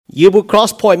Yêu bu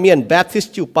Cross Point miền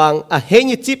Baptist chịu pang à hết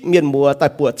như chip miền mùa tại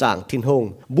bùa tràng thiên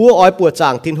hùng bùa ói bùa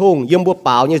tràng thiên hùng yếm bùa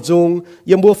bảo như dung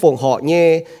yếm bùa phồng họ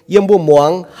nhé yếm bùa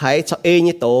muang hãy cho ê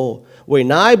như tổ với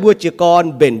nái bùa chỉ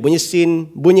con bền bùa như xin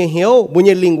bùa như hiếu bùa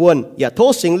như linh quân ya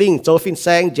thố sinh linh cho phin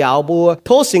sang giáo bùa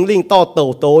thố sinh linh to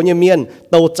tổ tổ như miền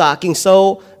tổ trả kinh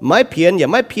sâu mái phiền ya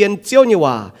mái phiền chiếu như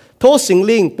hòa thố sinh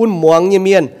linh bùn muang như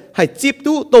miền hãy chip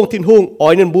tu tông thiên hùng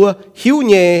ói nên bùa hiếu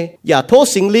nhé ya thố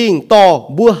sinh linh to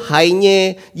bùa hay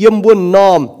nhé yếm bùa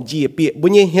nòm dì bịa bùa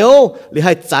như hiếu li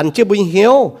hãy chán chế bùa như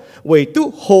hiếu为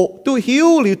tu好tu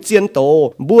hiếu liu chiến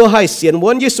tổ bùa hai xiên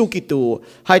muốn Giêsu Kitô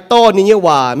hai to ni như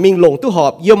hòa mình lồng tu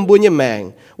họp yếm bùa như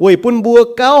mèng为bùn bùa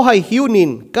cao hai hiếu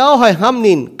nín cao hai ham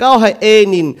nín cao hai ê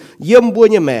nín yếm bùa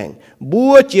như mèng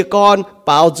bùa chỉ con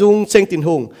bảo dung sinh tình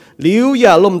hùng liu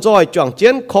ya lom joy chọn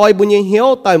chiến khoi bùa như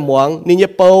hiếu tại muang ni như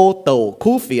bầu tổ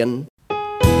khu phiền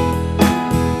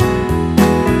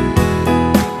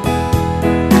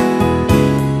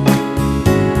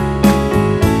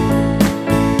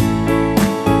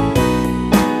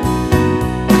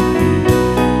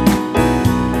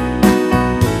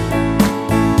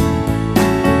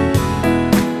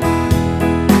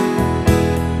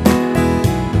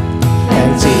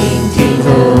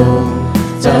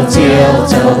chiều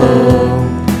châu hùng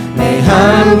mày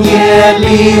ham ye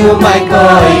liu mai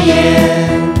coi ye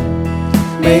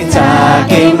mày cha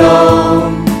kinh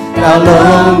nông cao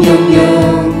lông nhung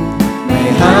nhung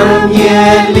mày ham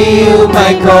ye liu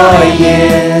mai coi ye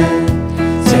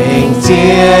chênh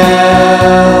chiều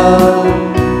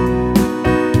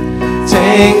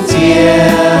chênh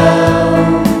chiều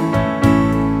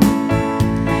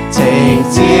chênh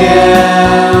chiều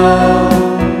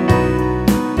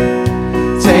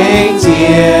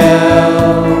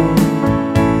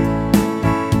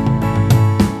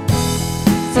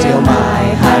chiều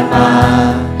mai hạt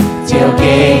mà chiều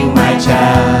kinh mai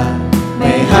trà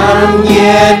mày ham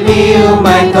ye liu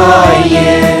mai coi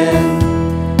ye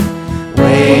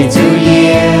quay chu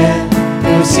ye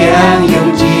tu xiang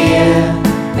yong chia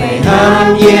mày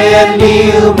ham ye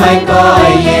liu mai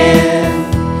coi ye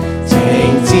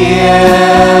chênh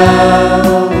chiều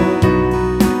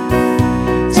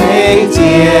chênh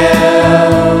chiều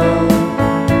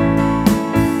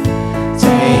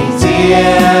chênh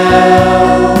chiều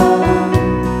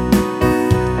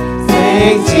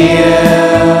chênh chiều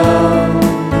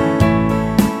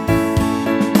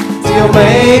chiều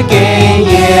mấy kinh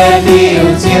ye liu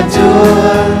chiêm chúa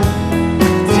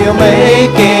chiều mấy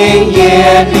kinh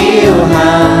ye liu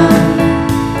hàng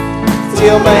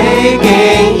chiều mấy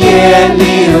kinh ye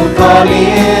liu có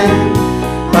liên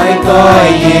mai coi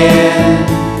ye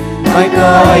mai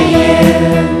coi ye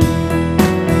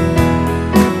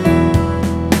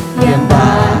niềm bà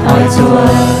hỏi chuột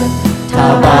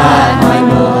thảo bà hỏi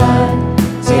muộn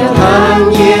chiều ham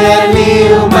ye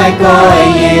liu mai coi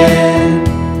ye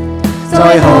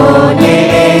rồi hồ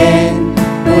nhiên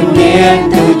buồn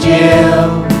nhiên từ chiều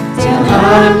chiều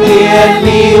ham ye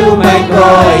liu mai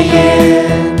coi ye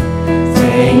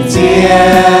chênh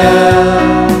chiều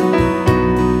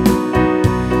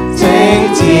chênh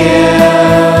chiều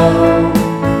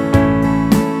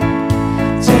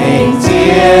chênh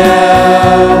chiều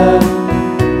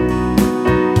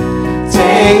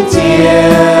chênh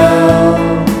chiều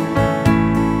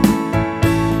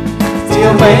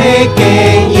chiều mấy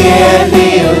kinh ye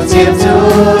liu chiêm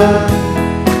chúa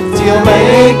chiều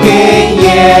mấy kinh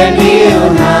ye liu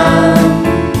hàng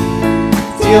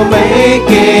chiều mấy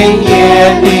kinh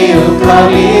ye liu có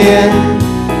liên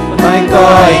mai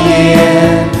coi ye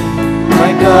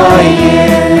mai coi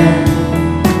ye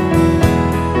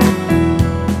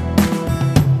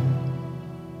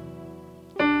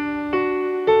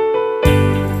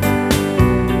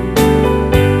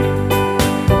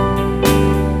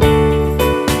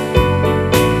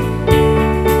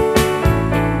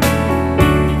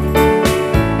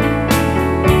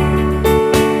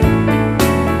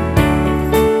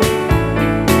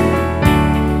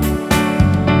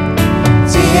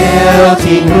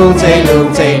thiên hùng chạy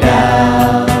lùng chạy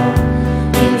đào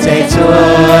nhìn chạy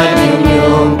chuột nhung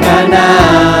nhung ca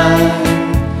na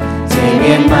chạy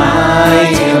miền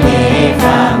mái chiều nhẹ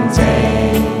vàng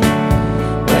chạy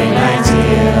quay lại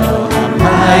chiều hàm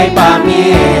hai ba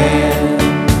miền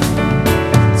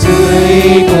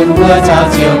chui cuốn vua chào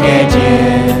chiều kẻ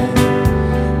chuyện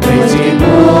quay chuyện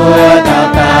vua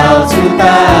tao tao chú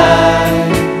tai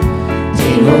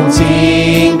thiên hùng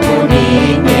chính của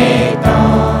đi mẹ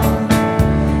to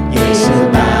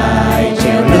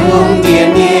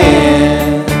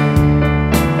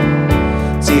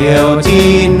chiều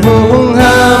tin hung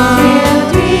hăng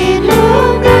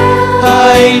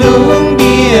hai lũng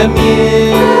địa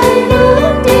miền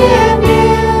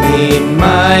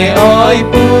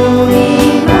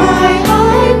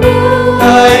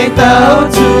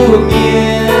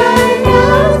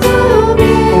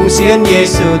耶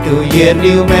稣都越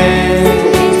流美，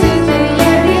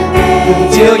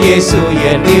叫耶稣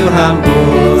越流含不。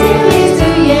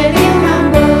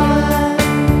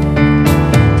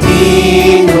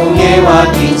天空耶瓦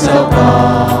天手光，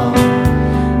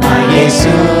买耶稣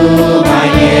买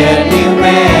越流美，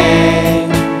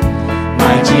买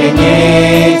接耶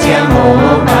将我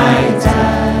买在，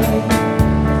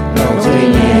龙最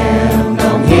年龙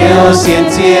有先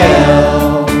照。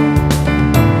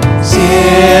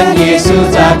耶稣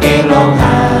za cái lòng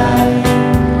hài,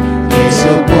耶稣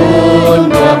buồn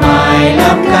đùa mãi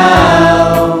lắm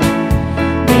cao,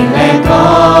 mình lên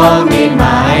con mình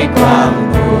mãi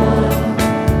quang buồn,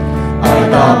 ôi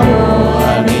to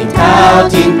buồn mình thao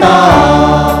tin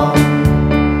to,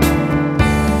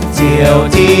 chiều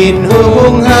tin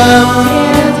hung hăng,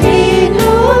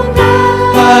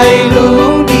 hai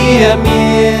lúng địa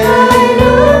miền,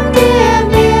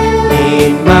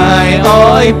 mình mãi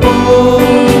ôi buồn.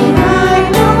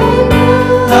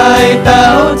 Hai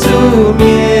táo chu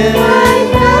miên,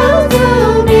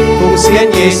 cùng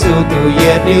xiên Giêsu từ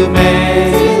yết lưu mê,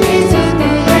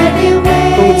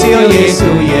 cùng chiếu Giêsu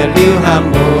yết lưu ham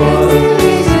buồn,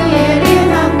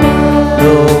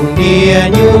 đồng địa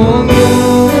nhung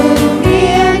nhung,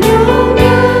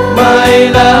 mai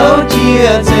lão chia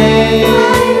sẻ,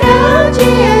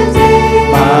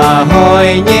 bà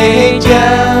hỏi nhẹ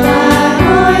chăng,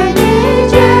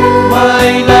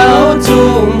 mai lão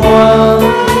chung hoa.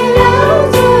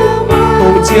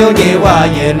 Chiếu nhẹ hòa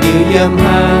nhẹ lưu yếm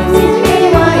hăng,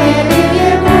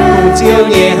 cùng chiếu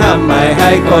nhẹ hàm mãi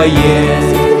hai coi yên.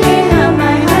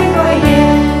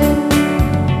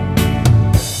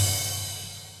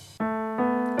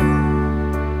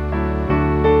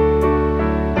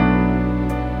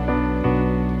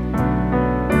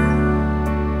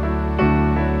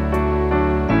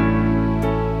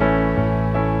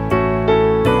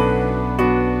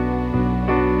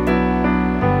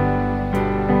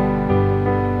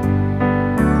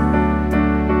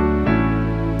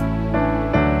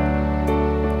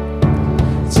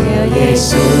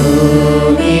 Giêsu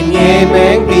nhìn nhẹ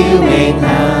mến yêu mình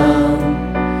hằng,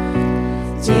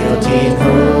 chiều thiên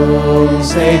hùng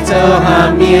xây cho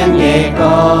hàm miên nhẹ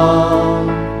con,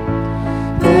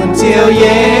 cùng chiều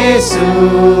Giêsu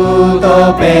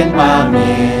tô bên ba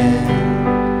miền,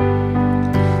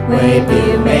 quê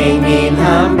biểu mình nhìn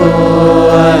hàm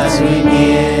bùa suy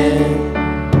miên,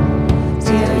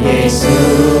 chiều Giêsu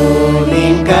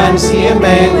nhìn can xía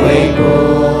mê quê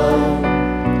buồn.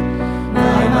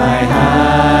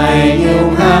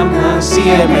 Nhung ham hàng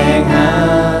xia mèn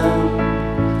ham,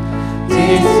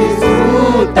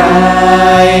 Giêsu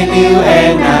tai lưu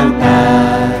em nam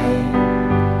tai,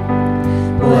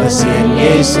 của xiên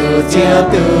Giêsu chiếu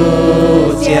tu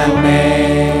chiang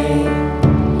mê,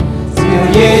 chiều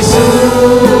Giêsu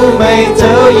mây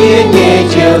châu yên nhẹ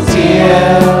chiều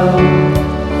chiều,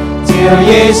 chiều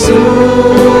Giêsu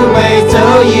mây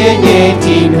châu yên nhẹ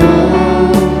tin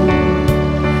hùng,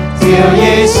 chiều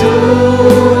Giêsu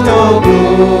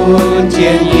buồn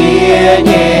chuyện yên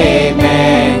nhẹ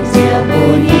mèn chiều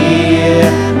buồn yên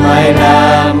mãi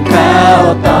làm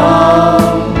cao to,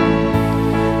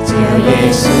 chiều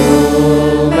Giêsu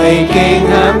mây kinh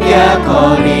hám giá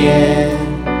có liền,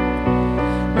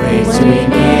 mây truy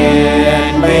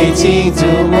niên mây chinh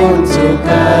chú muốn chú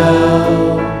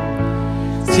cao,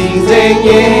 chinh danh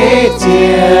nhé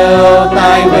chiều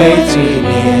tai mây truy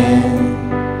niên.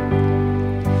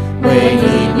 Quê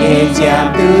nhìn nhẹ chạm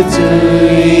tư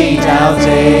chui trao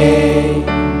chê,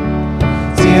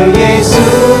 chiều Giêsu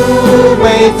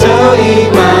mây châu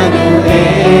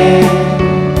Immanuel,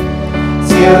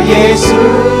 chiều Giêsu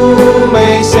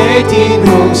mây sẽ tin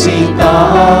hùng sinh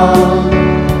con,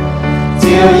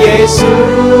 chiều Giêsu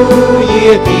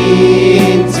yết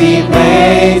tin dịp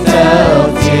mây châu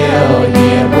chiều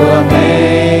nhẹ mùa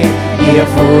mây yết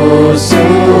phù su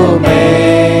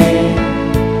mây.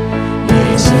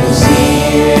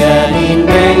 Nhìn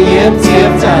bên yếm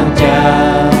chiếm chàng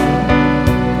chàng,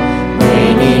 mây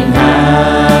nhìn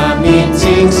hà nhìn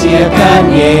chính xìa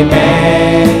can nhẹ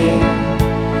mê,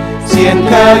 xiên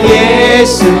khao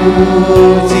Giêsu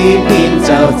chỉ tin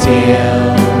giàu chiều,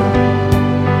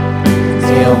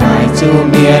 chiều mai chu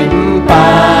miền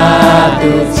ba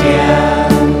tu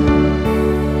chiang,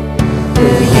 từ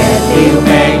yết lưu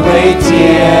mèn với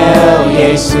chiều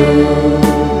Giêsu.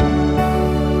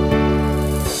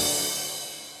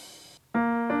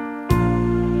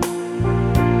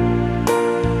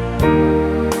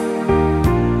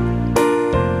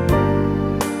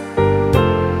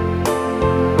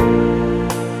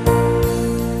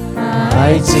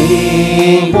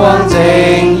 chính quang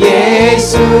danh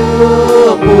Giêsu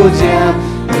bu giang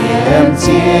yếm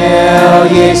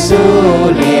chiều Giêsu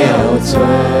liều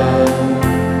chuồn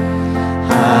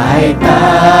hai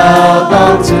tao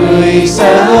tông chui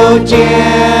sâu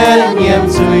trên yếm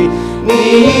chui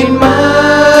nín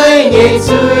mãi nhẹ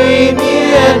chui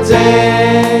miết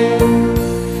dê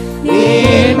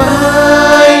nín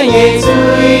mãi nhẹ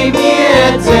chui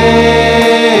miết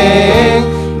dê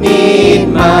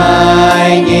nín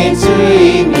mãi nhẹ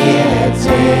chui miết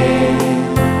dê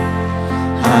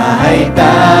hai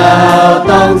tao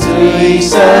tông chui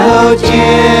sâu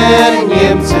trên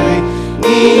yếm chui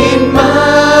nín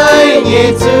mãi nhẹ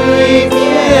chui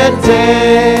miết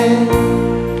dê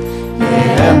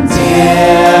yếm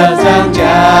chiếc giang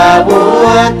trà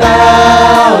búa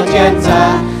tao trên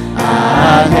xa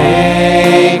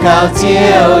hê cao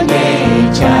chiếu nhẹ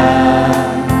trà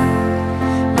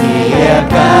địa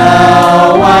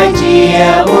cao ngoài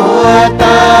chia búa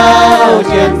tao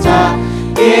trên xa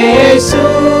Giêsu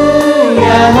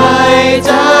ya hai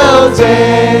cháu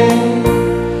dê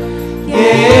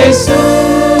Giêsu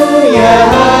ya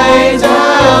hai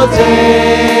cháu dê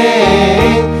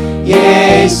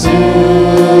Giêsu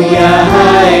ya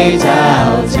hai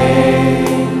cháu dê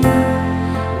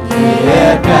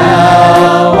địa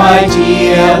cao ngoài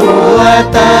chia búa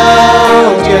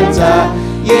tao trên xa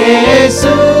Giêsu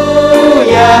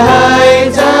ya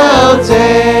hai cháu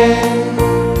dê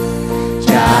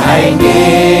trái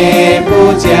nghe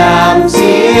bu chạm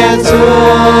xiết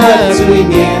suốt suy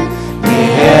niệm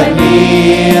địa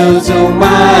liêu dùng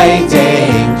mai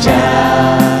chênh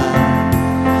trà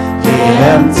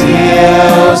yếm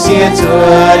chiều xiết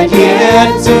suốt yết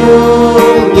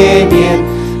dung nhẹ miền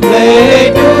lê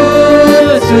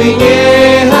đưa suy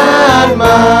nhẹ hát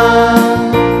mà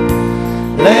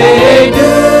lê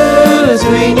đưa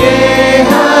suy nhẹ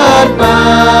hát mà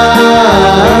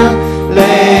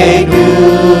lê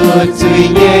đưa suy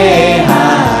nhẹ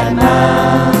hát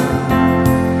mà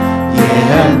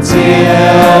yếm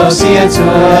chiều xiết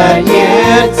suốt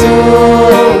yết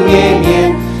dung nhẹ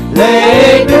miền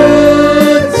lê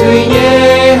đưa suy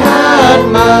nhẹ hát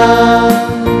mà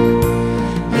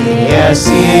địa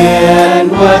xiên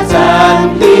vua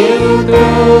gian lưu tu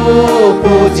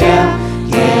phu cha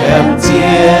yếm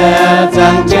chia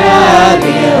giang cha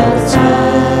liều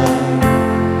chuồn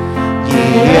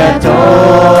địa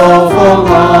tô phong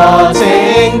họ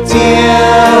chênh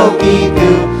chiếu kỳ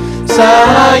tư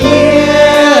xa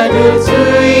yết được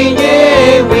duy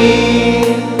nhé vi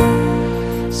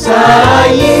xa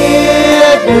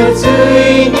yết được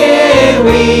duy nhé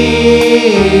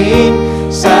vi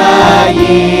xa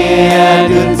yết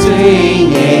được duy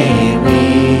nhé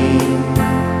vi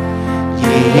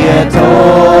địa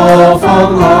tô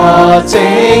phong họ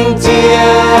chênh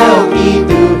chiếu kỳ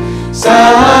tư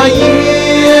xa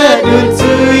yết được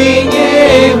duy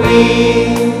nhé vi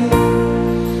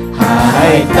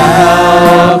hai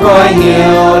ta gọi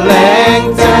nhiều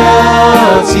lãnh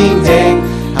giáo xin danh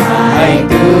hai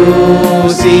tu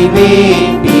xin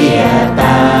minh bìa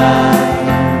tài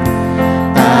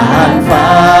tàn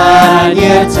phán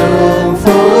nhiệt dùng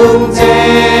phúng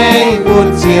danh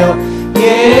buồn chiều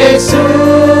Giêsu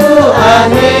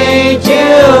hê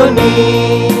chiều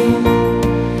ni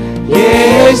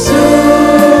Giêsu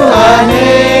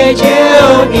hê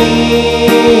chiều ni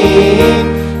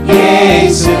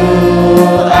Giêsu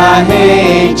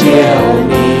hê chiều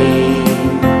ni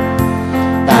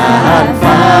tàn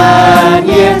phán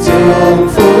nhiệt dùng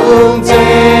phúng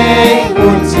danh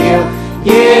buồn chiều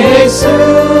Giêsu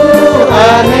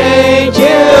hê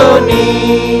chiều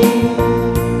ni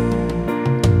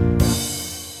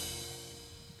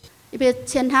biết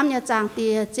chiến thắng nhà chàng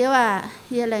tìa chiếu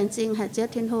hiền lành chính hạt chiếu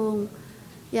thiên hùng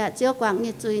ya chiếu quảng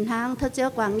nhiệt chuối hang thất chiếu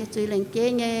quảng nhiệt chuối lành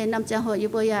kế nghe nằm chiếu hội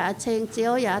bữa ya chen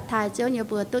chiếu ya thái chiếu nhiều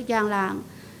bữa tốt giang làng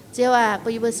chiếu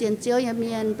bây bữa xiên chiếu nhà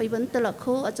miền bây bữa tự lực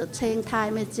khu ở chỗ chen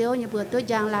thái mấy chiếu nhiều bữa tốt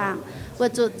giang làng bữa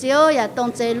chỗ chiếu ya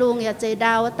tông chế luồng ya chế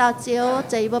đào tao chiếu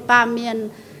chế bữa ba miền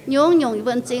nhung nhung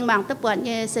bữa chính bằng tất bữa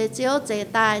nghe sẽ chiếu chế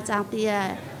tài chàng tìa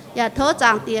ya thốt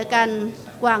chàng tìaกัน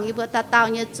quảng nhiều bữa ta tao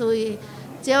nhiệt chuối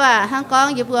chiếu hang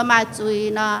con yêu bữa mai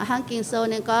chui nó hang kinh sâu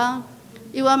nên con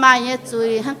yêu bữa mai nhé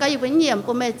chui hang có yêu bữa nhiệm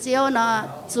của mẹ chiếu nó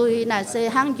chui là sẽ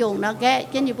hang dùng nó ghé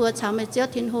cái yêu bữa cháu mẹ chiếu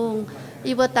thiên hùng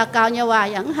yêu bữa ta cao như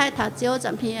vậy vẫn hay thả chiếu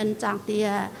chậm hiền chẳng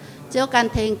tìa chiếu can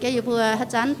thành cái yêu bữa hát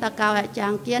chắn ta cao hay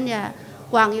chẳng kiến ya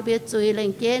quảng yêu bữa chui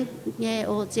lên kiến nghe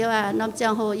ô chiếu năm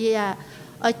chẳng hồ gì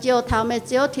ở chiếu thảo mẹ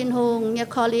chiếu thiên hùng nghe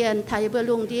kho liền thầy bữa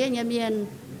luồng đĩa nghe miền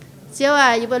chiếu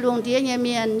yêu bữa luồng đĩa nghe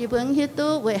miền yêu bữa hít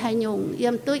tu với hai nhung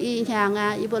yếm tu y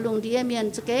hàng yêu bữa luồng đĩa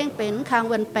miền sẽ kénเป็นข้าง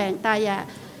วันแปลงตาย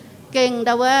เก่งแ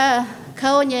ต่ว่าเข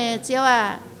าเนี่ยchiếu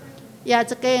อยาก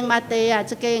จะเก่งมาเตอยาก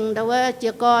จะเก่งแต่ว่าเจี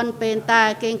ยกรเป็นตา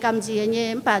เก่งกำเจียเยี่ย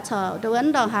มป่าเฉาแต่วัน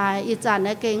ดอกหายอีจันใน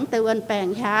เก่งแต่วันแปลง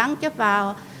ช้างเจ้าเปล่า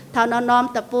เท่านอนอม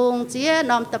ตะปูงเจี๊ย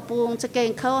นอมตะปูงจะเก่ง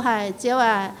เข้าหายเจ้าว่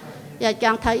าอยากจั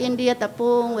งไทยอินเดียตะ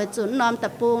ปูงเวจุนนอมตะ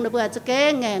ปูงในเบื่อจะเก่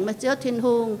งแง่มาเจ้าทิน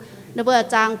หุงในเบื่อ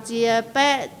จางเจียแปะ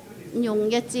หยุ่ง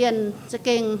เยเจียนจะเ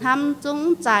ก่งทำจุ้ง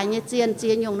จ่ายเยเจียนเจี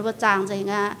ยนหยุ่งในเบื่อจางใจ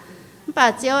งาป่า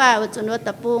เจ้าว่าเวจุนวัต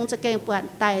ะปูงจะเก่งปวด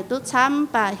ไตตุ้ช้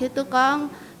ำป่าฮิตุก้อง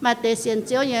มาเตเสียนเ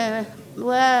จ้าเนี่ย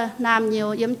ว่านามnhiều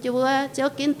ยมจัวเจ้า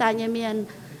กินตายเมียน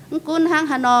กุนห้าง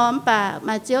หนอมป่าม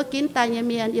าเจ้ากินตายเ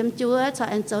มียนยมจัวชอ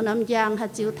อันเจ้าน้ำยางหัด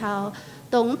จิวเทา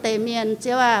ตรงเตเมียนเ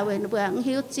จ้าว่าเวนเบื้อง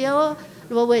หิวเจ้า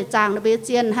ว่าเวจางนเบเ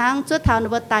จียนห้างชุดเทาน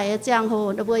บไตเจียงโห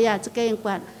นบอยากจะเก่งก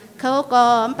ว่าเขาก็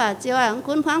ป่าเจ้าว่า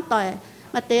กุนห้างต่อย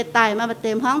มาเตไตมาเ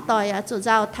ต็มห้องต่อยจุดเ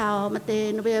จ้าเทามาเต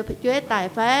นเบช่วยไต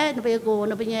แฝนเบโก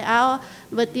นเบเนี่ยเอา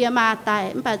เบเตียมาไต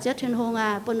ป่าเจ้าทินหง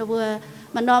ปนเบ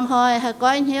มันนอมหอยหาก้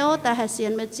อยเหี้ยวแต่หาเสีย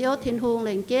นมาเจียวทินหุงเห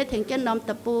ล่งเกศถึงเกศนอมต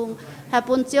ะปูงหา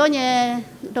ปุ่นเจียวเนี่ย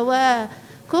ดูว่า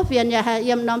คู่เปลี่ยนอย่าหาเ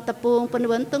ยี่ยมนอมตะปูงปนเ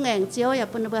วินตุ้งแองเจียวอย่า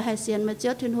ปนเวหาเสียนมาเจี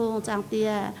ยวทินหุงจางเตีย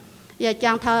อย่าจ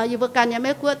างเทาอยู่บกันอย่าไ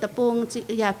ม่กลัวตะปูง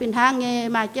อย่าเป็นทางเงย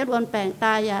มาเกศวนแปลงต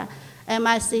าอย่าม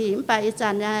าสีมไปอีจั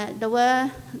นอย่าดูว่า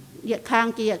เหยียดคาง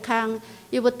เกียดคาง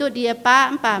อยู่บนตัวเดียป้า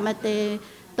ป่ามาเต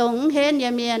ตรงเห็นย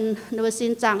าเมียนดูสิ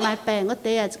นจางมาแปลงก็เต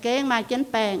ะจะเก่งมาเกศ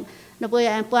แปลงนบอย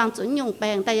ปวงจุนยงแปล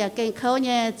งแต่อย่าเก่งเขาเ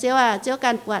นี่ยเจ้าว่าเจ้าก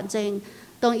ารปวดเจง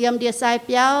ตรงเยี่ยมเดียสายเ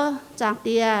ปียวจางเ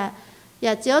ตียอย่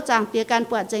าเจ้าจางเตียการ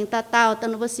ปวดเจงตาเต่าต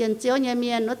นบเสียนเจ้าเนี่ยเมี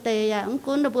ยนนเตยอย่า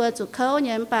กุ้นนบจุดเขาเ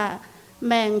นี่ยป่าแ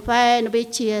มงไฟนบ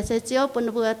เชียเสียเจ้าปน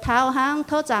บเท้าห้างเ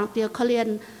ท้าจางเตียเขาเรียน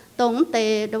ตรงเต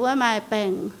ดูว่ามาแปล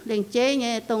งเล่งเจ๊เ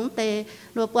นี่ยตรงเต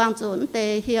นบปวงจุนเต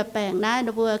เฮียแปลงนะน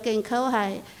บเก่งเขาให้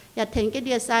อย่าถึงก็เ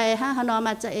ดียใส่ฮะฮานอม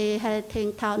าจะให้ถึง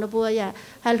เท้านบัวอย่า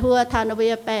ให้หัวเท้านบั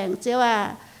วแปลงเจ้าว่า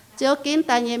เจ้ากิน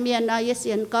ตาเยี่ยมเมียนน้อยเ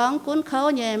สียนก้องคุ้นเขา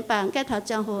เยี่ยมปังแก่เท้า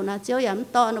จังโหนะเจ้าอย่า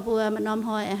ตอนบัวมันน้อมห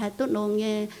อยให้ตุ้นงเ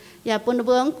งี้ยอย่าปน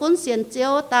บัวคุ้นเสียนเจ้า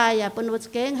ตายอย่าปนบัว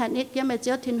เก่งหันนิดยังไม่เ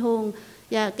จ้าทินหง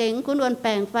อย่าเก่งคุ้นวนแปล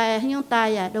งไฟให้ยุ่งตาย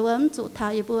อย่าดูว่าจุเท้า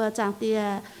อย่าบัวจางเตีย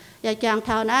อย่าจางเ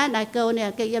ท้านะนายเกลเนี่ย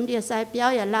เกี่ยมเดียใส่เปียว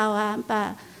อย่าเล่าอ่ะป่า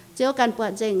เจ้าการปว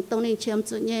ดเจงตรงนี้เชื่อม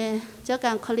จุเงี้ยเจ้าก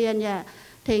ารเขาเรียนอย่า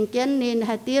ถึงเกณฑ์นิน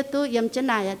หาเตี้ยตู้ยำเจนไ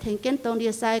หนถึงเกณฑ์ตรงเดี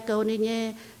ยไซเกลนี่เนี่ย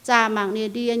จ่าหมักเนี่ย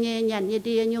ดีเนี่ยหยันเนี่ย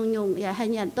ดียุ่งอย่าให้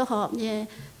หยันตัวหอบเนี่ย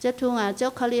เจ้าทุ่งเจ้า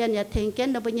เขาเรียนอย่าถึงเกณ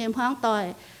ฑ์เราไปเยี่ยมห้องต่อย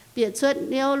เปียดชุด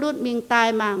เนี้ยรุดมิงตาย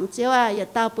หมังเจ้าว่าอย่า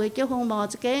เตาเปื่อยเจ้าหงหมอ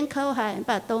จะเก่งเข้าหาย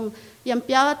ป่าตรงยำเ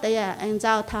ปียวแต่อย่าอันเ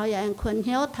จ้าเท้าอย่าอันคนเ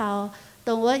หี้ยวเท้าต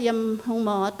รงว่ายำหงหม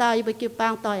อตายไปกิบปา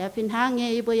งต่อยพินห้างเงี้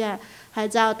ยบุยหาย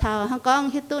เจ้าเท้าห้างก้อง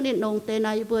ฮิตตู้นิดนงเตน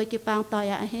ายบุยกิบปางต่อย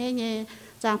เฮ้เงี้ย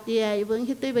จางเตียอยู่บน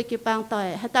ฮิตุยไปกิบปางต่อย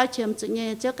ให้ตาเชื่อมจุเงี้ย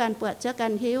เจ้าการปวดเจ้ากา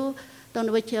รหิวตรง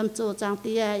ไปเชื่อมจุจางเ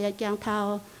ตียอย่าจางเท้า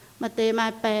มาเตมา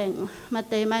แปลงมา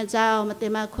เตมาเจ้ามาเต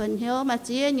มาคนหิวมาเ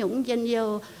จี๊ยหยุ่งเย็นเยียว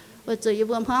ว่าจุอยู่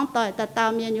บนห้องต่อยแต่ตา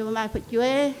เมียอยู่มาผิดย้ว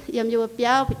ยยำอยู่เปี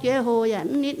ยวผิดย้วยโหยัน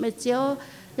นิดมาเจียว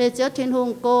เลยเจียวทิ้นหง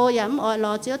โกยำอ่อยหล่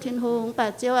อเจียวทิ้นหงป่า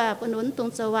เจียวปนุนตรง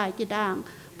สวายกีด่าง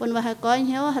ปนว่าให้ก้อย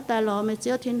หิวให้ตาหล่อมาเจี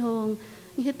ยวทิ้นหง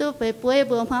ฮิตุไปป่วย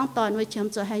บนห้องต่อยไปเชื่อม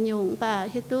จุให้หยุ่งป่า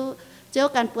ฮิตุเจ้า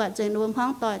การปวดเจนรวมห้อ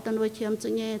งต่อยตนวิเชียมจุ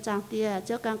เยจางเตียเ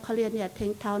จ้าการเขาเรียนอย่าทิ้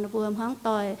งเท้านรวมห้อง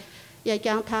ต่อยอย่าจ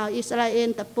างเท้าอิสราเอล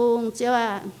ตะปูงเจ้าว่า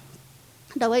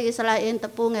ดาวอิสราเอลตะ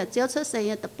ปูงเนี่ยเจ้าเสื้อใส่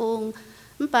ตะปูง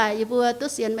มันไปอีบัวตุ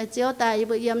เสียนมาเจ้าตายอี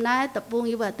บัวเยี่ยมน้าตะปูง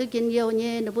อีบัวตุกินเยี่ยวเ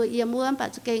ย่นบัวเยี่ยมม้วนปัจ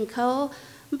จุบันเขา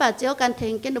มันปัจเจ้าการ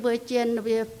ทิ้งกันบัวเจน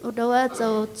บัวดาวโจ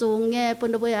จูงเย่ปุ่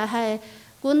นบัวให้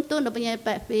กุ้นตุ้นบัวเย่แป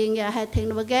ะปีงอย่าให้ทิ้ง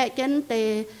บัวแก่เจนเต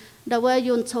ดาว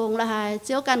ยุนชงละหายเ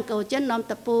จ้าการเก่าเจนน้อม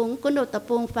ตะปูงกุนดูตะ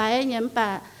ปูงไฟเยี่ยมป่า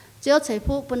เจ้าใส่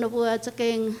ผู้ปุ่นบัวจะเ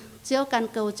ก่งเจ้าการ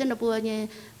เก่าเจนบัวเนี่ย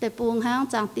แต่ปูงห้าง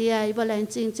จางเตียบัวแรง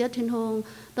จริงเจ้าทินหง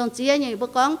ตรงเจี๊ยเนี่ยบัว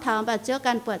ก้องถามป่าเจ้าก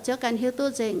ารปวดเจ้าการหิวตู้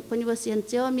เจงปุ่นบัวเสียนเ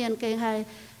จ้าเมียนเก่งใ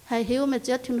ห้หิวมาเ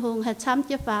จ้าทินหงให้ช้ำเ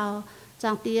จ้าเฝ้าจ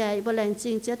างเตียบัวแรงจริ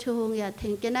งเจ้าทินหงอย่าถึ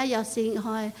งแก่หน้ายาวสิงห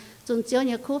อยจุนเจ้าเ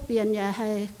นี่ยคู่เปลี่ยนอย่าให้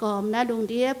กอมหน้าดวง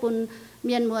เดียปุ่นเ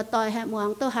มียนมัวต่อยให้หมวง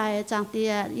ตัวหายจางเตี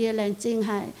ยเยี่ยแรงจริงใ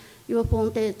ห้อยู่พง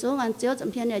เตจงอันเจ้าจ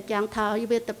ำเพียนเนี่ยจางเท้าอยู่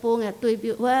เบตตะปูเนี่ยตุย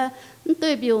บิวว่าตุ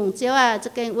ยบิวเจ้าว่าจะ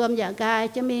เก่งรวมอย่างกาย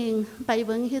จะมีไปเ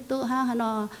บิ้งฮิตุห้าฮาน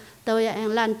อตัวอย่า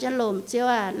งลันจะหล่มเจ้า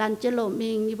ว่าลันจะหล่ม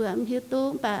มิงอยู่เบิ้งฮิตุ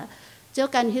ปะเจ้า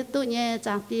กันฮิตุเนี่ยจ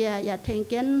างเตียอย่าเทง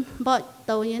เก้นบ่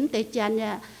ตัวยินเตจันเนี่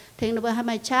ยเทงระเบิดให้ไ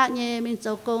ม่ชาเนี่ยมีเ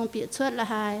จ้ากงเปียชวดละ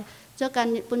หายเจ้ากัน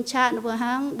ปุ่นชาระเบิดห้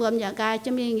างรวมอย่างกายจะ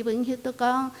มีอยู่เบิ้งฮิตุ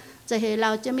ก้องจะเห็นเรา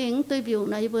จะมีตุยบิว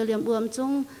ในเบิ้งเหลี่ยมรวมจุ้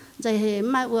งใจเห็น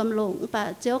มาอวมหลงปะ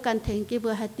เจ้ากันถึงกี่บั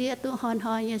วหัดเตี้ยตู้ฮอนห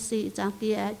อยยสีจางเ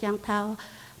ตี้ยจางเท้า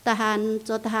ทหารโจ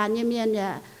ทหารเมียนอย่า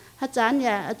ฮัจานอ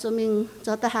ย่าโจมิงโจ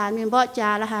ทหารมีบ่จ่า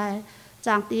ละหายจ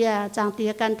างเตี้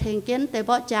ยกันถึงเก้นแต่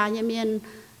บ่จ่าเมียน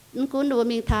cũng đùa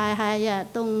mình thải hay à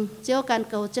tung chiếu can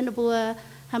cầu chân bùa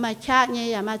hay mà chát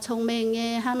nhé à mà trông mình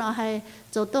nhé hàng nó hay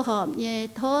chỗ tôi họp nhé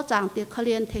thố chẳng tiệt khó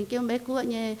liền thành kêu mấy cua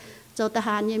nhé chỗ ta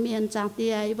hàn nhé miền chẳng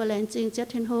tiệt ibu lên trình chết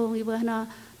thiên hùng ibu nó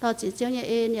tao chỉ chiếu nhé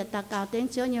em nhé ta cào tiếng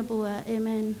chiếu nhé bùa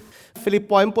amen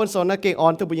Philippines muốn số na kinh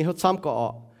on từ bây giờ hết xăm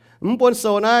có muốn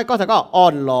số na có thể có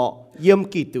on lọ yếm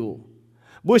kỳ tù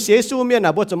bùa xế su miền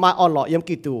là bùaจะมาon lọ yếm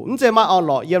kỳ tùจะมาon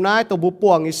lọ yếm naตัวบวป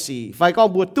วงยี่สี่ไฟก็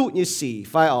บวตุยี่สี่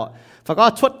ไฟออกไฟก็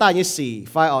ชดตายยี่สี่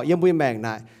ไฟออกยำบุยแมงน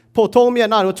าย普通面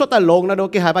那ชดตายลงนะดู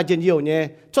กี่หายไปจินเยียวเนี่ย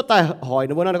ชดตายหอยน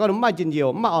ะบนนั้นก็ไม่จินเยียว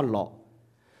ไม่ออนหล่อ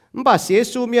มัน把邪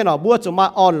书面啊บัวจะมา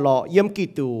ออนหล่อยำกี่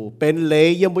ตูเป็นเลย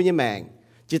ยำบุยแมง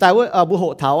จิตายว่าบัวหั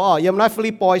วเท้าอ่ะยำนั้นฟิ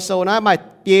ลิปปอยโซนะไม่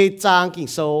เปียจางกิ่ง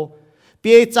โซเ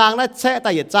ปียจางนะแช่แต่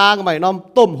อย่าจางไม่น้อม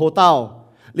ต้มหัวเต้า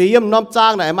หรือยำน้อมจา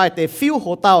งไหนไม่แต่ฟิว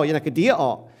หัวเต้าอย่างนั้นก็ดีอ่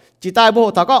ะจิตายบัวหั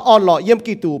วเท้าก็ออนหล่อยำ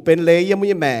กี่ตูเป็นเลยยำบุ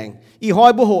ยแมงอีหอ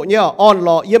ยบัวหัวเนี่ยออนห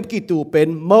ล่อยำกี่ตูเป็น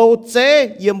โมเจ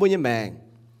ยำบุยแมง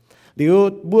หรือ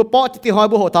บัวปอที่หอย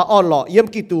บัวหัวเท้าออนหล่อย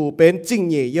ำกี่ตูเป็นจิง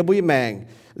เหย่ยำบุยแมง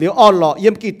หรือออนหล่อเยี่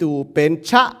ยมกี่ตูเป็นช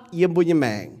ะเยี่ยมบุญแม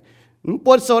งป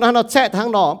นโซนทั้งเราแช่ทั้ง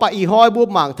หนอปะอีหอยบัว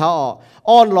หมางเท้า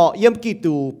ออนหล่อเยี่ยมกี่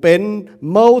ตูเป็น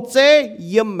โมเจ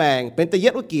เยี่ยมแมงเป็นตะเย็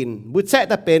ดว่ากินบุญแช่แ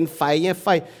ต่เป็นไฟเนี่ย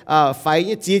ไฟเ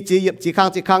นี่ยจีข้า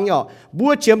งเนี่ยบั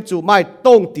วเชื่อมจู่ไม่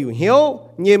ต้งติ๋วเหี้ยว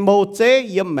เนี่ยโมเจ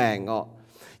เยี่ยมแมง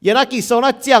อย่างนั้นกี่โซน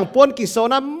ะเจียงปนกี่โซ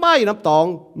นะไม่น้ำตอง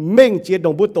เม่งเจียด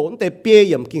งบัวโตนแต่เปียเ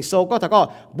ยี่ยมกี่โซก็ถ้าก็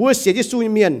บัวเสียที่ซู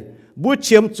เมียนบัวเ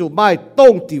ชื่อมจู่ไม่ต้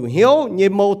งติ๋วเหี้ยวเนี่ย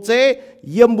โมเจ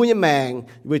เยี่ยมบุญแมง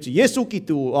วิจิเยซูกิ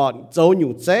ตูเจ้าหนุ่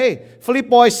มเจฟิลิป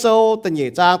ปอยโซแต่เหย่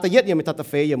จางแต่เย็ดยังไม่ทัดตะ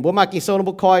เฟยยังบัวมากี่โซน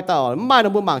บัวคอยต่อไม่น้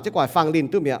ำบัวหมางจะกว่าฟังลิน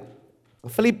ตู้เมีย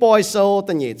ฟิลิปปอยโซแ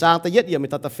ต่เหย่จางแต่เย็ดยังไม่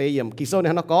ทัดตะเฟยยังกี่โซนเ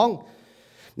นี่ยนักกอง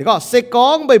นี่ก็เสกอ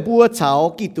งใบบัวเฉา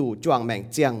กี่ตูจวงแมง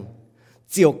เจียง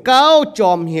เจียวเก้าจ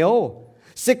อมเหี้ยว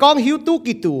เสกองหิวตู้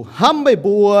กี่ตูห้ำใบ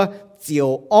บัวเจียว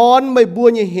อ่อนใบบัว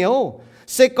เนี่ยเหี้ยว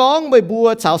เสกองใบบัว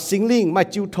ชาวสิงลิงมา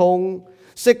จิวทง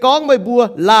เสกองใบบัว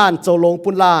ล้านโจลงปุ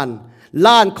นล้า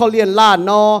นเขาเลียนล้าน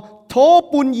นอโท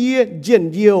ปุนเยียเจียน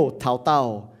เยียวเท่าเต่า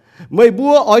ใบบั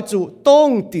วอ้อยจุต้ง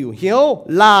ติ๋วเหี้ยว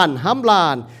ล้านห้ำล้า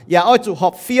นอย่าอ้อยจุหอ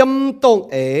บเฟียมต้ง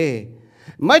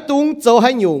ไม่ตุงโจให้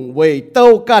หยุ่งเวยเต้า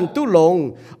กันตุลง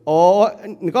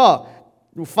นี่ก็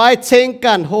ไฟเชง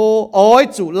กันโฮอ้อย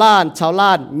จุล้านชาวล้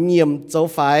านเงียมโจ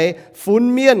ไฟฟุ้น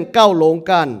เมียนเก้าลง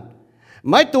กัน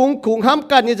ไม่ตุงคุงห้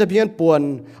ำกันนี่จะเพียงป่วน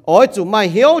อ้อยจุไม่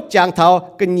เหี้ยวจางเท้า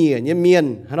กันเหนียเนี่ยเมียน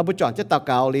เราบุจอนจะตาเ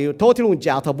ก่าลิวโทษที่ลุง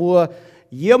จ่าเท้าบัว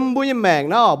เยี่ยมบุญแมง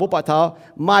เนาะบุปผาเท้า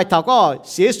ไม่เท้าก็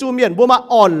เสียสูเมียนบัวมา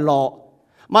อ่อนหล่อ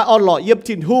เยี่ยม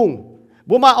ทินหุ่ง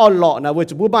บัวมาอ่อนหล่อนะเว้ย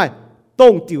จุบัวไม่ตร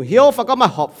งติ๋วเหี้ยวฟังก็มา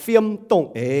หอบเฟียมตรง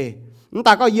นั่นต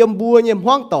าก็เยี่ยมบัวเยี่ยม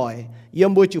ห้องต่อยเยี่ย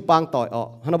มบัวจุปังต่อย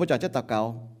เราบุจอนจะตาเก่า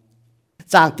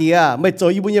จางเตียไม่เจอ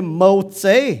ยี่บุญเยี่ยมเมาเจ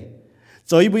เ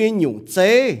จอยี่บุญเยี่ยมหยุ่งเจ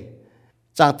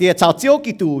จางเตียชาวเจียว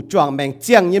กี่ตูจวงแมงเ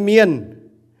จียงเยี่ยมเมียน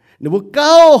หนูเก้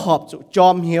าหอบจอ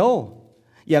มเหี้ยว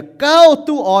อย่าเก้า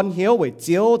ตู้อ่อนเหี้ยวไว้เ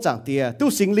จียวจางเตียตู้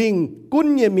สิงลิงกุ้น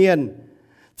เยี่ยมเมียน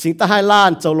สิงตาไฮล้า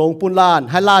นเจ้าลงปุนล้าน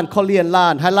ไฮล้านเขาเลียนล้า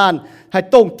นไฮล้านไฮ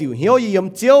ต้งติ๋วเหี้ยวเยี่ยม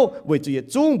เจียวไว้จุย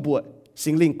จุ้งบวชสิ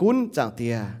งลิงกุ้นจางเตี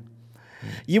ย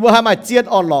ยี่บัวให้มาเจียน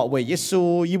อ่อนหล่อไว้เยซู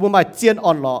ยี่บัวมาเจียนอ่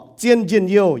อนหล่อเจียนเยียน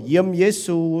เยี่ยวเยี่ยมเย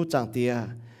ซูจางเตีย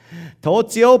โถ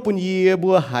เจียวปุ่นยีบั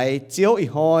วหายเจียวอี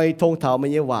หอยทงเท้าไม่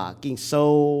เยว่ากิ่งโซ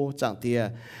จางเตีย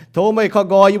โถไม่ข้อ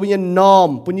กอยบุญยันนอม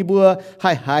ปุ่นยีบัวห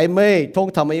ายไม่ทง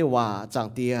เท้าไม่เยว่าจาง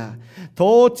เตียโถ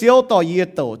เจียวต่อยี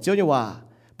โตเจียวเยว่า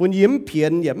ปุ่นยิ้มเพีย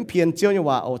นเจียวเย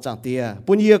ว่าโอจางเตีย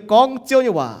ปุ่นยีก้องเจียวเย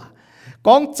ว่าก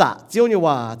องจ่าเจียวเย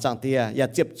ว่าจางเตียอย่า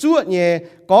เจ็บจ้วเนี่ย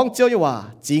กองเจียวเยว่า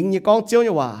จริงเนี่ยกองเจียวเย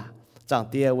ว่าจาง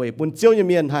เตียเว้ยปุ่นเจียวเยเ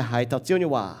มียนหายเท้าเจียวเย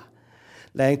ว่า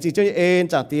แหล่งจีเจ้าเอ็น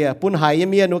จางเตียปุ่นหาย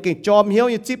เมียนหนูเก่งจอมเหี้ยว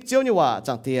ยังจิบเจียวนี่ว่าจ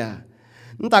างเตีย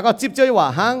นั่นแต่ก็จิบเจียวนี่ว่า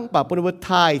หังป่าปุ่นวัวไท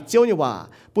ยเจียวนี่ว่า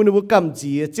ปุ่นวัวกำ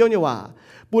จีเจียวนี่ว่า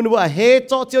ปุ่นวัวเฮ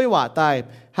จ่อเจียวนี่ว่าตาย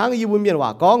หังยีบุญเมียนว่า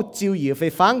กองจิวเหยียไฟ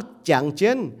ฟังจังเจ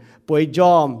นป่วยจ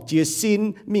อมเจียซิน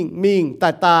มิงต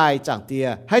ายจางเตีย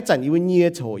ให้จันยีบุญเนีย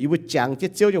โฉยีบุญจังเ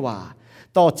จียวนี่ว่า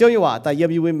ต่อเจียวนี่ว่าแต่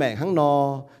ยีบุญแมงหังนอ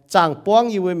จางป้อง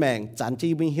ยีบุญแมงจันจี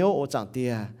บุญเหี้ยวโอจางเตี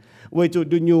ยเวจุด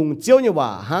ดุยุงเจียวนี่ว่า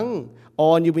หังอ่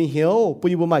อนอยู่บนเหี้ยวปุ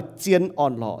ยบัวมาเจียนอ่อ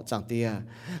นหล่อจางเตีย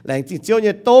แหล่งจีเจียวเ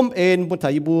นี่ยต้มเอ็นบนถ่า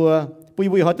ยบัวปุย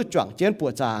บัวเขาตุ้จวงเจียนปว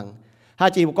ดจางหา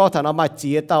จีบุกก็ฐานเอามาเ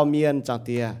จียเตาเมียนจางเ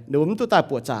ตียหนุ่มตุ้ตาย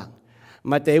ปวดจาง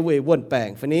มาเตะเววนแปลง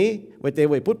ฝันนี้เวเตะ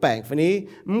เวพุดแปลงฝันนี้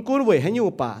กุ้นเวให้ยู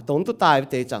ป่าตรงตุ้ตาย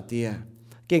เตะจางเตีย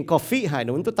เก่งกาแฟหายห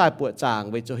นุ่มตุ้ตายปวดจาง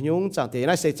เวจะยุ่งจางเตีย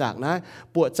น่าเสียจางนะ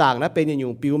ปวดจางนะเป็นอย่า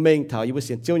งปิวเมงถ่ายอยู่บนเ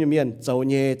สียนเจียวเมียนเจ้า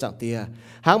เย่จางเตีย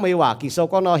ห้างไม่ว่ากี่โซ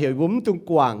ก็นอเหี่ยววุ้มตุง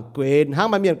กว่างเกวนห้าง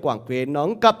มาเมียนกว่างเกวนน้อง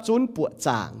กับจุนปวดจ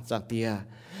างจางเตีย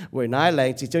Với nãy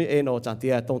lệnh chỉ cho em ở chẳng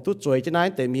tiệt tông tút chuối cho nãy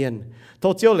tề miền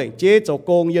thô chiếu lệnh chế cho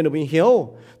công yên được bình hiếu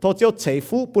thô chiếu chế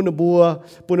phú bún được bùa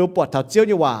bún được bọt thảo chiếu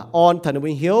như hòa on thần được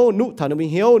bình hiếu nụ thần được bình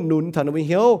hiếu nún thần được bình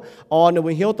hiếu on được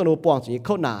bình hiếu tông được bỏng chỉ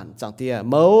khâu nản chẳng tiệt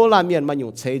mẫu làm miền mà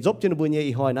nhung chế giúp cho được bùa nhẹ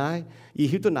ý hỏi nãy ý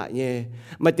hiếu tôi nãy nhẹ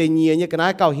mà tề nhẹ như cái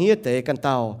nãy cao hiết tề căn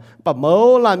tàu bà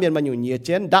mẫu làm miền mà nhung nhẹ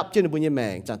chén đắp cho được bùa nhẹ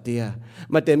mèn chẳng tiệt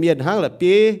mà tề miền hang là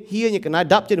bế hiết như cái nãy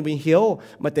đắp cho được bình hiếu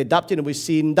mà tề đắp cho được bùa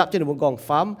xin đắp cho được bùa gong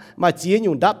phám mà chỉ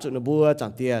nhung đắp cho được bùa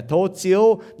chẳng tiệt thô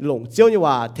chiếu lồng chiếu như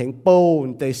hòa thành bầu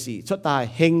tề sĩ xuất tài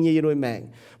hình như đôi mèn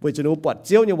với cho nó bọt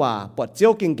chiếu như hòa bọt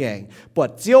chiếu kinh kèng bọt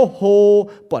chiếu hồ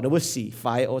bọt nó bùa sĩ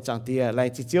phải ở chẳng tiệt lại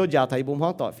chỉ chiếu giàu thấy bùm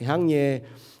hoang tỏi phi hang nhẹ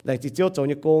lại chỉ chiếu cho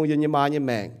như công như ma như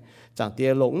mèn chẳng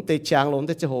tiệt lồng tề trang lồng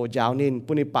tề cho hồ giàu nên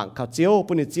bùn đi bằng khảo chiếu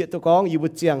bùn đi chiết tôi có như bùa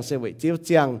chiang sẽ vậy chiếu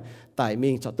chiang tại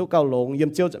mình cho tôi cao lồng yếm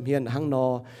chiếu chậm hiền hang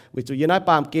nò vì chủ yên nãy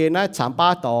bàm kê nãy chạm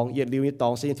ba tòng yên liu như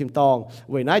tòng xây thêm tòng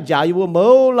vì nãy giàu như bùa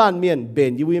mẫu lan miền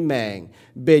bền như bùa mèn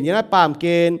bền như nãy bàm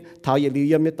kê thảo yên liu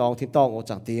yếm như tòng thêm tòng ở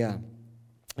chẳng tiệt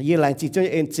yên lành chỉ cho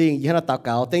em chính yên là tạo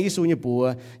cáo tên Giêsu như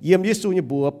bùa yếm Giêsu như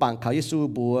bùa bằng khảo Giêsu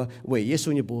bùa vì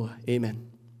Giêsu như bùa amen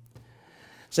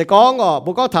sẽ có ngọ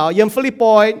bùa có thảo yếm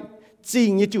Philippines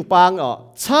chính như chủ bang ở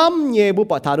chăm nhẹ bùa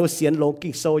bỏ thảo đồ xiên lồng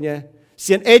kinh sâu nhé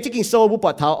xiên ê chứ kinh sâu bùa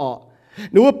bỏ thảo ở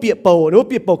nếu bịa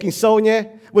bầu kinh sâu nhé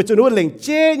vì cho nếu lệnh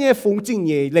chế nhé phúng chính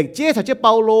nhé lệnh chế thảo chế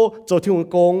Paulo cho thiên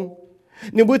công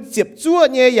nếu bùa chụp chúa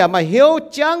nhéอย่ามา hiếu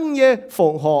trắng nhé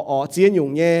phụng họ ở chiến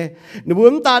nhung nhé nếu bùa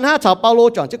tàn ha thảo Paulo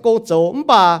chọn chế công châu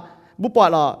bà bùa bỏ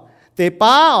là tế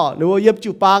bá ở nếu yếm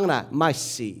chủ bang nè mai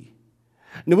xì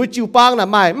nếu bùa chủ bang nè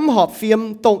mai họp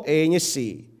phim tông ê nhé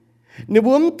xì nếu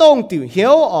bùa tông tiểu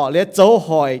hiếu ở lẽ châu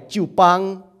hỏi chủ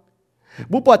bang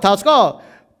bùa bỏ thảo có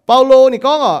Pauloนี่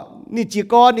ก็นี่จี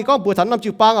กรนี่ก็บัวถันนำจิ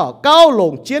วปังก้าวล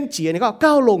งเจียนเจียนี่ก็ก้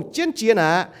าวลงเจียนเจียนะ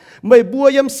ไม่บัว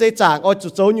ยำเสจางจุ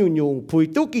ดโจยุ่งผุย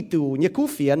ตู้กี่ตู่เนี่ยคู่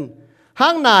เฟียนห้า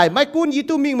งนายไม่กุ้นยี่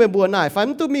ตู้มิงไม่บัวนายฝัน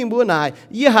ตู้มิงบัวนาย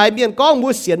ยี่หายเบียนก้องบั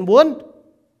วเสียนบ้วน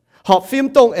หอบฟิล์ม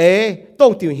ตรงตร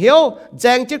งติ๋วเหี้ยวแจ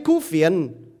งเจ็ดคู่เฟียน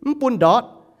ปุ่นดอด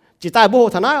จีตายบัว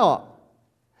ฐานะ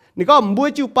นี่ก็บัว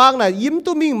จิวปังน่ะยิ้ม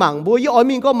ตู้มิงหมั่งบัวยี่อ้อย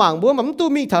มิงก็หมั่งบัวมันตู้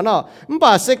มิงฐานบ่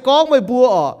าเสกก้องไม่บัว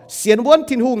เสียนวน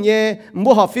ทิ้นหุงเย่บั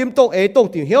วหอบฟิล์มตรงตรง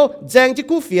ติ๋วเหี้ยวแจงจิ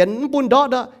กู้เฟียนปุ่นดอ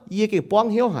ดยี่เกี่ยวป้อง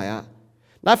เหี้ยวหาย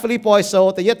ได้ฟิลิปปอยโซ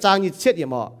แต่ยัดจางยี่เช็ดยี่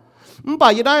บ่า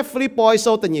ยี่ได้ฟิลิปปอยโซ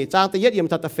แต่ยี่จางแต่ยัดยี่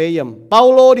ทัตเฟยเปา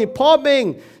โลนี่พ่อเมง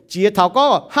จีเท่าก็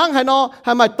ห้างให้นอใ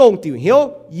ห้มาตรงติ๋วเหี้ยว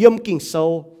ยี่กิ่งโซ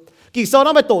กี่โซน่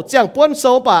ะไม่โตเจียงป้วนโซ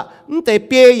ปะแต่เ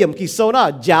ปียยมกี่โซน่ะ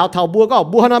ยาวเท่าบัวก็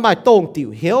บัวน่ะไม่ตรงติ๋ว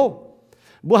เหี้ยว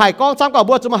บัวหายกองซ้ำก็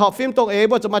บัวจะมาหอบฟิล์มตรง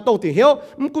บัวจะมาตรงติ๋วเหี้ยว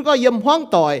กูก็เยี่ยมห้อง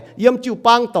ต่อยเยี่ยมจิว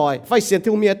ปังต่อยไฟเสียน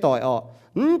ทุ่งเมียต่อย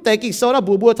แต่กี่โซน่ะ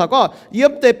บัวเท่าก็เยี่ย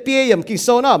มแต่เปียยมกี่โซ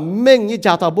น่ะเม่งยี่ย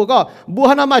าวเท่าบัวก็บัว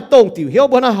น่ะไม่ตรงติ๋วเหี้ยว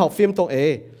บัวน่ะหอบฟิล์มตรง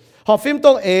หอบฟิล์มตร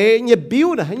งเนี่ยบิ้ว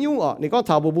น่ะให้ยุ่งนี่ก็เ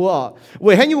ท่าบัวเ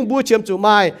ว้ยให้ยุ่งบัวเชื่อมจุไ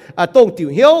ม้ตรงติ๋ว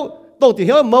เหี้ยวตรงติ๋วเ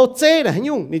หี้ยวเมาเจ้น่ะให้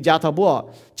ยุ่งนี่ยาวเท่าบัว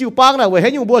จิวปังน่ะเว้ยให้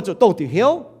ยุ่งบัวจุดตรงติ๋วเหี้ย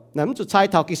วนั่นจุดชาย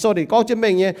เท่ากิโซนี่ก้องจะเม่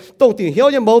งเนี่ยตรงติ๋วเหี้ยว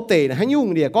ยังเมาเตะน่ะให้ยุ่ง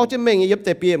เนี่ยก้องจะเม่งเนี่ยยับแ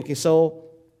ต่เปียมกิโซ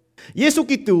เยซู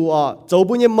กิตูโจ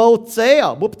บุญยังเมาเจ้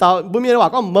บุปผาบุญมีว่า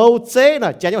ก็เมาเจ้น่ะ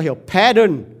จะยังเหี่ยวแพดเดิ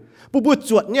นบุจ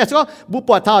วดเนี่ยก็บุปผ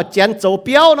าเท่าเจนโจเ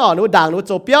ปียวเนาะหนูด่างหนูโ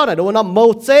จเปียวน่ะหนูน้ำเมา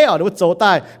เจ้หนูโจใ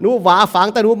ต้หนูหวาฝัง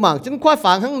แต่หนูหมั่งจนควาย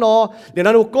ฝังข้างนอเดี๋ยว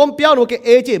นั้นหนูก้มเปียวหนูก็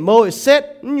จีเมาเซ็ต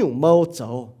อยู่เมาโจ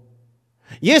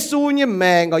เยซูเนี่ยแม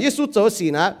งก็เยซูโจสี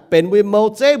นะเป็นบุญเมา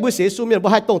เจ้บุญเสียซูมีบุ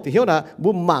ญให้ตรงติเหี้ยวนะบุ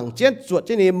ญหมั่งเจนจวดเจ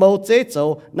นี่เมาเจ้โจ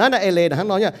นั่นน่ะเลนะข้าง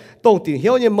นอเนี่ยตรงติเหี้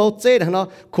ยวเนี่ยเมาเจ้นะข้างนอ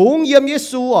คุ้งเยี่ยมเย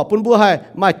ซูปุ่นบุญให้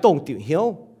ไม่ตรงติเหี้ยว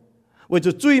为咗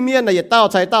追面呢，也到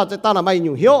才到那咪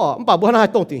用曉唔把本來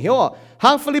當定曉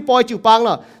行菲律賓就幫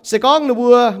啦，是講你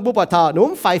不把他，你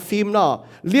唔快 film 咯，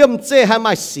廉姐係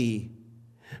咪事？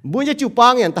每一就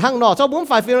幫人行咯，就唔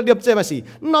快 film 廉姐咪事，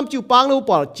咁就幫你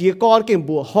把自幹見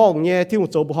不行嘅，聽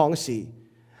做不行事，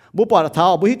不把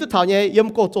他，不去都他嘢，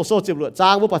陰個做收接落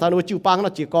爭，不把他你就幫啦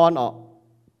自幹哦。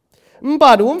唔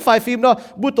把你唔快 film 咯，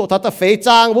不到他的肥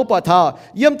章，不把他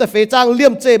陰的肥章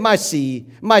廉姐咪事，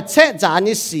咪赤賺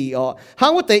嘅事哦，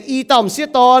行我哋一到唔識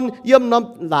當陰諗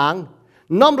冷。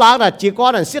น้ำล้างน่ะจีก้อ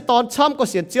นน่ะเสียตอนช้ำก็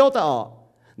เสียเจียวแต่ออก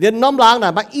เรียนน้ำล้างน่ะ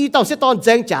มาอีเต่าเสียตอนแจ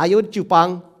งจ่ายอยู่จิวปัง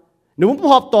หนูไม่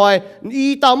หอบต่อยอี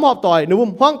เต่าไม่หอบต่อยหนู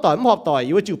ห้องต่อยไม่หอบต่อยอ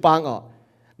ยู่จิวปังออก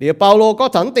เดี๋ยวเปาโลก็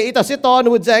ถังตีอีเต่าเสียตอนหนู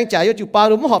แจงจ่ายอยู่จิวปัง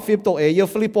หนูไม่หอบฟิล์มตัวอยู่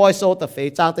ฟิลิปปอยโซแต่เฟย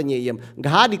จางแต่เยี่ยมก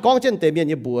หาดีก้องเช่นเต็มเยี่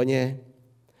ยมบัวเนี่ย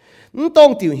ตรง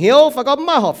ติ๋วเหี้ยวฝากก็ม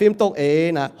าหอบฟิล์มตัว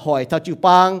น่ะหอยท่าจิว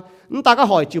ปังตาก็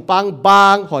หอยจิวปังบา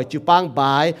งหอยจิวปังบ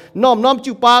ายน้อม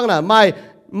จิวปังน่ะไ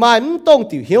ม่ตรง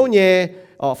ติ๋วเหี้ยวเนี่ย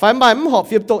phải mà học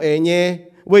phim tổ nhé,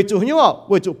 với chủ nhau,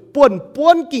 với chủ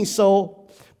buồn kinh sâu,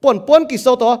 Pon kỳ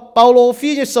sâu đó Paulo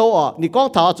phi như sâu nì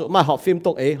con thảo chỗ mà họ phim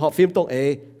tông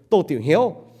ấy tô tiểu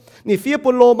hiếu nì phía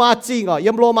pon Roma chi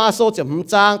yếm Roma sâu chấm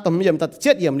trang tầm yếm tật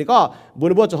chết yếm nì có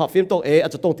buồn buồn chỗ họ phim tông ấy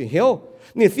chỗ tông tiểu hiếu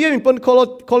nì phía mình pon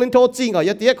Corinto chi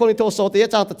yếm tía Corinto sâu tía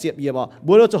trang tật chết yếm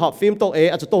buồn chỗ họ phim tông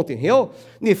ấy chỗ tông tiểu hiếu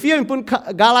nì phía mình pon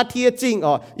Galatia chi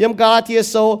yếm Galatia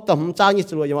sâu tầm trang như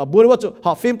chỗ yếm buồn chỗ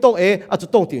họ phim tông ấy chỗ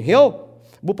tông tiểu hiếu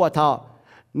bố bỏ thảo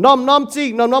nom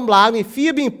chi nom láng nì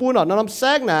phía mình pun nom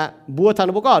sáng nè bùa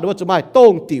thằng bố có đúng chỗ mày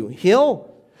tông tiểu hiếu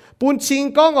pun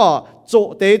chính con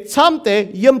chỗ tế chăm tế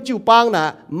yếm chịu bang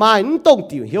nè mày tông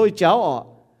tiểu hiếu cháu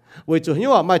vì chỗ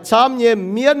hiếu mày chăm nhé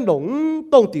miên đồng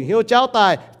tông tiểu hiếu cháu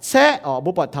tài xe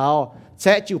bố bỏ thảo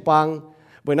xe chịu bang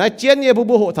bởi nói chiến nhé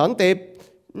bố hộ thắng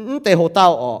tế hộ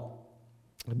tao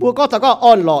bố có thằng có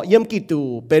on lọ yếm kỳ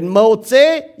tù bên mâu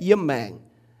chế yếm mèng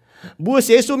bố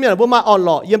xế xuống miệng bố mà on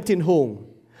lọ yếm thiên hùng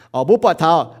bố bỏ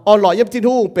thảo on lọ yếm thiên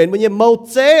hùng bên bố yếm mâu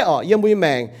chế yếm bố yếm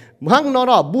mèng hăng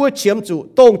nó bố chiếm chủ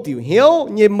tông tiểu hiếu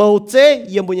yếm mâu chế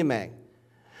yếm bố yếm mèng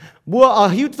bố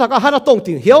hiếu thằng có hát nó tông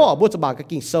tiểu hiếu bố cho bằng cái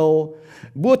kinh sâu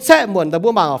bố chạy muộn là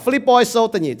bố bằng Philippi sâu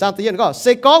tự nhiên trang tự nhiên có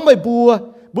xe con mày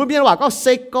bố miệng bảo có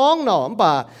xe con nó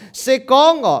bà xe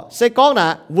con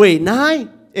nè về nai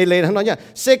lên hắn nói nhá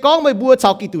xe con mày bua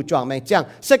chào kỳ tụ chọn mày chăng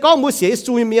xe con mua xế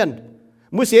xui miên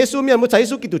mua thấy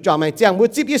xui kỳ tụ chọn mày chăng mua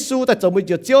chip Giêsu tại chỗ mua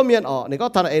chiếu miên này có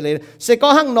thằng này lên xe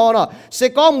con hăng nó xe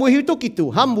con mua hiếu tu kỳ tụ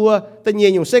ham bua tự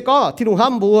nhiên dùng xe con thì dùng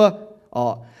ham bua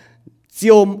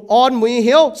chiều on mua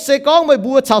hiếu xe con mày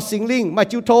bua chào sinh linh mày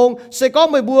chịu thông xe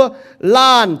con mày bua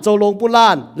lan châu lông bu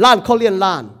lan khó liền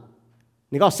lan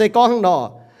này có xe con hăng nó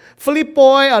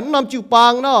Philippi năm chịu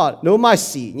bang nó nếu mà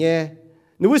xỉ nhé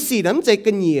nếu xì nắmใจ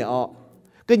cái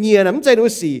nhìa nắmใจnếu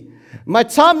xì mà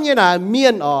chăm như là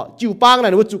miên chịu bang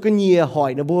này nếu chủ cái nhìa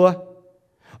hỏi nó bua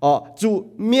chủ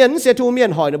miên sẽ thu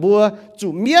miên hỏi nó bua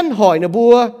chủ miên hỏi nó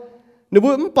bua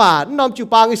bà năm chịu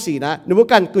bang cái xì nè nếu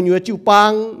cần cái nhìa chịu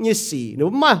bang như xì nếu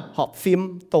mà học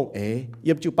phim tổng ấy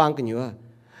yếm chịu bang cái nhìa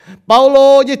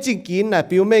Paulo như chính kiến là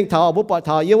biểu minh thảo bố bỏ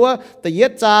thảo yêuแต่เย็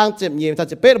ดจางเจ็บเยี่ยมถ้า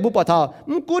จะเป็นบปท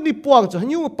กูดีปวงจะ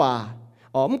หิ้วป่า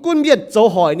กูเมียนโจ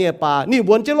หอยเนี่ยป่านี่ว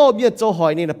นเจโลเมียนโจหอ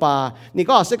ยเนี่ยป่านี่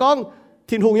ก็sẽ có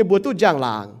thiên hùng như bùa tu giang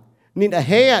làngนี่เ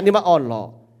ฮนี่มาอ่อนหล่อ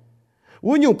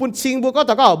วุ้นอยู่ปุ่นชิงบัวก็แ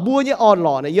ต่ก็บัวเนี่ยอ่อนห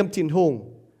ล่อเนี่ยเยี่ยมthiên hùng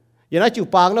อย่างนั้นจู่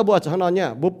ปางนะบัวจะขนาดเนี่ย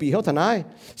บัวปีเขาทนาย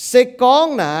เสกอง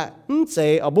น่ะเจ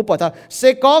บัวปทาเส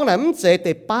กองน่ะเจแ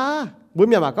ต่ป้าบุญ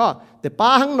เมียมาก็แต่ป้า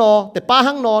หังนอเ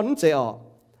จ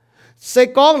เส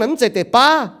กองน่ะเจแต่ป้า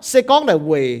เสกองน่ะเ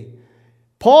ว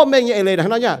พ่อแม่ยังอะไรนะ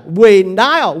เนี่ยเวไ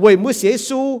ด้เวมือเสีย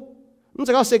สู้มันจ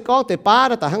ะก็เสกองแต่ป้า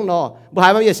แต่หังนอบุหา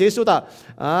ยมันยังเสียสู้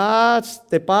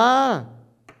แต่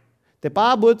ป้า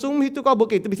บัวจุ้มฮิตุก็บัว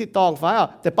เก่งตัวพิธีตองไฟ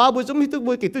แต่ป้าบัวจุ้มฮิตุ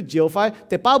บัวเก่งตัวเจียวไฟแ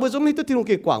ต่ป้าบัวจุ้มฮิตุที่ลงเ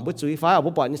ก่งกว่างบัวจุยไฟบั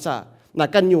วปล่อยนี่ซะน่ะ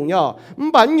กันยุ่งเนี่ยมัน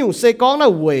ปล่อยยุ่งเสกองน่ะ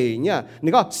เวเนี่ย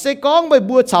นี่ก็เสกองไป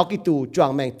บัวชาวกิตูจว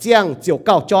งแมงเจียงเจียวเ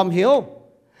ก่าจอมเหี่ยว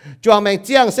จวงแมงเ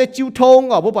จียงเสจิ้วทง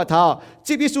บัวปล่อยเท้า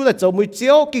จิบิสูแต่เจ้ามือเจี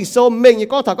ยวกิ่งโซมเมงยี่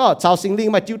ก็ถ้าก็ชาวสิงลิง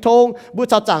มาจิ้วทงบัว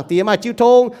ชาวจางเตียมาจิ้วท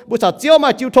งบัวชาวเจียวมา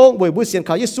จิ้วทงบัวเสียนเข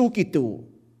าเยซูกิตู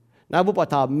นะบุป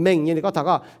ผาเม่งยี่ก็ถ้า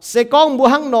ก็เสกองบัว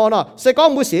หังนอเสกอง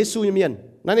บัวเสียซูยเมียน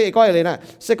นั่นนี่ก็อะไรนะ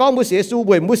เสกองบัวเสียซู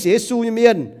บัวเสียซูยเมี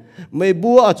ยนไม่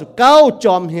บัวจุเก้าจ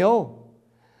อมเหี่ยว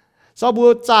ซอบัว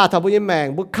จ่าถ้าบัวยี่แมง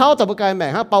บัวเข้าถ้าบัวกายแม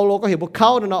งเปาโลก็เห็นบัวเข้า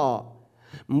นั่น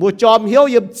บัวจอมเหี่ยว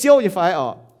ยิบเจียวยี่ไฟ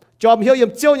จอมเหี่ยวยิ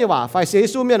บเจียวยี่ว่าไฟเสีย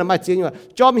ซูเมียนมาจริงว่า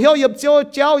จอมเหี่ยวยิบเจียว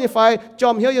เจ้ายี่ไฟจอ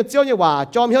มเหี่ยวยิบเจียวยี่ว่า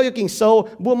จอมเหี่ยวยี่กิ่งโซ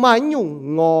บัวไม้ยุ่ง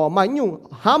งอไม้ยุ่ง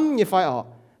ห้ำยี่ไฟ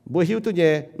บัวหิวตัวเย่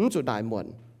จุดได้หมด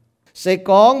เสก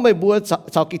องไม่บัว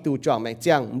ชาวกิตูจวงแมงเจี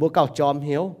ยงบัวเก่าจอมเ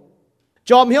หี่ยว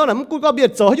น่ะมันกูก็เบียด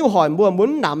เจออยู่หอยบัวหมุ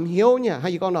นนำเหี่ยวเนี่ยให้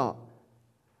ก็เนาะ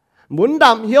หมุนน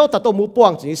ำเหี่ยวแต่ตัวมูป่ว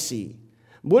งจีสี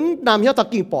หมุนนำเหี่ยวแต่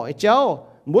กิ่งปล่อยเจ้า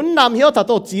หมุนนำเหี่ยวแต่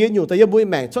ตัวจีอยู่แต่ยังบัว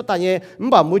แมงชดตาเนี่ยมัน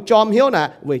บอกมูจอมเหี่ยวน่ะ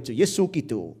เวจุเยซูกิ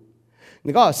ตู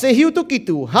นี่ก็เสหิวตุกิ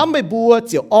ตูห้ามไม่บัวเ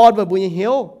จียวอ่อนบัวยังเหี่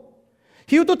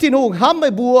ยวตุทินหงห้ามไม่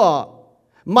บัว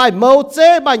ไม่เมาเจ้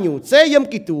ไม่อยู่เจ้ยม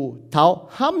กิตูเท้า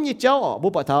ห้ามยี่เจ้าบัว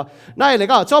ปะเท้านั่นเลย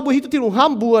ก็ชอบบัวหิตุทินหงห้า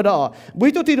มบัวดอกบัว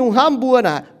หิตุทินหงห้ามบัว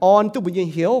น่ะอ่อนตุบัวยัง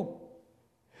เหี่ยว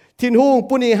ทินหง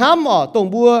ปุ่นยี่ห้ามตรง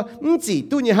บัวจี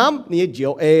ตุยี่ห้ามนี่เจีย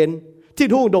วเอ็นทิน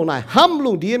หงตรงไหนห้าม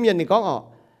ลุงดีเมียนนี่ก็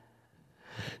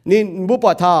นี่บัวป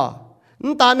ะเท้า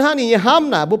ตานห้านี่ห้าม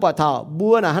น่ะบัวปะเท้าบั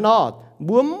วน่ะฮะเนาะ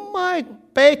บัวไม่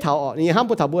เป๊ะเท้านี่ห้าม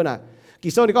บัวเท้าบัวน่ะกิ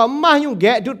โซนี่ก็ไม่ยุ่งแก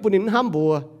ะจุดปุ่นนี่ห้ามบั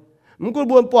วมันกู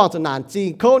บัวปวงจะนานจริง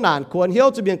เขานานควรเหี้ยว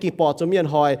จะเมียนกี่ปอจะเมียน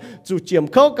หอยจูเจียม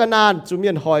เขากันนานจูเมี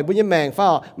ยนหอยบุญยแมงฟ้า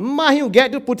มาหิ้วแกะ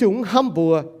ดูปูถึงห้ามบั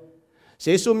วเ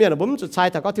สียสูเมียนบุ้มจุดชาย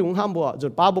แต่ก็ถึงห้ามบัวจุ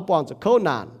ดป้าบัวปวงจะเขาน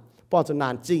านปวงจะนา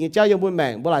นจริงเจ้ายังบุญแม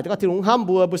งบุหรี่แต่ก็ถึงห้าม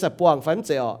บัวบุษปวงฝันเ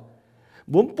สีย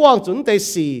muốn buông chúng tây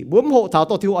xì muốn hộ thảo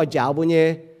tổ thiêu ở giáo bữa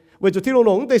nhé vì chúng thiêu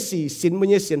nông tây xì xin bữa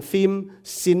nhé xin phim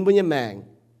xin bữa nhé mèn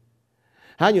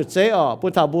hai nhụt chế ở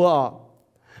bún thảo bùa ở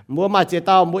mua mà chế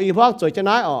tàu mua im hoang rồi cho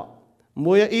nái ở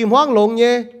mua im hoang lồng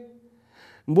nhé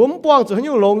muốn buông rồi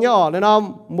những lồng nhé ở nên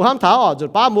không mua ham thảo ở rồi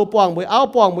ba mua buông mua áo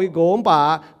buông mua gốm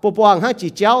bà buông hai chỉ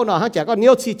chéo nó hai chả có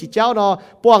nhiều chỉ chéo nó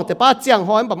buông thì ba chiang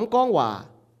hỏi bấm con quả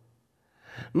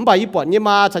bà y bọt như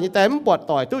mà chẳng như tém bọt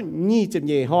tỏi tôi nhì chừng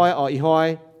nhì hoi ở y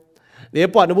hoi để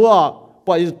bọt nó bùa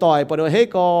bọt tỏi bọt nó hết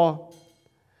co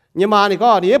nhưng mà này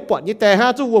có để bọt như tè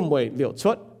ha chú vuông mồi liều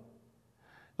chuột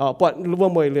bọt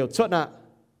vuông mồi liều chuột à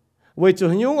vì chủ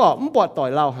nhung ở bọt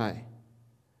tỏi lao hải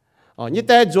như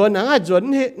tè ruột nắng hay ruột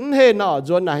hết nọ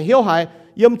ruột này hiếu hải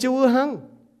yếm chiếu hăng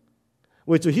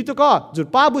vì chủ hít tôi có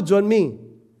ruột ba bút ruột mình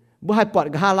bút hai bọt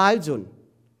hà lái ruột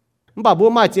bà bố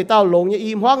mai chỉ tao lồng như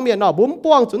im hoang miệng nó bún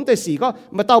buông chúng ta xì có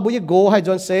mà tao bố như gỗ hay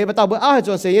chọn xe mà tao bố áo hay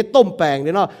chọn xe như tôm bèng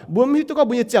đấy nó bún hít tôi có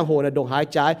bố như giang hồ này đồng hải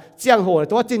trái giang hồ này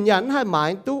tôi tin nhắn hay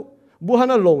mãi tu bố hắn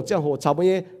nó lồng giang hồ chào bố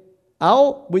như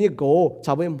áo bố như gỗ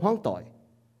chào bố như hoang tỏi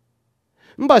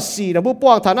bà xì là bố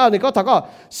buông thằng nào này có thằng có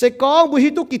sẽ có bố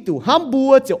hít tôi kỹ tủ ham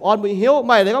bùa chịu on bố hiếu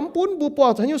mày này có bún bố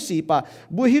buông thằng như xì bà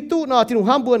bố hít tôi nó thì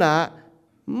ham bùa nè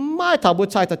mai thằng bố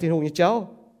trai thằng thì hùng như cháu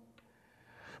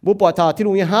bố bỏ thảo thiên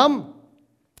hùng như ham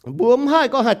bố hai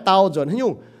có hai tàu rồi hay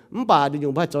nhung bà đi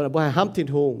dùng hai chỗ là bố hai ham thiên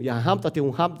hùng và ham tao thiên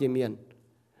hùng ham gì miền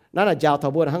đó là giàu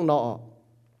thảo bố là hăng nọ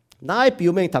nãy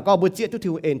biểu mình thảo có bố chia tu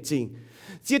thiên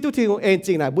hùng ên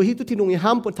chỉnh này bố hít tu thiên hùng như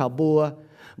ham bố thảo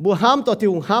bố ham tao thiên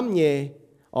hùng ham nhẹ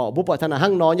bố bỏ thằng là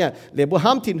hăng nọ nha để bố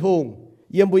ham thiên hùng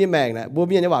yếm bố như mèn này bố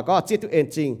miền như bảo có chia tu ên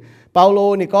chỉnh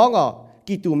Paulo này có ngọ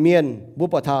kỳ tù miền bố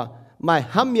bỏ thảo mày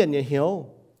ham miền như hiếu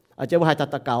chứ bố hai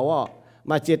tạt cáo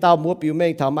mà chỉ tao mua biểu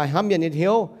mình thảo mai hâm miền như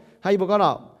hiếu hay bố con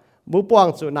nào bố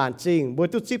buông sự nản trình bố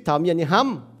tút ship thảo miền như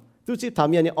hâm tút ship thảo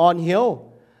miền như on hiếu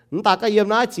ta cái yếm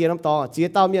nói chỉ làm to chỉ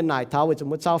tao miền nải thảo với chúng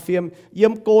một sao phim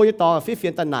yếm cô như to phía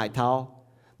phiên ta nải thảo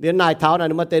đến nải thảo này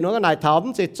mà tên nó cái nải thảo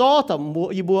cũng sẽ cho thầm mua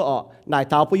y bua ở nải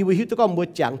thảo bố y bua hiếu tôi có mua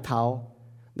chẳng thảo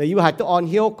để y bua hai tôi on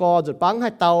hiếu co rồi bắn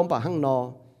hai tàu bảo hăng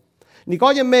nò nị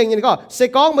có như mình nị có sẽ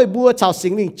có mấy bua chào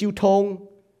sinh linh chiêu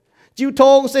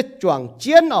thông sẽ chuẩn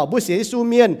chiến ở bữa xế su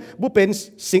miên bữa bên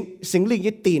sinh linh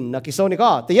cái tiền là cái số này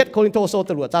cóแต่ยัดคนที่โทรโซ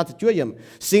ตรวจจ้าจะช่วยยัง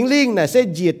sinh linh này sẽ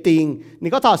diệt tiềnนี่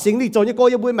ก็ถอดsinh linh cho những cô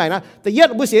như bữa mày naแต่ยัด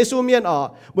bữa xế su miên ở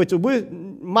bữa chủ bữa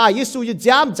mai Giêsuจะ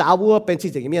ย้ำจ่าบัวเป็นสิ่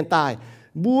งที่เมียนตาย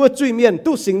บัวจุยเมียน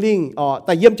ตู้sinh linh ởแ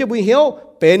ต่เยี่ยมเจ้าบุญเหี้ยว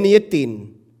เป็นนี่tiền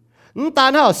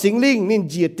ta nó sinh linh nên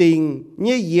diệt tình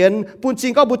như yên buồn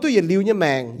sinh có buồn tu yên lưu như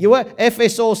mèn như vậy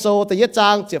Ephesos so tại nhất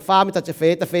trang chỉ pha mới ta chỉ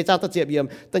phê trang ta chỉ yếm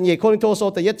tại nhị Cô-rinh-tô so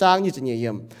tại nhất trang như chỉ nhị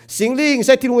yếm sinh linh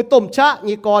sẽ thiên nuôi tôm chác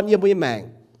như con yếm như mèn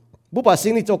bố bà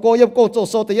sinh linh cho cô yếm cô cho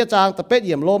so tại nhất trang ta pet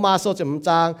yếm Lô-ma so chỉ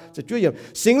trang chỉ chú yếm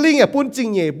sinh linh à buồn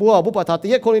sinh nhị bố bà thà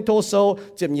tại nhất Cô-rinh-tô so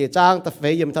chỉ nhị trang ta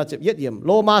phê yếm ta chỉ nhất yếm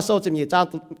Lô-ma so chỉ nhị trang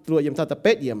tu yếm ta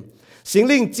pet yếm sinh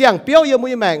linh giang biểu yêu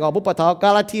mũi mèn ở bút bát thảo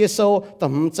Galatia sâu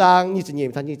tầm trang như chỉ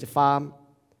nhìn thanh như chỉ farm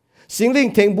sinh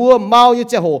linh thèn bùa mau như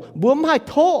chỉ hồ bùa hai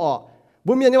thô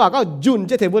bùa miền nhưว่าก็ยุ่น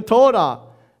จะเทบùa thô đó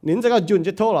nínจะก็ยุ่นจ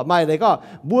ะthô đó mai nàyก็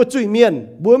บùaจุยเมียน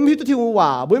บùaมีตุทิวว่า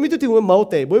บùaมีตุทิวเมา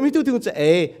เตบùaมีตุทิวจะ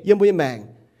ยังmũi mèn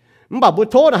มันบ่าบùa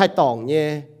thô là hai tòng nhé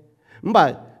มันบ่า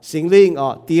sinh linh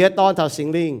tiaตอนthảo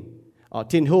sinh linh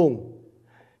thiên hùng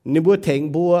nín bùa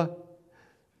thèn bùa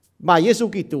mà Giêsu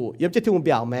Kitô yếm chết thùng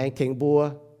biểu mèn thèn bùa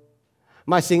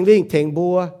mà sinh linh thèn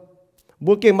bùa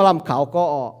bùa kinh mà làm khảo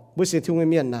có bùa sẽ thùng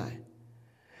miền này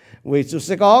vì chủ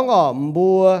sẽ có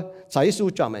bùa sai Giêsu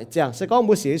chọn mày chẳng sẽ có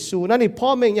bùa Giêsuนั่นนี่พ่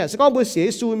อmình nhỉ sẽ có bùa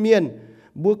Giêsu miền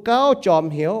bùa cao chòm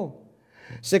hiếu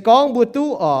sẽ có bùa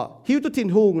tu hiếu tu thiên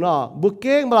hùng nó bùa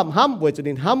kinh mà làm hăm bùa cho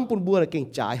nên hăm bùn bùa là kinh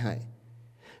trái hay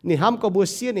นี่hăm có bùa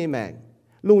xia này mèn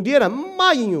lùng đĩa là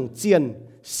mai dùng tiền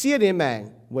xia này mèn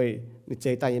vìนี่ใจ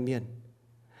ตายเมียน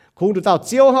คงดูเต่าเ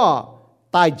จียวห่อ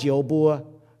ตายเจียวบัว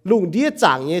ลุงเดียจ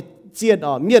างเนี่ยเจียน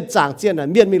เมียนจางเจียน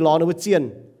เมียนไม่ล้อนะบัวเจียน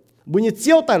บุญเนี่ยเ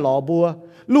จียวตายล้อบัว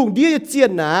ลุงเดียเจีย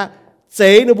นนะเจ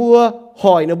นะบัวห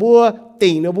อยนะบัว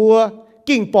ติ่งนะบัว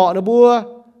กิ่งปอนะบัว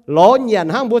ล้อเหยียน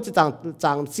ห้างบัวจะจ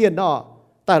างเจียน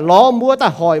แต่ล้อบัวแต่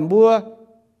หอยบัว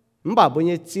มันบ่าบุญเ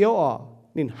นี่ยเจียว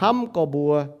นินห้ำก็บั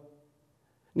ว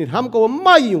นินห้ำก็ไ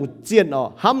ม่อยู่เจียน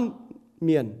ห้ำเ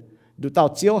มียนดูเต่า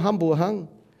เจียวห้ามบัวหัง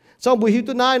ช่องบัวหิว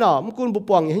ตัวนายมันกุนบัว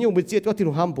ป่องให้ยุงบัวเจียดก็ที่ห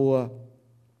นูห้ามบัว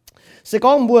เสก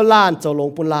องบัวลานเจ้าลง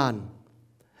ปุ่นลาน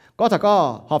ก็ถ้าก็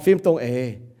หอบฟิล์มตรง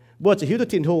บัวจะหิวตัว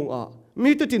ถิ่นหงมี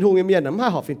ตัวถิ่นหงเมียนน้ำห้า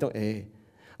หอบฟิล์มตรง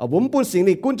บุ๋มปุ่นสิง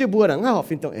นี่กุนจะบัวหนังห้าหอบ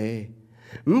ฟิล์มตรง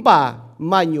มันป่า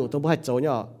ไม่อยู่ตรงบัวให้โจเ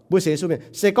นี่ยบัวเสียสุด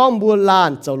เสกองบัวลา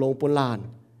นเจ้าลงปุ่นลาน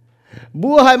บั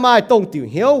วให้ไม้ตรงติ๋ว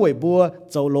เหี้ยวไว้บัว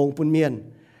เจ้าลงปุ่นเมียน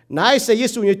nãy sẽ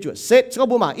Giêsu như chuột xét có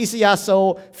bố mà Isaiah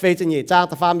phê cho nhị trang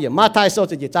ta phàm nhiều Matthew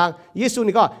cho nhị trang Giêsu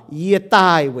này có ye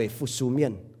tai về phụ số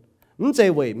miền không chỉ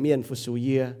về miền phụ số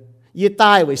ye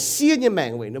tai về xia như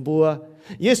mèn về nó bùa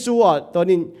Giêsu tao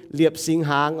nên liệp sinh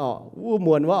hàng u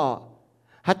muôn vợ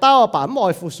hãy tao bà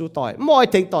mọi phụ số tỏi mọi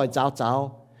thing tỏi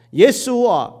giáo Giêsu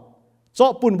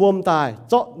cho bùn bùm tài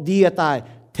cho địa tài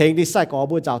thing đi sai có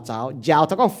bùa giáo giáo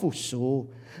ta có phụ số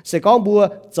sẽ có bùa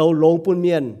dầu lông bùn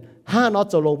miền ha nó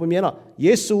dầu lông bùn miền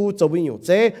Giêsu dầu bùn nhiều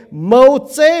chế mâu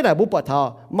chế là bùa bọt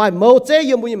thọ mà mâu chế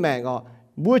yếm bùn mèn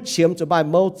bùa chiếm cho bài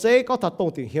mâu chế có thật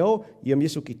tông tình hiếu yếm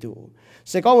Giêsu Kitô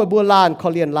sẽ có một bùa lan khó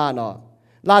liền lan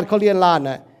lan khó liền lan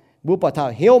này bùa bọt thọ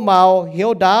hiếu màu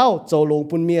hiếu đáo dầu lông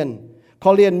bùn miền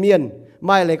khó liền miền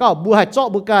mai lại có bùa hạt chọ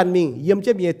bùa can mình yếm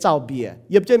chế miền chảo bìa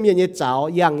yếm chế miền như chảo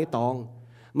yang như tòng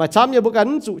mà chăm như bùa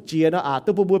can dụ chia nó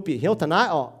tôi bùa bị hiếu thần ái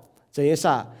chỉ như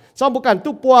sao trong bữa cảnh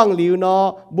tu quang liu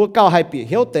nó bữa cao hay bị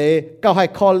hiếu tế cao hay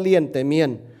khó liên tế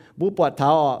miền bữa bọt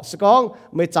tháo sẽ có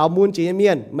mấy cháu muôn chỉ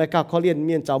miền mấy cao khó liên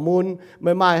miền cháu muôn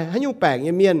mấy mai hay nhung bẻng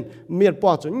như miền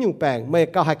quang chuẩn nhung bẻng mấy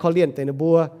cao hay khó liên tế nó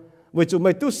bùa với chúng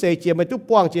mấy tu xây chia mấy tu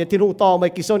quang chia thiên hùng to mấy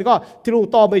kỳ sau này có thiên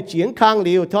hùng to mấy chiến khang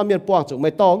liu theo miền quang chuẩn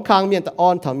mấy to khang miền ta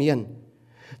on thảo miền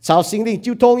cháu sinh linh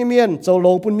chiêu thông như miền châu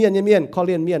lông bún miền như miền khó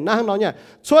liên miền na nói nhá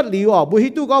suốt liu bữa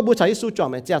hít tu có bữa trái su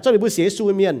chọn mày chả cho bữa xé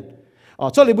su miền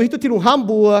cho lý bùi tu thiên hùng ham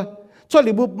bùa cho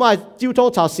lý bùi mai chiêu thâu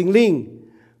chào sinh linh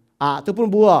tu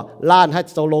bùn bùa lan hay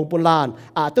chào lông bùn lan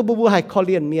tu bùi hay khó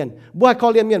liên miền bùi hay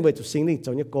khó liên miền với tu sinh linh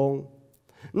chào như công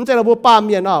nhưng là bùi ba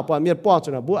miền bùi miền quang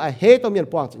cho nó bùi ai hết tao miền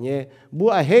quang cho nhé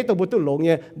bùi ai hết tao bùi tu lông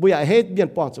nhé bùi ai hết miền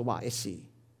quang cho bà gì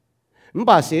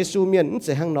bà sẽ su miền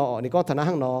sẽ hang nọนี่ก็ฐานะ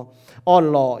hang nọ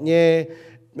on lọ nhé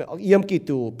yếm kỳ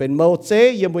tùเป็นmâu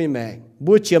chế yếm bùi mèn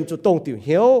bùi chiếm cho tông tiểu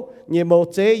hiếu nhé mâu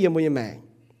chế yếm bùi mèn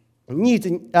như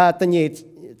tận nhị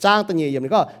trang tận nhị yếm này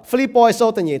có Philippi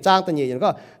số tận nhị trang tận nhị yếm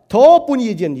có thố bún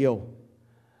yi diện nhiều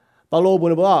Paulo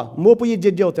bún bùa mua bún yi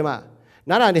diện nhiều thế mà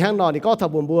nãy này hàng nọ thì có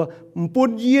thằng bún bùa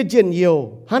bún yi diện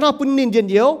nhiều hàng nọ bún nín diện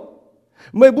nhiều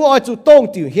mấy bùa ở chỗ tông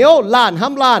tiểu hiếu làn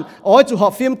ham làn ở chỗ họ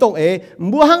phim tông ấy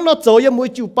mua hàng nọ chỗ yếm mua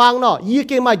chủ bang nọ yi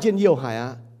cái mà diện nhiều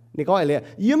hả này có ai lẽ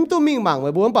yếm tu minh mảng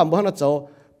mấy bùa bằng bùa hàng nọ chỗ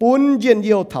bún diện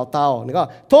nhiều thảo tàu này có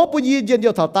thố bún yi diện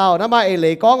nhiều thảo tàu nãy mà ai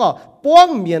lấy có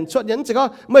quang miền xuất nhân chỉ có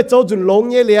mấy chỗ dùng lông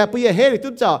như lìa bây giờ hết thì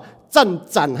tôi cho chân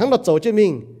hăng nó chỗ cho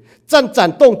mình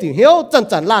chân tông thì hiếu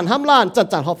chân lan ham lan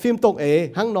chân học phim tông ấy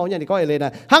hăng nó như này có ấy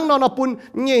này hăng nó bún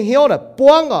như hiếu là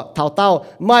quang thảo tàu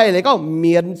mai lấy có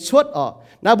miền xuất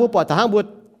na bu bỏ thằng hăng bu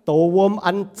tổ vôm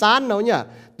ăn chán nó nhá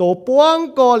tổ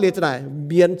quang có liền thế này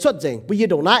miền xuất rình bây giờ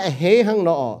đồ nãy hết hăng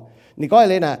nó này có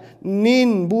ấy này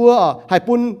nín bua hay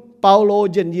bún Paulo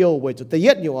dân nhiều với chủ tây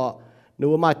nhiều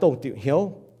nếu mai tông tiểu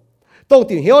hiếu tông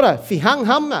tiểu hiếu là phi hăng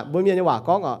hâm bữa miền như hòa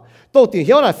có tông tiểu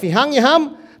hiếu là phi hăng như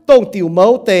hâm tông tiểu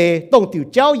mẫu tề tông tiểu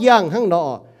cháu yang hăng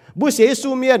nọ bữa xế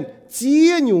su miền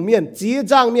chia nhiều miền chia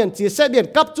giang miền chia xe miền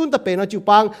cấp chun tập bể nó chịu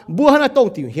băng bữa hắn là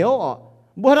tông tiểu hiếu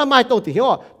bữa hắn mai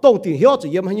tông tiểu hiếu chỉ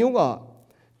yếm hay nhung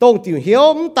tông tiểu hiếu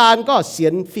tàn có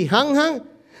xiên phi hăng hăng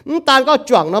ta có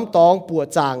chọn năm tòng bùa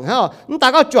chàng ha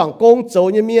ta có chọn công dấu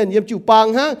như miền yếm chịu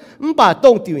băng ha bà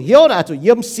tông tiểu hiếu là chủ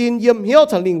yếm xin yếm hiếu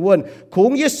thành linh quân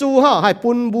khung Giêsu ha hay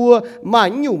bùn bùa mà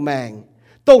nhiều mèn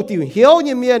tông tiểu hiếu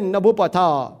như miền là bùa bỏ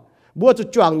thọ bùa chủ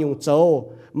chọn nhiều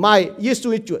dấu mai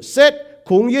Giêsu chủ xét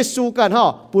khung Giêsuกันha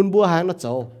bùn bùa hàng nó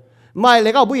dấu mai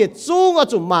lấy cái bùa chung ở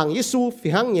chỗ mảng Giêsu phi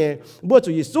hàng nhẹ bùa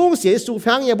chủ chung xiên Giêsu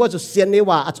phi hàng nhẹ bùa chủ xiên này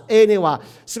hòa a này hòa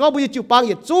sau đó bùa chịu băng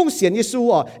chung xiên Giêsu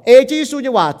a Giêsu như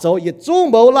hòa dấu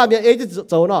chung mẫu làm a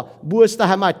dấu nó bùa sẽ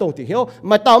hai mai tông tiểu hiếu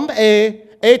mai tóm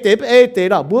a tế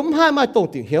đó bùa hai mai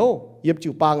tông tiểu hiếu yếm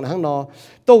chịu băng là hàng nó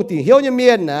tông tiểu hiếu như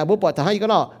miền bùa bỏ thằng hai cái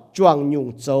nó chuang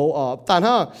nhung dấu tàn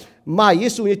ha mai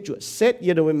Giêsu như chuột xét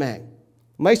yếm đồ với mẹ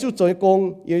mấy Giêsu dấu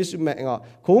công Giêsu mẹ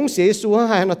khung Giêsu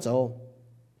hai nó dấu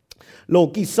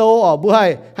lồng kỳ sâu bữa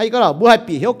hay có là bữa hay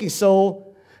bị hiếu kỳ sâu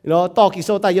nó to kỳ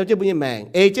sâu tay yếu chứ bữa như mèn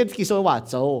trên kỳ sâu hòa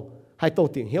dầu hay tổ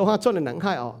tiền hiếu ha cho nên nắng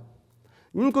hai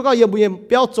nhưng có yếm bữa như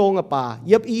béo trông bà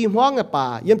yếm y hoang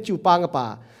bà yếm chịu băng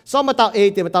bà sau mà tao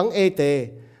thì mà tao thì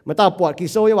mà tao bọt kỳ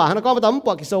sâu như hòa nó có mà tao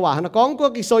bọt kỳ sâu hòa nó có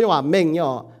kỳ sâu như hòa mình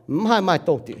nhở hai mai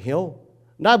tổ tiền hiếu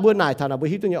đã bữa này thằng nào bữa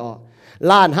hít tôi nhở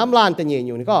làn ham lànแต่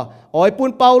nhiềuนี่ก็ỏiปุ่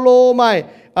นเปาโลmai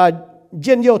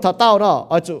dân nhiều thảo tao đó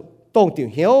ở chỗ tông tiểu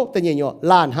hiếuแต่nhiều nhỏ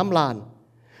làn ham làn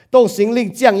tông sinh linh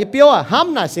chẳng như biểu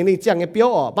ham này sinh linh chẳng như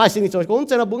biểu bài sinh linh rồi cũng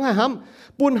chỉ là bốn hai ham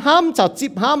bùn ham chào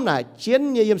chip ham này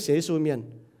chiến như yếm sẽ suy miền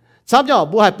sắp nhỏ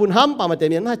bùa hai bùn ham bà mà để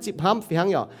miền hai chip ham phi hang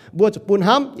nhỏ bùa chụp bùn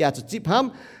ham ya chụp chip ham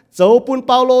dấu bùn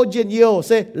Paulo dân nhiều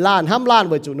sẽ làn ham làn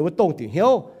với chủ nó tông tiểu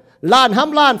hiếu làn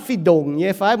ham làn phi đồng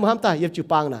như phải mua ham ta yếm chụp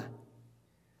băng này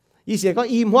ý sẽ có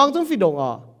im hoang trong phi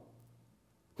đồng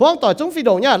hoang tỏi trong phi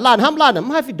đồng nhá làn ham làn nấm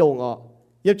hai phi đồng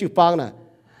yếm chịu bang nè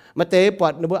mà tế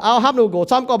bọt nó áo ham nó gồ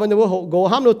tham co mà nó gồ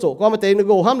ham nó chỗ co mà tế nó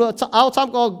gồ ham nó áo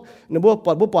tham co nó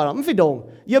bọt nấm phi đồng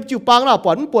yếm chịu bang là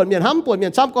bọt miền ham bọt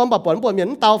miền tham co mà bọt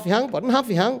miền tàu phi hang bọt ham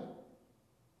phi hang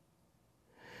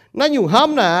nó dùng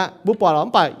ham nè bọt lắm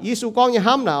phải Giêsu con như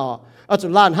ham nè chỗ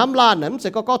làn ham làn nấm sẽ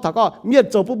có thằng co miền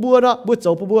chỗ bua đó bua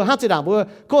chỗ bua hát chỉ đảng bua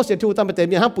cô sẽ thu tam mà tế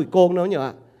miền ham bụi côn nó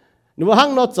nhở nó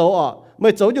hang nó chỗ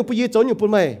mày chỗ nhiều bụi chỗ nhiều bụi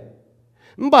mày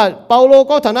bà Paulo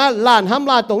có thằng na làn ham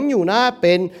làn tống nhiều naเ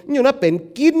ป็น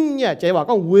กินเนี่ยใจว่า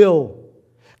ก็ will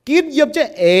กินยับจะ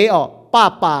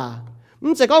ป่ามั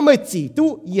นจะก็ไม่จีตู้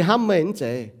ยี่ห้ามไม่มันจะ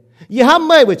ยี่ห้ามไ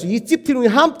ม่เว้ยจุยี่จิบที่ลุง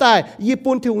ยี่ห้ามตายยี่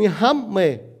ปุ่นที่ลุงยี่ห้ามไม่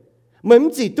มัน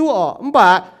จีตู้มันบ่า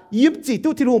ยี่จี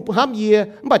ตู้ที่ลุงห้ามยี่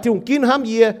มันบ่าที่ลุงกินห้าม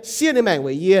ยี่เสียในแมงเ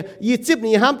ว้ยยี่จิบ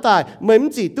นี่ห้ามตายมัน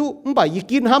จีตู้มันบ่ายี่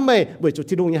กินห้ามไม่เว้ยจุ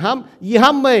ที่ลุงยี่ห้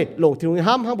ามไม่ลงที่ลุงยี่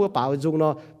ห้ามบัวเปล่าจุงเนา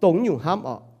ะตรงอยู่ห้าม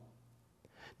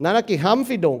นั่นก็ห้าม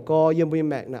ฟิดงก็ยังบุย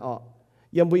แมกนะ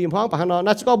ยังบุยพ้องปะเนาะ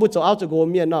นั่นก็บุจะเอาจะโก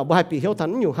เมียนเนาะบุให้ปีเหี่ยวทัน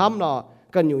อยู่ห้ามเนาะ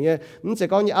กันอยู่เนี่ยมันจะ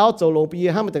ก็ยี่เอาจะลงปี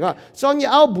ห้ามแต่ก็ซ้อนยี่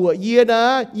เอาบัวยี่นะ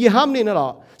ยี่ห้ามนี่นะหรอ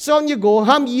ซ้อนยี่โก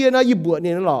ห้ามยี่นะยี่บัว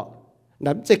นี่นะหรอ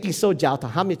นั่นจะกินโซเจ้าถ้า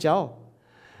ห้ามยี่เจ้า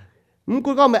มัน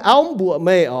ก็ไม่เอาบัวไ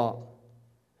ม่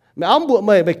ไม่เอาบัวไ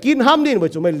ม่กินห้ามนี่ไม่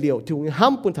จะไม่เหลียวถึงห้า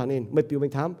มปุ่นทางนี้ไม่ปิวไม่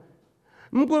ทำ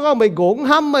มันก็ไม่โกง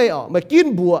ห้ามไม่กิน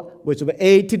บัวไม่จะไม่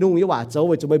ที่นุ่งยี่หว่าเจ้าไ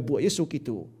ม่จะไม่บัวยิสุกิ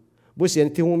ตูบุเสียน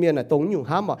ที่หัวเมียนตรงอยู่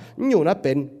ห้ามอยู่นะเ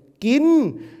ป็นกิน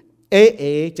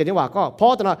จะนี่ว่าก็พอ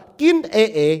ตอนนั้นกิน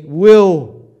will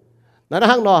นั่น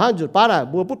ห้างนอห้างจุดป้าน่ะ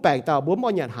บัวปุ๊บแปลงตาบัวมอ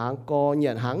หยันหางกอห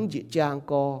ยันหางจีจาง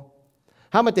กอ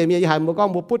ห้ามมาเตมีหายบัวก้อง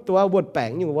บัวปุ๊บตัววนแปลง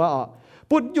อยู่ว่า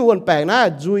ปุ๊บอยู่วนแปลงนะ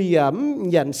จุย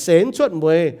หยันเสนชดม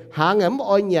วยหางแหม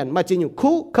อ้อยหยันมาจีอยู่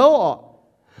คู่เขา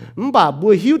มันบ่าบั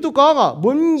วหิวตัวก้องบั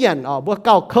วหยันบัวเ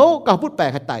ก่าเขาเก่าปุ๊บแปลง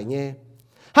ให้ไต่เนี่ย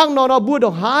ห้างนอนบัวดอ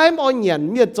กหายมอยเหยียน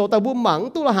เมียโจแต่บัวหมัง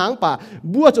ตัวละหางป่า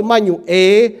บัวจุดมาอยู่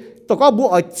ตัวก็บัว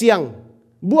อ่อยเจียง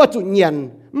บัวจุดเหยียน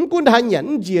มันกุนทานเหยียน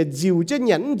เจียจิวจะเห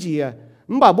ยียนเจีย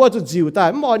มันบ่าบัวจุดจิวแต่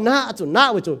มันอ่อยหน้าจุดหน้า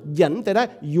ไว้จุดเหยียนแต่ได้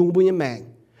ยุงบัวยังแมง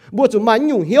บัวจุดมาอ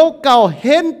ยู่เหี้ยวเก่าเ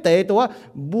ห็นแต่ตัว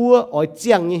บัวอ่อยเ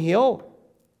จียงยังเหี้ยว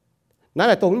นั่นแ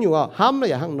หละตรงอยู่ห้ามเลย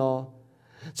อย่าห้างนอ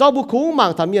เจ้าบัวคุ้งหมั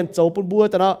งทำเมียนโจปุ่นบัว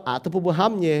แต่เนาะตัวบัวห้า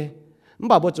มเนี่ยมัน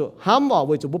บ่าบัวจุดห้ามไ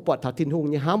ว้จุดบัวปอดถาทินหง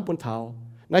เนี่ยห้ามปุ่นเท้า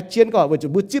นักเชียนก็ว่าจะ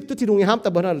บุจิบทุกที่ลุงห้ามแต่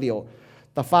บ้านเหลียว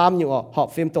แต่ฟาร์มอยู่หอบ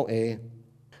ฟิล์มตรง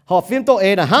หอบฟิล์มตรง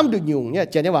นะห้ามดูยุงเนี่ย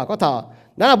เจนนี่ว่าก็ท่า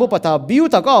นั่นบุปผาบิว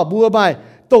แต่ก็บัวใบ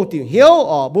ตรงถิ่นเหี้ยว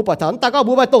บุปผาแต่ก็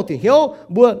บัวใบตรงถิ่นเหี้ยว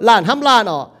บัวลานห้ามลา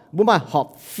นบัวใบหอบ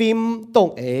ฟิล์มตรง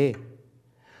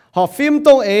หอบฟิล์มต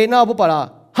รงนะบุปผา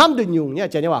ห้ามดูยุงเนี่ย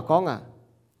เจนนี่ว่าก้อง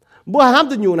บัวห้าม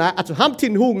ดูยุงนะอาจจะห้ามถิ่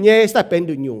นหุงเนี่ยแต่เป็น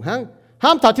ดูยุงห้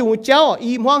ามถอดถิ่นหุงเจ้า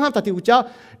อีมห้องห้ามถอดถิ่นหุงเจ้า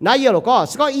นายเยอะหรอก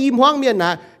ก็อีมห้องเมียนน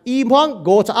ะอีมห้องโก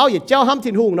จะเอาอย่าเจ้าห้าม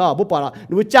ทิ้งหุงเนาะบุปผา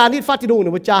หนูจานิดฟัดทิ้งหุงหนู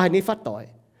จาให้นิดฟัดต่อย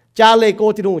จาเลโก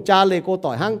ทิ้งหุงจาเลโกต่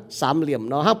อยห้างสามเหลี่ยม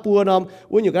เนาะห้างปัวเนาะ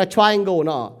วันอยู่กับ triangle เ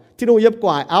นาะทิ้งหุงเย็บก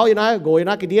ว่าเอาอย่างนั้นโกอย่าง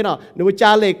นั้นกี่เดียเนาะหนูจา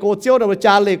เลโกเจ้าหนูจ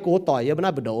าเลโกต่อยเย็บมันน่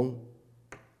าบุดง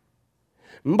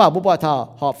มันบอกบุปผา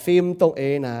หอบฟิล์มตรง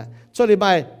นะช่วยไป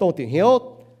ตรงถึงเหี้ยว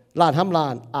ลานห้ามลา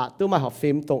นตัวมาหอบฟิ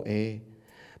ล์มตรง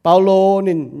เปาโล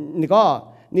นี่ก็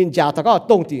นินจาแต่ก็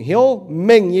ตรงถึงเหี้ยวเ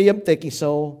ม่งเยี่ยมเตกิโซ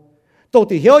ตรง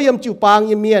ที่เหี้ยวยำจูปาง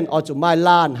ยำเมียนจุมาล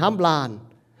านห้ามลาน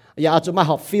อย่าจุมา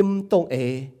หอบฟิล์มตรง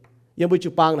ยำบุจู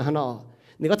ปางนะฮะเนาะ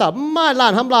นี่ก็ถามไม่ลา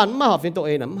นห้ามลานไม่หอบฟิล์มตรง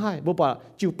นะไม่ให้บุปผา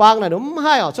จูปางนะหนูไม่ใ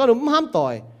ห้ชอบหนูห้ามต่อ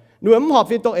ยหนูไม่หอบ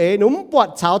ฟิล์มตรงหนูปวด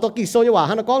เช้าตัวกิโซยว่า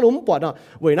ฮะนะก้องหนูปวดเนาะ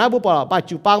เว้ยนะบุปผาไป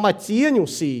จูปางมาเจียนอยู่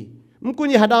สี่มันกุญ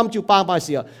ยาดามจูปางไปเ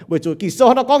สียเว้ยจูกิโซ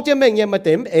ฮะนะก้องเจียนเม่งเงี้ยมาเ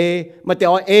ต็มมาเตะ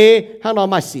ฮะนอน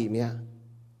มาสี่เมีย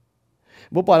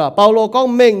บุปผาเปาโลก็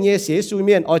เม่งเงี้ยเสียสุเ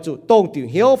มียนจุตรงติว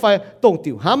เหี้ยวไฟตรง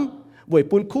ติวห้ำเว้ย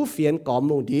ปุ่นคู่เฟียนกอม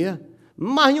ลงเดีย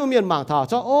มาหิวเมียนหมางท่า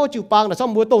ชอบจูปางนะชอบ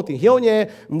มัวตรงติวเหี้ยวเนี่ย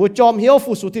มัวจอมเหี้ยว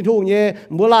ฟูสุทิทุ่งเนี่ย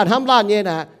มัวลานห้ำลานเนี่ย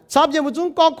นะชอบยังมัวจุ้ง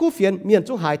กองคู่เฟียนเมียน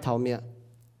จุ้งหายเท่าเมีย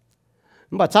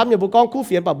บัดชอบยังบุกองคู่เ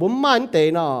ฟียนแบบบุ้มมันเตะ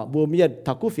เนาะบัวเมียน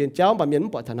ถ้าคู่เฟียนเจ้าแบบเมียน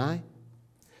ปวดทนาย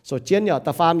โซเชียนเนี่ยต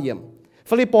าฟาร์มเยี่ยม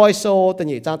ฟิลิปปอยโซแต่ห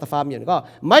นีจางตาฟาร์มเยี่ยมก็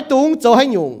ไม่ตุ้งโจให้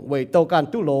ยุงเว้ยโตกัน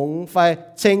ตุ้หลงไฟ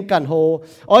เชงกันโฮ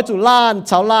จุล้าน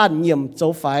ชาวล้านเยี่ยมโจ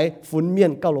ไฟฝุ่นเมีย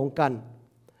นเก้าหลงกัน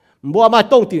บัวมา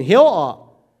ตรงถึงเหี้ยว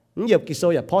เหยียบกิโซ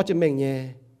อย่าพอจะเม่งเงี้ย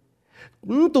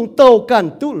ตรงโตกัน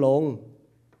ตุ้หลง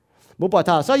บุปผ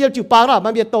าซะเหยียบจูปางละมั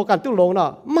นเบียโตกันตุ้หลงเนาะ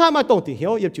มาตรงถึงเหี้ย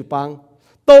วเหยียบจูปาง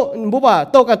โตบุปผา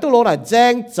โตกันตุ้หลงน่ะแจ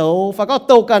งโจไฟก็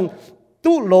โตกัน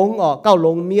ตุ้หลงเก้าหล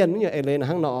งเมียนนี่เอเลน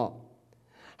ห้างเนาะ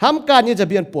ห้ามการนี่จะ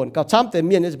เปลี่ยนป่วนกับช้ำแต่เ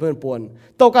มียนนี่จะเปลี่ยนป่วน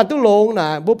โตกันตุ้หลงนะ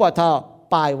บุปผา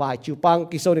ปลายวายจูปัง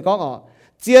กิโซนี่ก็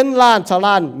เจียนล้านชาว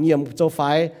ล้านเยี่ยมโจไฟ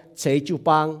เฉยจู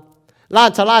ปัง ล้าน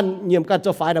ชาล้านเยี่ยมกันจ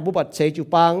ะฝ่ายนะบุปผาเชจู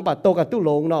ปังป่ะโตกันตุล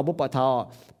งเนาะบุปผาทอ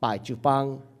ป่ายจูปัง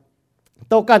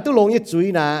โตกันตุลงยี่จุย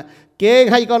นะเก่ง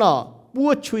ให้ก็เนาะบัว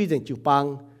ชุยจังจูปัง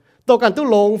โตกันตุ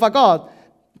ลงฝ่ายก็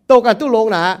โตกันตุลง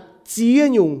นะเจีย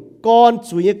ยุงก้อน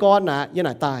จุยก้อนนะยันไหน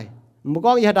ตายมุก้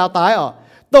อนยันดาวตายอ๋อ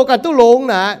โตกันตุลง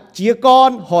นะเจียก้อ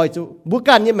นหอยจุบุ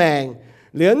กันยี่แมง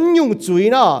เหลือยุงจุย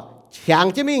เนาะ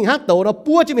chẳng chứ mình hát tổ nó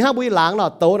bua chứ mình hát bùi láng nó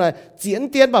tổ này diễn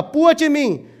tiến và bua chứ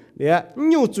mình để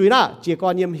nhu chuối na chỉ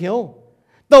còn yếm hiếu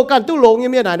tổ cần tu lông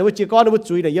yếm này nó chỉ còn nó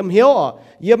chuối để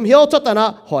yếm hiếu cho ta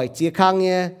nó hỏi chỉ khang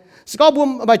nghe có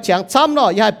buông mà chẳng chăm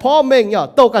nó haiพ่อ mình nhở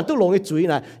tổ cần tu lông cái chuối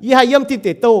này hai yếm tin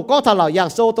để tổ có thằng nào dạng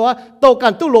sâu tổ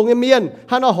cần tu lông yếm miên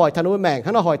hắn nó hỏi thằng nó mèn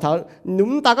hắn nó hỏi thằng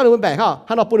núm ta có nó mèn ha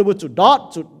hắn nó bùn nó chuột đót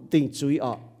chuột tình chuối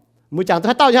mới chẳng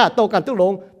thấy tao nhá tổ cần tu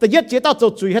lông tự giết chế tao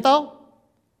chuột chuối hết tao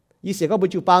ยี่เสียก็บุ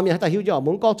จูปามีให้ตาหิวจ่อ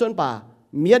มุงก้องจนป่า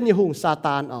เมียนยี่หุงซาต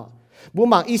านบุ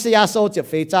มังอิสยาโซเจ็บ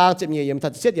เฟจางเจ็บเมียยมทั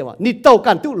ดเสียดอย่างว่านี่เต้า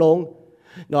กันตุลง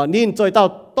เนาะนินจอยเต้า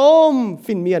ต้ม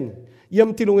ฟินเมียนยม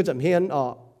ที่ลุงจะเฮียน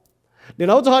เดี๋ยวเ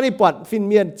ราจะให้ปวดฟินเ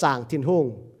มียนจางทินหง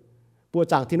ปวด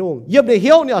จางทินหงเยี่ยมในเ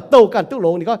หี้ยวเนี่ยเต้ากันตุล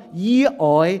งนี่ก็เยี่ย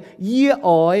อ้อย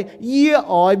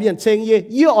เบียนเชงเ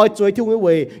ยี่ยอ้อยจอยทุ่งไว้เ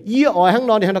ว่ยเยี่ยอ้อยห้าง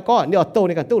นอนในห้างก็เนี่ยเต้าใ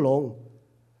นกันตุลง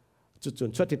จุด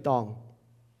ช่วยติดตอง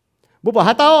บุปผา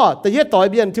ฮัตเต้าแต่ยี่ต่อย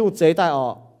เบียนที่หุ่นเจตาย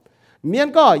เมียน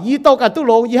ก็ยี่โตกันตุ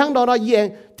ลงยี่ห้างดอนยี่เอง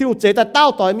ที่หุ่นเจตายเต้า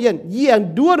ต่อยเมียนยี่เอง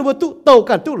ดัวดูตุโต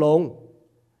กันตุลง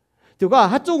ถือว่า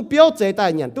ฮัตจุงเปียวเจตาย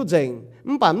เนี่ยตุเจง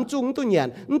ปั่มจุงตุเนี่ย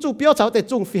จุงเปียวเฉาแต่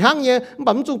จุงฝีห้างเนี่ย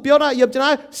ปั่มจุงเปียวนะยับจะนะ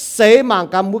เสมัง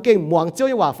กำมุกเก่งหมวงเจ้า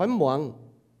ว่าฝันหมวง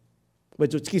ไป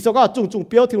จุดกี่โซก็จุงเ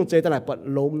ปียวที่หุ่นเจตายปวด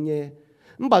ลมเนี่ย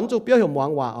ปั่มจุงเปียวเหี่ยวหมวง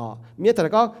ว่าเมียแต่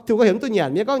ก็ถือว่าเห็นตัวเนี่ย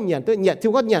เมียก็เนี่ยตัวเนี่ยถือ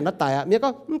ว่าเนี่ยนัดตายเมียก็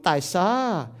ตายซะ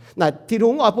ไหนที่ลุ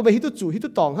งปุ๊บไปฮิตุจูฮิตุ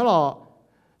ตองเขาหรอ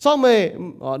ซ่อมเมย์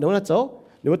เดี๋ยวนะเจ้า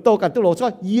เดี๋ยวโตกันตุโลก็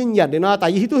ยืนยันเดี๋ยวนะแต่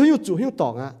ฮิตุฮิตุจูฮิตุตอ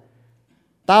ง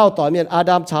เต้าต่อเมียนอา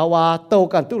ดัมชาวาโต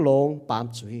กันตุลงปาม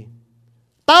จุย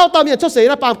เต้าต่อเมียนชดเสีย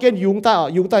นะปามเกณฑ์ยุงต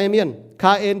าเมียนค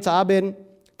าเอ็นชาเบน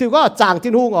ถือว่าจาง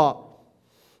ที่หุ่ง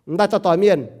ได้จะต่อเมี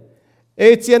ยนเอ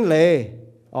เจียนเล่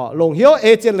ลงเหี้ยวเอ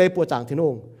เจียนเล่ปวดจางที่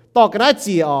หุ่งต่อกันได้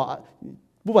จี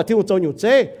บุบที่หุ่งโจอยู่เ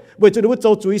จ้บุบจุดบุบโจ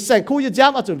จุยแสงคู่ยืดย้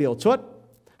ำจุดเหลียวชด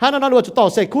ฮันนั่นว่าจะต่อ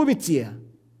แสงคู่มีเจีย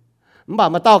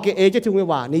มาต่อเกเอจะถึง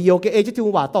ว่าในโยเกเอจะถึง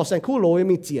ว่าต่อแสงคู่โลย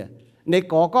มีเจียใน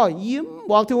ก็ยิ้ม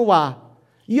วางถึงว่า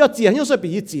ยี่เจียยี่ส่วนปี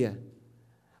ยี่เจีย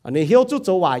อันนี้เหี้ยวจุดโจ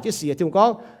วายจะเสียถึงก็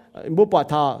บุป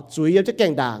ผาจุยยี่จะแก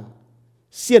งด่าง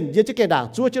เสียนยี่จะแกงด่าง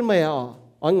จู่จนไม่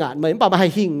งานไม่มาให้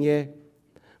หิงเย่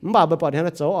มาบุปผาที่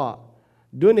นั่นโจ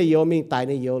ด้วยในโยมีตายใ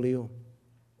นโยเลี้ยว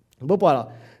บุปผา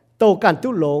โตกันตุ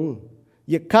ลง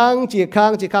อีกครั้ง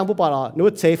ผู้ปอล์นู้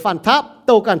เชฟันทับโ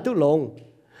ตกันตุลง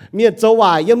เมียนโจว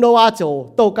ายยมโนวาโจ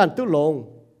โตกันตุลง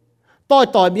ต่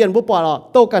อยเมียนผู้ปอล์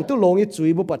โตกันตุลงยี่จุย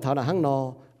ผู้ปอล์ทานะห้างนอ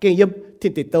เก่งยมทิ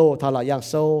ติโตทาละอย่างโ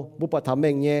ซผู้ปอล์ทำเม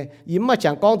งเย่ยิ้มมาจั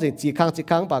งก้องจีค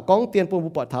รั้งป่ะก้องเตียนผู้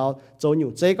ปอล์ทาโจอยู่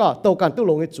เจก็โตกันตุ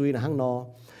ลงยี่จุยนะห้างนอ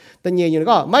แต่เย่อยู่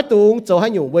ก็ไม่ตุงโจให้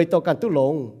อยู่เวโตกันตุล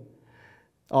ง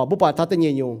ผู้ปอล์ทาแต่เ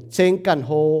ย่อยู่เชงกันโ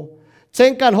ฮเช่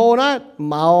นกันโหนะ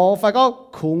เมาไฟก็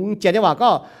ขุงเจนว่า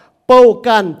ก็โป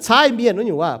กันใช้เมียนนั่น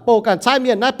อยู่ว่าโปกันใช้เมี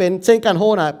ยนนะเป็นเช่นกันโห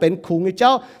นะเป็นขุงเจ้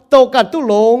าโตกันตุ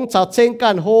ลงชาวเช่นกั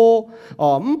นโห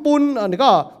ปุนอันนี้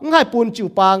ก็ให้ปุนจิว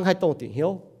ปังให้ตรงติเหีย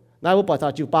วนายบุปผา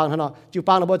จิวปังท่านเนาะจิว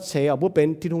ปังเราบุเสียบุเป็น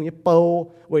ที่ทุ่งยี่เปา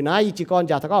ไว้นายจีกร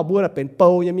ยาถ้าก็บุน่ะเป็นเปา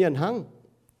ยี่เมียนหัง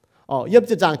เยี่ยม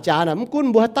จะจางจาน่ะมันกุน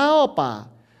บัวเต้าป่า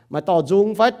มาต่อจุง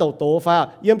ไฟโตไฟ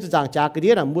เยี่ยมจะจางจากระเดี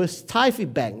ยน่ะบัวใช้ฟี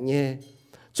แบ่งเนี่ย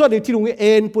ส่วนในที่ลุงเ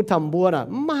อ็นพูดทำบัวน่ะ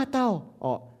มาเต้า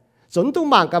สนตุ้ง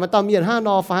หมางกับมาเต้าเมียน5 น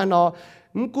อฟ้า นอ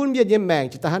มันกุ้นเมียนเยี่ยมแมง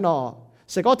จิต5 นอ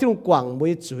เสก็ที่ลุงกว่างมว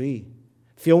ยจุย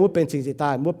ฟิวมันเป็นสิ่งที่ตา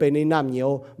ยมันเป็นในน้ำเหนียว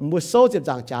มันโซ่เจ็บ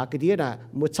จางจากระเดียน่ะ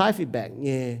มันใช้ฟีแบ่งเ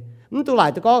นี่ยมันตัวหลาย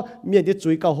แต่ก็เมียนที่จุ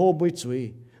ยก็โฮมวยจุย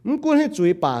มันกุ้นให้จุ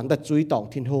ยป่านแต่จุยตอง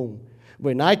ทิ้งหงเว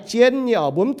ลาเจียนเนี่ย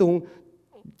บุ้มตุง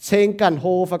เชงกันโฮ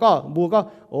ฟ้าก็บัวก็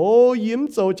โอ้ยิ้ม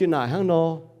โจจีน่ะห้างนอ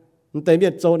มันแต่เมีย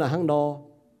นโจน่ะห้างนอ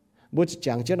บุจะ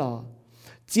จังเจ้าหนอ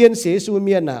เจียนเสียสูเ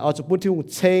มียนน่ะจะพูดถึง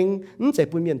เชงจะ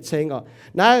พูดเมียนเชง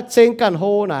นะเชงกันโฮ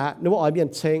น่ะนึกว่าอ้อยเมียน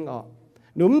เชง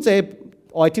หนุ่มจะ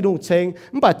อ้อยที่ลุงเชง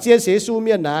บ่เจียนเสียสูเ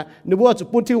มียนน่ะนึกว่าจะ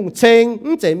พูดถึงเชง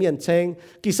จะเมียนเชง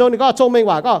กี่โซนนี่ก็ชงเมง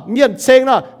ว่าก็เมียนเชงเ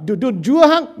นาะดูยัว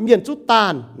หังเมียนจุดตา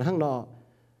นนะหังเนาะ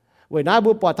เวลาบั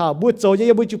วปอดเท้าบัวโจย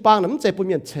บัวจุปังน่ะจะพูดเ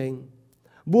มียนเชง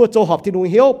บัวโจหอบที่ลุง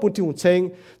เหี้ยวพูดถึงเชง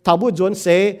ถ้าบัวจวนเส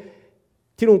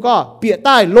ที่ลุงก็เปียใ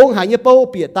ต้ลงหายเยเป้า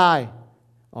เปียใต้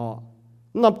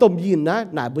น้ำต้มยินนะ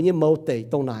ไหนบุญยังเมาเตะ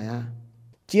ตรงไหน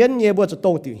เจียนเนี่ยบัวจะตร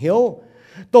งติ่งเหี้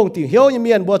ยวยังเ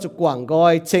มียนบัวจะกว่างกอ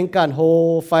ยเชงกันโฮ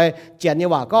ไฟเจียนเนี่ย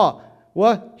ว่าก็ว่า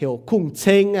เหี่ยวคุ้งเช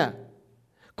ง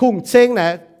คุ้งเชงนะ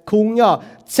khung nhỏ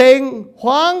chênh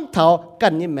hoang thảo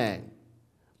cần như mẹ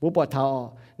bố bỏ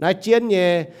thảo nãy chiến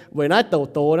nhẹ với nãy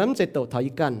tổ lắm sẽ tổ thảo y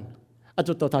cần à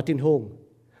chỗ tổ thảo thiên hùng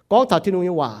có thảo thiên hùng như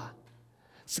hòa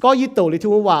có y tổ lý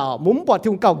thiên hùng hòa muốn bỏ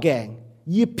thiên hùng cao gàng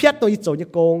y phết tôi y tổ như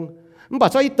công muốn bỏ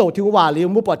cho y tổ thiên hùng hòa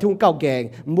liền muốn bỏ thiên hùng cao gàng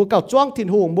muốn cao choáng thiên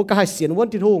hùng muốn cao hai xiên vốn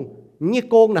thiên hùng như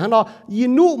công là nó y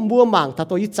nụ mua mảng thảo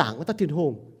tôi y chẳng với thảo thiên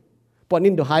hùng bỏ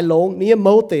nín đồ hai lông ní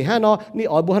mâu tể ha nó ní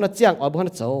ỏi bùa nó chiang ỏi bùa nó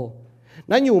châu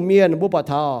nãy nhiều miền bùa bỏ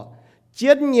thảo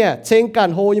chiến nhẹ trên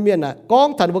càn hồ như miền này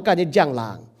con thằng bùa càn như giang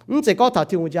làng sẽ có thảo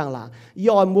thiên hùng giang làng y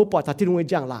mua bỏ thảo thiên hùng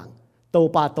giang làng tổ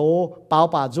bảo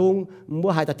bà dung mua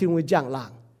hai thảo thiên hùng giang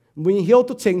làng muốn hiếu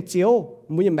tu trên chiếu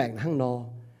muốn như mèn hăng nó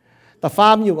ta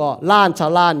farm nhiều lan chào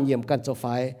lan nhiệm cần cho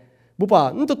phải bùa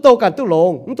bỏ tu tô càn tu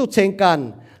lông tu trên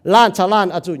càn lan chào lan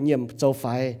ở chỗ nhiệm cho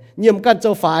phải nhiệm cần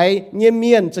cho phải nhiệm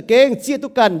miền cho kén chia tu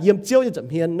càn nhiệm chiếu như chậm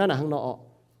hiềnนั่นlà hăng nó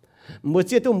mua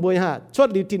chia tu mua ha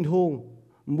chốt đi tin hùng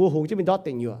mua hùng chứ mình đó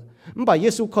tiền nhiều bà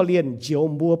Giêsu khó liền chiếu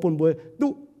mua bún mua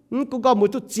tu cũng có mua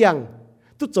tu chiang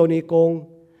tu cho ni công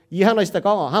y hăng nói sẽ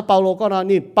có ha Paulo có nói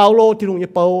ni Paulo thiên hùng như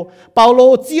Paulo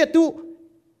chia tu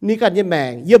ni cần như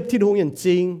mèn yếm thiên hùng nhận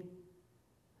chính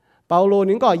Paulo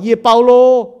nín có y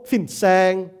Paulo phim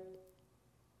sang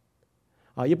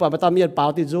y bảo mà tao miền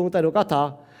bảo thì dung tại nó có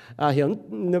thà hiểu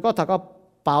nó có thà có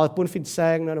bảo bún phim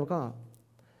sang nó có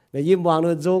để yếm vàng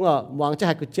nó dung vàng chắc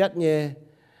hay cứ chết nhé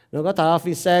nó có thà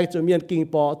phim sang chỗ miền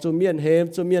kinh bọ chỗ miền hêm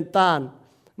chỗ miền tan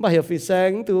mà hiểu phim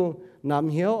sang tu nằm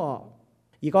hiếu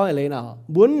ý cóอะไรnào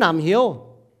muốn nằm hiếu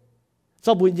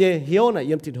sau buổi về hiếu này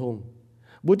yếm thịt hùng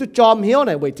buổi tu chom hiếu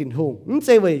này với thịt hùng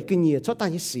sẽ với cái nhiều cho ta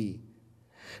như gì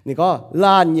นี่ก็ล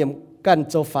านเยี่ยมกัน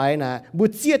โจไฟนะบุ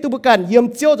เจียตุบุกันเยี่ยม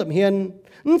เจียวจำเฮียน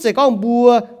จะก็บัว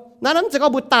นั้นจะก็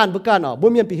บุตานบุกันบัว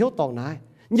เมียนปีเหี่ยวตองนาย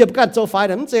เยี่ยมกันโจไฟ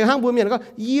นะจะห้างบัวเมียนก็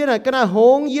ยี่น่ะก็น่าห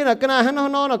งยี่น่ะก็น่าฮัน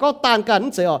นอนก็ตานกัน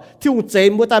จะที่หุ่นเจม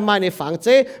บัวตานมาในฝังเจ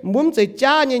มุ้มเจจ้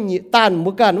าเนี่ยตาน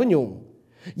บุกันวุ่นยุ่ง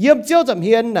เยี่ยมเจียวจำเ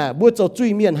ฮียนน่ะบัวโจจุย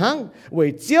เมียนหังเวย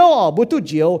เจียวบัวตุเ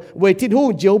จียวเวยทิดหู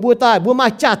เจียวบัวตายบัวมา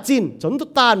จ่าจินจนตุ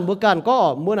ตานบัวกันก็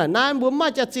บัวน่ะนั้นบัวมา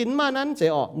จ่าจินมานั้นเจ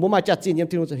บัวมาจ่าจินเยี่ยม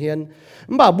ทิดหูจำเฮียน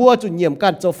บ่าบัวจุเยี่ยมกั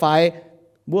นโจไฟ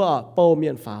บัวเป่าเมี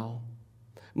ยนฟ้าว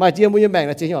มาเจียมบัวยังแบ่ง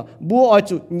นะเจียวบัว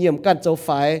จุเยี่ยมกันโจไฟ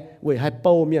เวยให้เ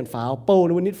ป่าเมียนฟ้าวเป่าใน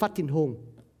วันนี้ฟัดทิดหู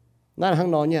นั่นหัง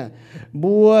นอนเนี่ย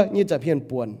บัวนี่จะเพียน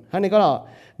ป่วนฮันนี่ก็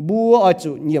บัว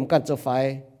จุเยี่ยมกันโจไฟ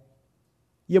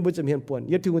เยี่ยมบุญจำเฮียนป่วน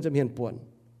เยี่ยมที่บุญจำเฮียนป่วน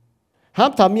ห้า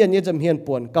มทำเมียนเยี่ยมจำเฮียน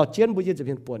ป่วนเก่าเชียนบุญเยี่ยมจำเ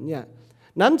ฮียนป่วนเนี่ย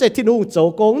น้ำใจที่นุ่งโจ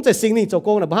กงใจสิ่งนี้โจก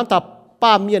งนะบ่ห้ามทับป้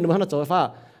าเมียนบ่ห้ามโจฟ้า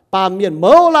ป้าเมียนเม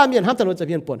าลาเมียนห้ามทำบุญจำ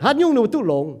เฮียนป่วนฮันยุ่งหนูตู้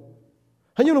หลง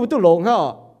ฮันยุ่งหนูตู้หลงฮะ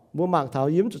บัวหมากเท้า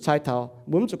ยิ้มจุดชายเท้า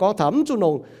บัวจุดกองถามจุดน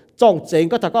งจ่องเจง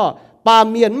ก็ถ้าก็ป้า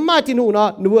เมียนมาที่นุ่งเนาะ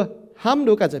หนูห้าม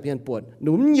ดูการจะเพียนป่วนห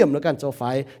นูเยี่ยมแล้วกันโจไฟ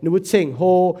หนูเชิงโฮ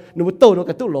หนูโตแล้ว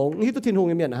กันตู้หลงนี่ตู้ทิ้งหง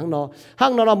เมียนห้างนอห้า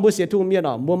งนอเราบัวเสียทุ่งเมียน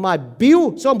บัวมาบิ้ว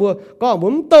ซ้อมบัวก็บัว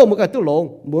โตเหมือนกันตู้หลง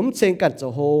บัวเชิงกันโจ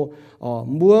โฮ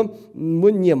บัว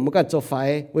เยี่ยมเหมือนกันโจไฟ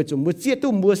ไว้จุ่มบัวเจี๊ยตู้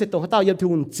บัวเสียตรงข้าเต้าเยี่ยมทุ่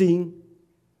งจริง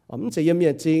มันจะเยี่ยมเมี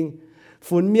ยนจริง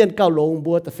ฝุ่นเมียนเก้าหลง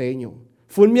บัวตะเฟยอยู่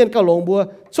ฝุ่นเมียนเก้าหลงบัว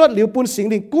ชดหลิวปุ่นสิง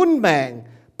ดิงกุ้นแมง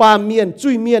ปลาเมียน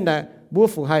จุ้ยเมียนนะบัว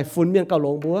ฝูงไฮฝุ่นเมียนเก้าหล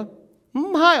งบัว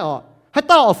ไม่ให้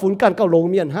เต้าเอาฝุ่นกันเก้าลง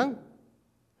เมียนหัง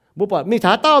บุปผามีถ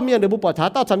าเต้าเมียนหรือบุปผาถา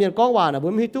เต้าทำเมียนก้องวานะบุ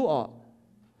ไม่ตู้ออก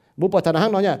บุปผาถาหั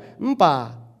งน้อยเนี่ยป่า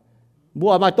บั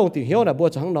วมาตรงติเหี้ยวนะบัว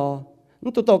จะหังนอ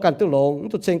ตัวโตกันตู้ลง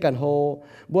ตัวเชงกันโฮ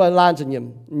บัวลานจะเยี่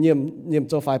ยม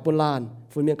โจไฟปุ่นลาน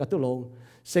ฝุ่นเมียนกันตู้ลง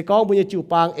เสกองบุญจิว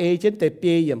ปางเอเจนเตเ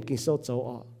ปียเยี่ยมกินโซโจอ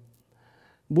อก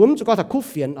บุ้มจะก็ถักคู่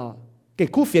เฟียนออกเก็บ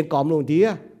คู่เฟียนกอมลงดี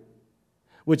อ่ะ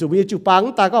บุญจิวปาง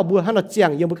ตาก็บัวหันเราเจียง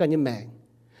ยี่ยมบุกันยี่แมง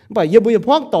บ่ยี่ยมบุญ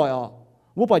พ้องต่อยออก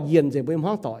บุปผาเย็นเจ็บบุญ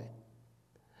พ้องต่อย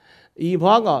อีพ้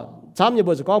องก็ช้ำยี่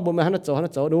บุญจะก็บุญมาหันเรา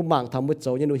โจดูหมางทำบุญโจ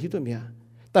ยันดูฮิตุเมีย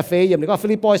แต่เฟย์ยี่นี่ก็ฟิ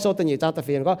ลิปปอยโซตันยี่จ้าแต่เฟ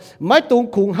ย์ก็ไม่ตุง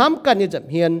คุงห้ามกันยี่จับ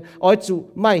เฮียนอ้อยจุ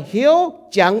ไม่เหี้ยว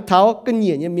จังเท้ากันเ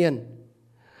หี่ยยี่เมียน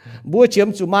บัวเฉียม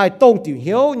จุไม่ตรงติวเ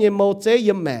หี้ยวยี่โมเจ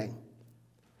ยี่แมง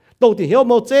ตรงติวเหี้ยว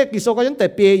โมเจกิโซก็ยังแต่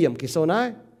เปียยี่กิโซนะ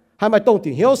ให้ไม่ตรงติ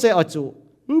วเหี้ยวเสียอ้อยจุ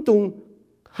ตุง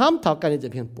ห้ามเท้ากันยี่จั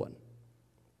บเฮียนปวน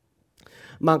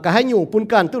มันก็ให้อยู่ปุ่น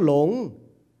กันตู้หลง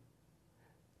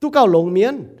ตู้เก่าหลงเมีย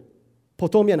นพอ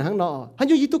โตเมียนหังนอให้อ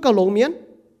ยู่ยี่ตู้เก่าหลงเมียน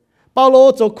เปาโล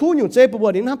จะคู่อยู่เจ็บปว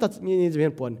ดนี่น้ำตามีจะเป็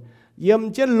นปวนเยี่ยม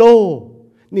เจโล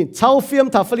นี่ชาวเฟียม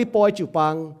ถาฟิลิปปอยจิ๋วปั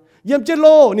งเยี่ยมเจโล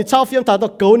นี่ชาวเฟียมถาตะ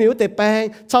เกานี่ว่าแต่แปง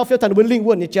ชาวเฟียมถาบุญลิงว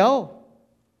นนี่เจ้า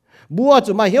บัว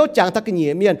จุมาเหี้ยวจางตะกินเหยี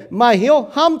ยเมียนมาเหี้ยว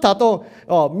ห้ามถาโต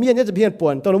เมียนนี่จะเพียนปว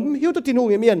นตอนนั้นเหี้ยวตัวที่นุ่ง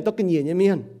เมียนตะกินเหยียเมี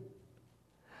ยน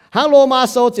หางโลมา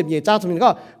โซจิบเหยียจ้าสมิง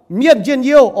ก็เมียนเจียนเ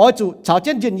ยี่ยวอ๋อจุชาวเจี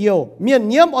ยนเยี่ยวเมียน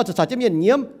เยี่ยมอ๋อจุชาวเจียนเ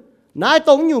ยี่ยม nãy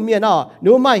tông nhiều miền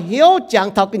nếu mà hiếu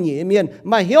chẳng thao cái nhị miền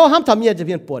mà hiếu ham thầm miềnจะเ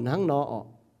ป็นปวนหังnó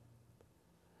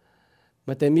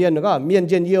màแต่miền nó có miền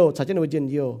dân yêu sao chứ nó dân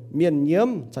yêu miền nhiễm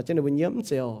sao chứ nó nhiễm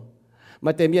xèo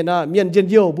màแต่miền dân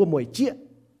yêu bùa mồi chia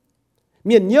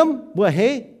miền nhiễm bùa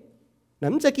hế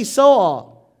nắmใจกี่โซ่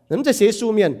nắmใจเสียสู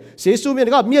เมียน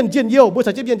ก็miền dân yêu bùa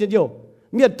sao chứ miền dân yêu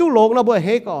miềnตู้หลงnó bùa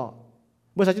hếก็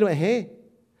บริษัทจะดูเฮ้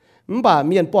มันบ่าเ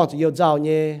มียนป้องจะเยี่ยวเจ้าเ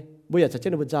นี่ยบริษัทจะ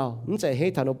ดูเจ้ามันจะเฮ้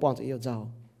ทานป้องจะเยี่ยวเจ้า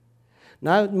น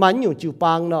ะมันอยู่จิว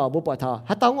ปังเนาะบุปผา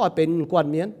ฮัตต้องออกเป็นกวน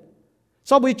เมียนซ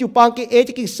อบุจิวปังกี่จ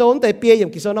ะกี่โซนแต่เปียอย่าง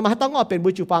กี่โซนนะมาฮัตต้องออกเป็นบุ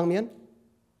จิวปังเมียน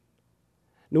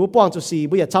หนูป้องจะสี่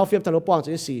บริษัทเช่าเฟียมทานป้องจะ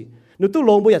สี่หนูตู้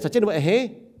ลงบริษัทจะดูเฮ้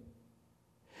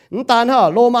นั่นตาฮะ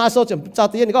โลมาโซจะเจ้า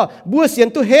ตีนี่ก็บัวเสียน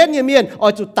ตู้เฮ็ดเนี่ยเมียนออ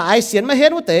กจุดตายเสียนมาเฮ็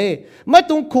ดว่าเตะไม่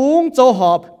ตุงคุ้งโจห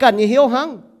อบกันยี่เหี้ยวหัง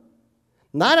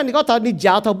นั่นนี่ก็ถ้านี่ย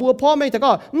าวถ้าบัวพ่อไม่แต่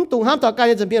ก็ตุงห้ามต่อการ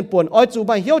จะเมียนป่วนอ้อยจูบไ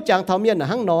ปเหี้ยวจางเท่าเมียนน่ะ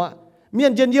หังเนาะเมีย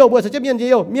นเย็นเยี่ยวบัวสัจเมียนเ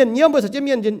ยี่ยวเมียนเยี่ยมบัวสัจเ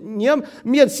มียนเยี่ยม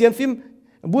เมียนเสียนฟิล์ม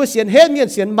บัวเสียนเฮ็ดเมียน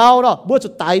เสียนเมาเนาะบัวจุ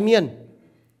ดตายเมียน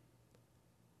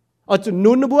อ้อยจุด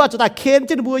นุ่นบัวจุดตายเคนจ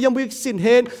ะบัวยังบัวสินเฮ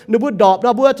นนบัวดอบน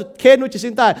ะบัวจุดเคนนุ่นจะสิ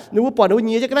นตายนบัวปอดนบัวเ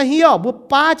หี้ยจะกระเหี้ยวบัว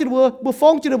ป้าจะบัวฟ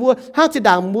งจะบัวห้างจะ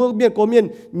ด่างบัวเมียนโกเมียน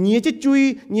เหี้ยจะจุย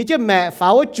เหี้ยจะแม่ฝา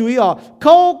วจุยเข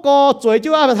าก็สวยจ้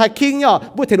ามันถ่ายคิง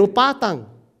บัวเทนุป้าตัง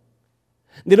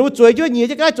เดี๋ยวเราจ่วยช่วยหนี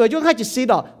จะกล้าจ่วยช่วยให้จิตสิ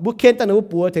ดบุเคนตันนู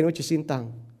ปัวเทนจิตสินตัง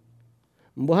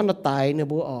บัวฮันเราตายเนี่ย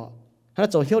บัวฮันเรา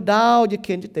จ่วยเหี้ยวดาวจะเค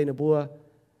นจะเตนบัว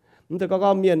มันแต่ก็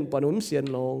เมียนปนมันเสียน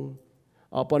ลง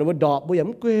ปนมันดอกบัวอย่าง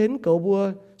เกวนเกาบัว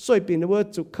สวยปีนบัว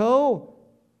จุกเขา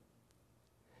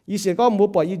ยี่เสียก็บัว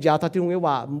ปล่อยยี่ยาวทัดที่หง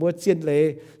ว่าบัวเจียนเลย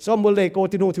ซ้อมบัวเลยโก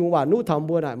ที่หงที่หงว่านู้ทำ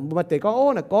บัวน่ะมาแต่ก็โอ้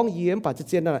น่ะก้องเยี่ยมป่าจะเ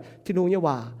จียนน่ะที่หงเนี่ย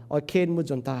ว่าเคนมัน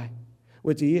จนตาย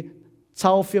ว่าจีช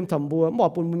าวฟิล์มทำบัวหมอ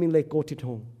ปุ่นมันมีเลโก้ทิศห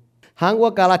งหางว่า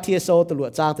กาลาเทียโซตลว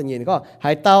ดจางตันเย็นก็ห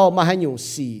ายเต้ามาให้อยู่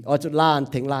สี่จุดล้าน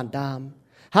ถึงล้านดาม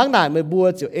หางไหนไม่บัว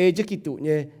จุจะกิตุเ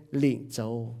นี่ยหลิงโจ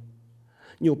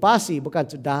อยู่ป้าสี่บุกัน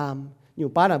จุดดามอยู่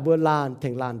ป้าน่ะบัวล้านถึ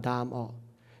งล้านดาม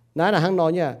นั่นน่ะหางน้อ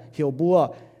ยเนี่ยเหี่ยวบัว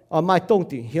ไม่ตรง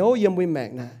ติเหี่ยวเยี่ยมวิแมก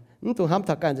นะนั่นตัวห้าม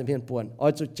ทักการจะเพียนป่วน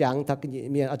จุดจังทักกิ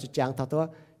เมียนจุดจังทักตัว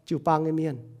จิวปังเมี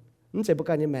ยนนั่นเสียบุ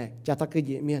กันยังแมกจะทัก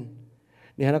กิเมียน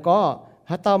เนี่ยนะก็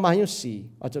ฮัตตามาอยู่สี่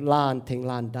จุดล้านถึง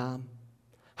ล้านดาม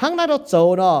หังนั้นเราโจ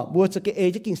เนาะบัวจะกิ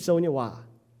จะกินโซเนี่ยว่า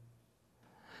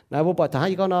นะบัวปะท้า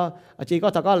ยก็เนาะจีก็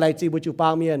ถ้าก็ไหลจีบัวจูปา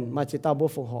งเมียนมาจีตาบัว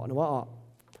ฟงหอนะว่า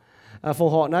ฟง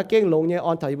หอนะเก่งลงเนี่ยอ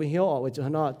อนถ่ายบัวเหี้ยวไว้จุด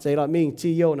เนาะเจเรามิงจี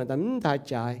โยนั่นแต่ไม่ถ่ายใ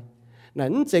จนั่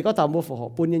นเจก็ทำบัวฟงหอ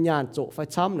ปุญญาณโจไฟ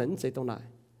ช้ำนั่นเจตรงไหน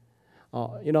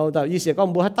you know แต่ยี่เสียก็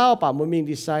บัวฮัตเต้าป่าบัวมิง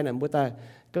ดีไซน์นั่นบัวแต่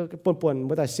ก็ปน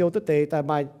บัวแต่เซียวตัวเตะแต่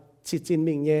มาชิจิน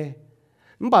มิงเนี่ย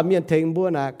มันแบบเมียนเทงบัว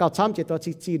น่ะเก่าช้ำเจตัว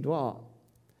จีนว่า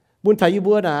บุญไทย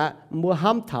บัวน่ะบัวห้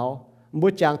ามเถาบัว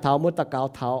จางเถาบัวตะเกา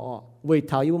เถาเวทเ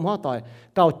ถาอยู่บนห้อต่อย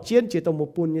เก่าเจียนเจตัวมุ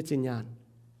ปุ่นเนี่ยจินย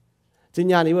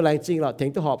านนี่ว่าอะไรจริงหรอเทง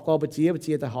ตัวหอบก็ไปเจี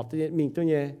ยแต่หอบตัวมิงตัว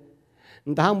เนี่ย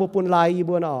แต่ห้างมุปุ่นลาย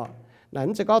บัวน่ะนั่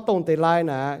นจะก็ตรงแต่ลาย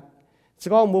น่ะจะ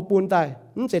ก็มุปุ่นแต่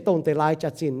นั่นจะตรงแต่ลายจั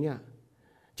ดจีนเนี่ย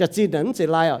จัดจีนนั่นจะ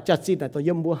ลายจัดจีนแต่ตัว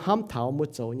ย่ำบัวห้ามเถาบัว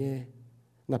โจเนี่ย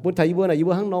น่ะบุญไทยบัวน่ะอยู่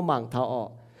บัวห้างน้องหมั่งเถา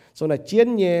ส่วนน่ะเจียน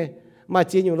เนี่ยมา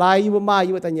เจียนอยู่ลายอยู่มาอ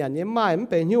ยู่แต่หยาดเนี่ยไม่มัน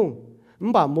เป็นยุ่งมั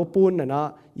นแบบมัวปูนน่ะเนาะ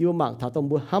อยู่หมั่งเถาตรง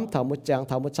บัวห้ำเถามัวจางเ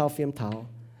ถามัวเช่าเฟียมเถา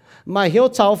มาเหี้ยว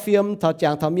เช่าเฟียมเถาจา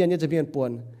งเถาเมียนเนี่ยจะเพี้ยนปว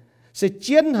นเสียเ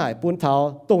จียนหายปูนเถา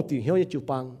ตรงติ่งเหี้ยวเนี่ยจู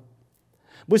ปัง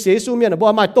บัวเสียสูเมียนน่ะบัว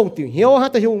มาตรงติ่งเหี้ยวฮะ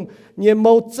แต่ยุ่งเนี่ยโม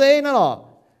เจนั่นหรอ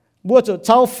บัวจะเ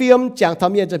ช่าเฟียมจางเถา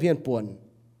เมียนจะเพี้ยนปวน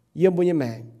เยี่ยมบัวเนี่ยแม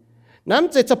งน้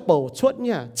ำจะเป่าชดเ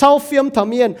นี่ยเช่าเฟียมเถา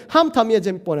เมียนห้ำเถาเมียนจ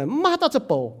ะปวนมาต้องจะ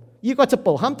เป่ายี่ก็จะเ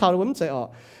ป่าห้ำเถาเราไม่ใจ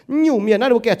อยู่เมียนั่น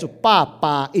เราแก่จุดป้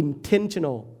า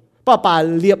intentional ป้า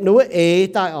เรียบหนู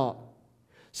ตาย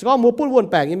สก็มัวพูดวน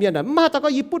แปลงเมียน่ะมาแต่ก็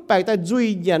ยี่พูดแปลงแต่จุย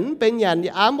หยันเป็นหยัน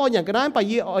ยี่อ้ามอ่อนหยันก็ได้ไป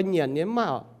ยี่อ่อนหยันเนี่ยมา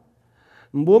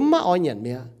บัวมาอ่อนหยันเ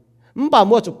นี่ยป้า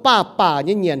มัวจุดป้าเ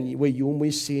นี่ยหยันไว้อยู่ไม่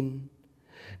สิ้น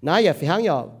นะอย่าฟิหังอ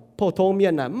ย่าพอทงเมีย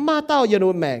น่ะมาเต้าอย่าโด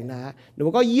นแมงนะหนู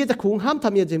ก็ยี่จะคงห้ามท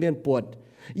ำเมียจะเพียนปวด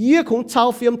ยี่คงเช่า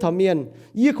เฟียมทำเมียน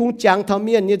ยี่คงจางทำเ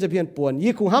มียนเนี่ยจะเพียนปวด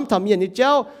ยี่คงห้ามทำเมียนนี่เจ้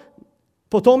า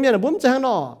พอทงเมียน่ะบุ้มจะหังน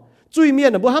อจุยเมีย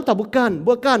น่ะบัวห้ามทำบุกั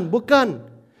น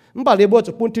มันป่าเรียบัวจ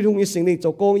ะปุ่นที่ทุ่งยี่สิ่งนี้จะ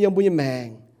โกงยังบุญแมง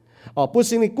ปุ่น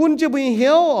สิ่งนี้กุนจะบุญเ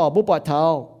หี้ยวบุปผาเท้า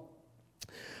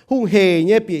หุ่งเฮเ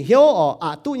นี่ยปีเหี้ยว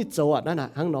ตู้ยี่โจนั่นน่ะ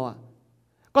หังนอ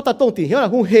ก็แต่ตรงตีเหี้ยวน่ะ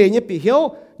หุ่งเฮเนี่ยปีเหี้ยว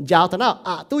ยาวแต่น่ะ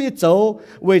ตู้ยี่โจ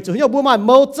เวจุเหี้ยวบัวมาโ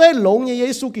มเจหลงเนี่ยเย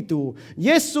ซูกิตูเย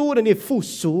ซูนี่ฟู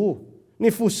ซู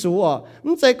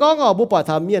มันใจก้องบุปผาเ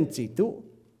ท้าเมียนจิตุ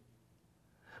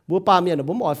บัวปาเมียน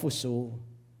บุ้มอ่อยฟูซู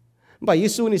บ่ยิ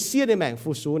สูนี่เสียในแมง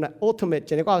ฟูซูน่ะ ultimate จ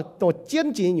ะนี่ก็ตัวเจียน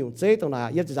จีนอยู่เจ๊ตรงไหน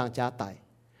ยัดจะจางจ้าตาย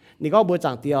นี่ก็บัวจ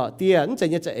างเตียวเตียนจะ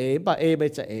ยังจะบะไป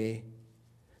จะ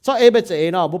ชอบไปจะ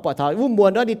เนาะบุปผาวุ้มว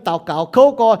นแล้วนี่เต่าเก่าเขา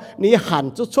ก็นี่หัน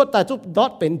ชุดแต่ชุดดอ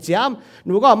ทเป็นจ้ำห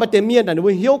นูก็มาเต็มเมียนแต่หนู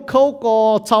เหี้ยวเขาก็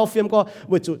ชาวเฟียมก็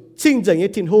วิจุชิงจังยี่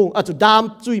ทิ้งหงจุดดาม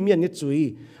จุยเมียนยี่จุย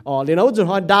เรียนเอาจุด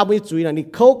หอยดามยี่จุยนะนี่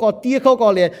เขาก็เตี้ยเขาก็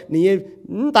เลยนี่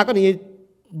ตาก็นี่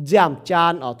จ้ำจา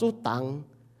นจุดตัง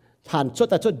หันชุด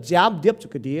แต่ชุดจ้ำเดียบจุด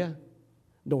กระเดีย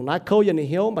ดงนั้นเขายังนี่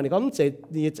เหี้ยวมันก็มันจะ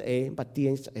นี่จะบัดเตีย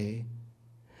งจะ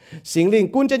สิ่งลิง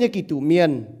กุนจะยังกี่ตุเมีย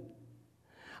น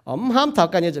ห้ามถา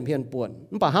กันยังจะเพียนป่วน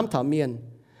ป่าห้ามถาเมียน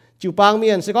จิวปางเมี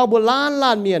ยนสิก็บัวล้า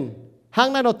นเมียนห้าง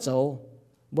นั้นเราเจ้า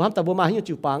บัวห้ามแต่บัวมาให้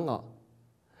จิวปาง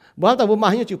บัวห้ามแต่บัวมา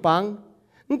ให้จิวปาง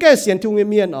งั้นแกเสียนทุ่งเ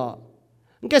มียน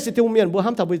งั้นแกเสียนทุ่งเมียนบัวห้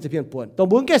ามแต่บัวจะเพียนป่วนตัว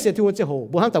บัวแกเสียนทุ่งจะโห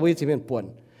บัวห้ามแต่บัวจะเพียนป่วน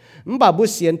ป่าบัว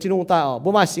เสียนทุ่งตาบั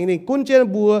วมาสิ่งลิงกุนเจน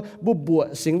บัว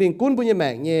สิ่งลิงกุนบัวยังแม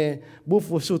งเงี้ยบัว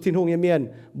ฟูสูทุ่งเมียน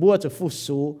บัวจะฟู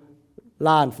สู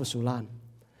ล้าน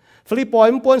ฟลิปปอย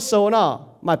มันป่วนโซน่ะ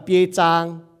มาเปียจาง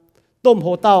ต้มโห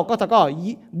เต้าก็ถ้าก็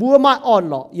บัวมาอ่อน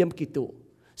หล่อเยี่ยมกิตุ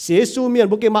เสียสูเมียน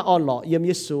บุกเกมาอ่อนหล่อเยี่ยมเ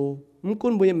ยซูมันกุ้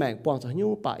นบุยแมงปวงจะหิ้ว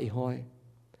ป่าอีหอย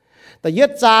แต่เย็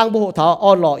ดจางบุหเท้าอ่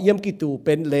อนหล่อเยี่ยมกิตุเ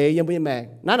ป็นเลเยี่ยมบุยแมง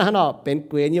นั่นนะฮะเนาะเป็นเ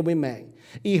กวียนเยี่ยมบุยแมง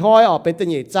อีหอยเป็นตัว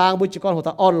ใหญ่จางบุจิกรโหเ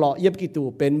ท้าอ่อนหล่อเยี่ยมกิตุ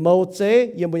เป็นโมเจ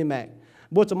เยี่ยมบุยแมง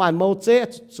บัวจะมาโมเจ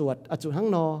จวดจุดหัง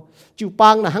นอจิวปั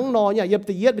งนะหังนอเนี่ยเยี่ยม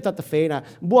ตีเย็ดไปตัดตะเฟนะ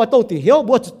บัวโตตีเหี้ยว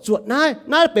บัวจวด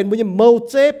น่าเป็นบุยโม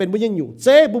เจเป็นบุยหยุ่งเจ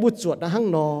บัวจวดนะหัง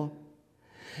นอ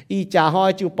อีจ่าหอ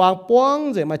ยจิวปางป้อง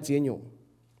เจมาเจียนอยู่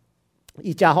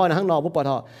อีจ่าหอยนะข้างนอกบุปผ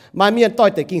ามาเมียนต่อย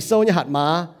แต่กิ่งโซ่เนี่ยหัดม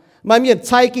าเมียนใ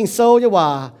ช้กิ่งโซ่เนี่ยว่า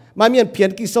มาเมียนเพียน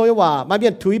กิ่งโซ่เนี่ยว่ามาเมีย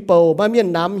นถุยเป่ามาเมียน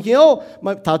น้ำเหี้ยวม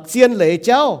าถาเจียนเหล่เ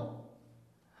จ้า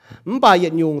ป่าเย็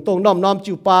นยุงตรงน้อม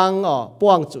จิวปางป้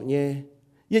องจุเย่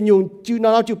เย็นยุงจิวน้อ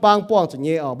มจิวปางป้องจุเ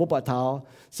ย่บุปผา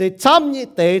เสียช้ำยี่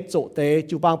เตะโจเตะ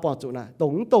จิวปางป้องจุน่ะตร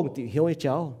งติเหี้ยวเ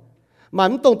จ้ามั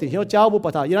นตรงติเหี้ยวเจ้าบุป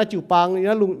ผาอย่างนั้นจิวปังอย่าง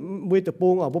นั้นลุงมือตะปู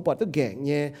บุปผาตะแก่เ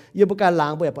งี้ยยังบุการล้า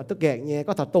งบุปผาตะแก่เงี้ย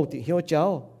ก็ถ้าตรงติเหี้ยวเจ้า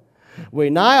เว้ย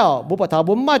นายบุปผา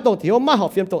บุไม่ตรงติเหี้ยวไม่หอบ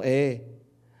เฟียมตรง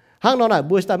ห้างนอนไหน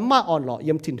บุษแต่ไม่อ่อนหล่อ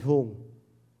ยังถิ่นหง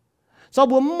สาว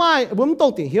บุไม่ตร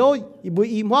งติเหี้ยวบุ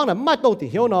อีมห้องน่ะไม่ตรงติ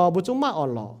เหี้ยวเนาะบุจุไม่อ่อน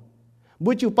หล่อบุ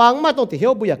จิวปังไม่ตรงติเหี้ย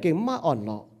วบุอยากเก่งไม่อ่อนห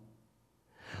ล่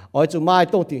อจุไม่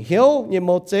ตรงติเหี้ยวยังโม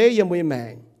เจยังบุยแม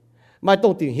งไม่ตร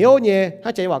งติเหี้ยวเนี่ยถ้า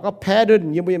ใจว่าก็แพ้ดิน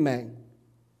ยังบุยแมง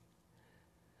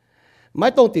ไม่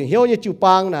ตรงติเหี้ยวเนี่ยจิว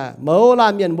ปังน่ะเมื่อลา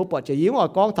นเมียนบุปผาจะยิงออก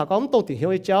กองถ้าก็ตรงติเหี้ย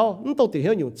วเจ้าตรงติเ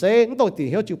หี้ยวอยู่เจ้ตรงติ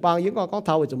เหี้ยวจิวปังยิงออกกองเ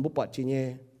ท้าไว้จนบุปผาจีเนี่ย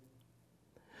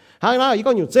ห้างนั้นอีก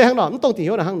ก็อยู่เจ้ห้างนอตรงติเ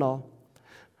หี้ยวน่ะห้างนอ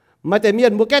ไม่แต่เมีย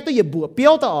นบุแก่ตัวเหยียบบัวเปี้ย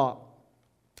วต่อ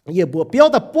เหยียบบัวเปี้ยว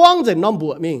แต่ป้วงจะน้อมบั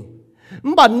วมิง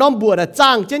บัดน้อมบัวน่ะจ้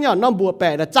างเจ้าเนี่ยน้อมบัวแปะ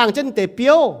น่ะจ้างเจ้าเตะเปี้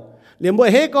ยวเหลี่ยมบัว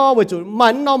เฮก็ไว้จุดมั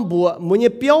นน้อมบัวมันเนี่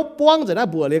ยเปี้ยวป้วงจะน่ะ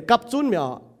บัวเลยกับจุนเมีย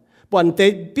ปนเตะ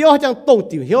เปี้ยวจังตรง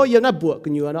ติเหี้ยวเยี่ยมน่ะบัวกั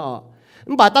นอยู่เนาะ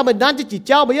bà ta mình đang chỉ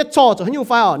trao bây giờ cho nhiều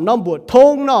phải nông bùa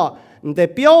thông nó để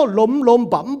biểu lom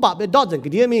bấm bả để đốt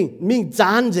cái gì mình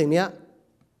dán gì nhá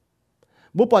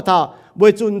bố bảo thảo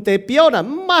bùi chun để biểu là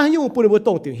mà nhiều bùi bùi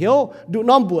tổng tiền hiếu đủ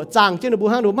nông bùa trang trên bùi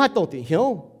hàng đủ mà tổng tiền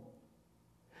hiếu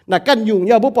là căn dùng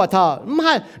nhau bố bảo thảo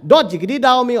mà đốt gì cái đi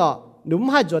đâu mình đúng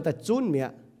hay rồi ta chun mẹ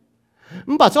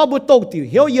bà cho bùi tổng tiền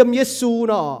hiếu yếm Giêsu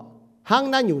nó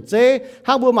hàng na nhiều chế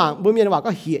hàng bùi mảng bùi miền bảo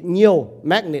có hiện nhiều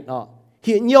magnet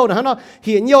hiện nhiều là nó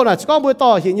hiện nhiều là có bữa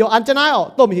to hiện nhiều ăn chân ai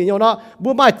tôm hiện nhiều nó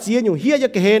bữa mai chia nhiều hia cho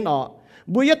cái hên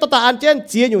bữa giờ ta ăn chân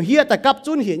chia nhiều hia ta cắp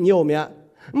chun hiện nhiều mẹ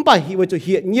không phải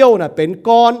hiện nhiều làเป็น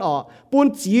ก้อนปุ้น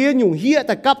chia nhiều hia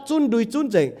ta cắp chun đuôi chun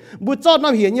gì bữa cho nó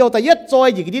hiện nhiều ta yết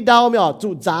trôi gì cái đi đau mẹ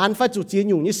chủ dán phải chủ chia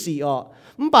nhiều như xì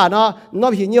không phải nó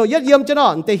hiện nhiều yết yếm cho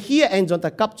nóแต่ hia anh cho ta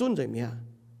cắp chun rồi mẹ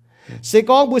sẽ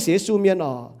có bữa sẽ su miên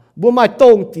bữa mai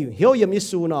tông tiểu hiếu yếm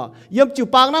Giêsu nó yếm chịu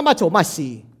bang nó mà chỗ mà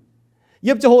xì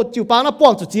ยิบจะโหดจิวปังน่ะป้อ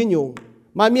งจุดจีนอยู่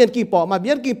มาเมียนกี่ปอมาเมี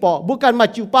ยนกี่ปอบุกันมา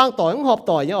จิวปังต่อยหอบ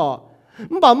ต่อยเนี่ย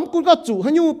บ่คุณก็จุให้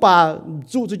ยูป่า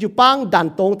จุจิวปังดัน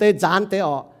ตรงเตจานเต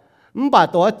บ่า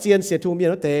ตัวเจียนเสียทูเมีย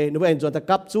นเตนึกว่าเอ็นจวนตะ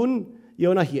กับจุนเยอ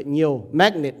ะน่ะเหี่ยเหี่ยวแม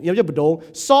กเนตเยอะจะบดง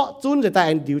ซ้อจุนจะแต่เ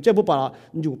อ็นดิวจะบุปผา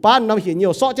อยู่ป้านน้ำเหี่ยเหี่ย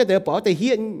วซ้อจะแต่ปอแต่เ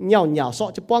หี่ยเหนียวซ้อ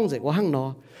จะป้องเสกว่าหั่งนอ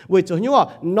เว้ยจุยูว่า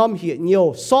น้ำเหี่ยเหี่ยว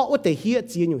ซ้อว่าแต่เหี่ย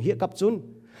เจียนอยู่เหี่ยกับจุน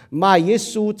มาเย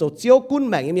ซูจะเจียวกุ้น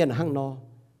แมงเมียนหั่งนอ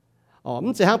มั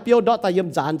นจะหางเปียวดอตายยม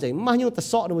จานใจมาอยู่แต่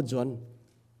ซ้อหนูจวน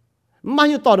มา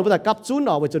อยู่ต่อหนูแต่กับจุน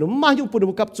ไว้จนมาอยู่ปุ่นห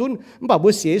นูกับจุนมันบอกบั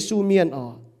วเสียซูเมียน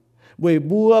เว้ย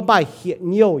บัวใบเหี่ย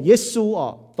เหี่ยวเยซู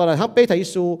ตอนนั้นทั้งเป้ไทยเย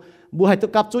ซูบัวให้ตัว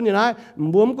กับจุนอย่างนั้น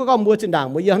บัวมันก็บัวจินด่าง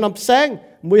บัวยังน้ำแสง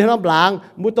บัวยังน้ำหลาง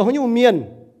บัวตัวเขาอยู่เมียน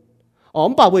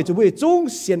มันบอกเว้ยจะบัวจุ้ง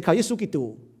เสียนเขาเยซูกิตู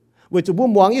为主不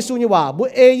忙耶稣你话，不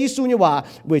爱耶稣你话，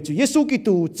为主耶稣基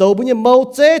督做不你毛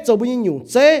者，做不你用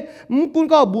者，唔管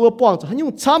个不帮助，还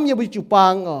用参也不主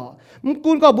帮哦。唔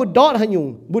管個不ดอด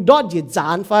用不ดอด也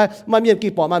賺快，嘛面幾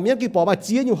薄嘛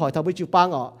只用海頭不就幫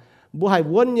哦，不係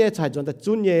穩嘢就係做得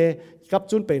準嘢，急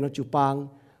準備no就幫，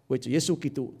為住耶穌基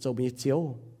督做乜嘢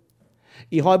招，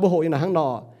而海不好人行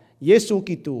咯，耶穌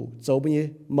基督做乜嘢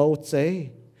冇啫，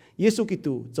耶穌基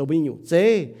督做乜嘢用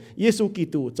啫，耶穌基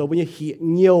督做乜嘢血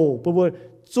nhiều，不過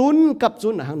準急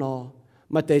準行咯，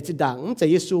嘛第一檔就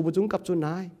耶穌不準急準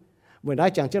嚟，為大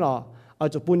講即咯，我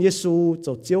就搬耶穌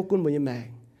做招官乜嘢命。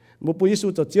một bữa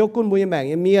Giêsu cho chiếu cún bữa mẹ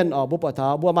như miên ở bữa bỏ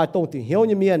tháo bữa mai tông tiền hiếu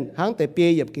như miên hang tại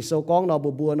bê dập cái sâu con nó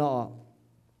bữa nó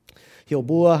hiểu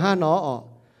bữa ha nó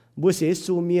bữa sẽ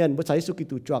Giêsu miên bữa sai Giêsu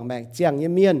Kitô chọn mẹ chàng như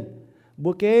miên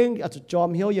bữa cái ở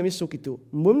chòm hiếu như Giêsu Kitô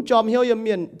muốn chòm hiếu như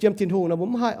miên chiêm thiên hùng nó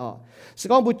muốn hai sẽ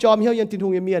có bữa chòm hiếu như thiên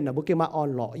hùng như miên là bữa cái mà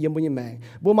on lọ yếm bữa như mẹ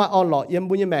bữa mà on lọ yếm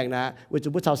bữa như mẹ nè bữa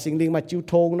chụp bữa chào sinh linh mà chiêu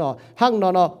thong nó hang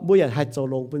nó bữa giờ hai châu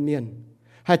lông bữa miên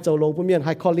hai châu lông bữa miên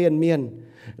hai kho liên miên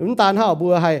chúng ta hao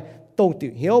bữa hay tông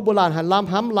tiểu hiếu bữa làn hay làm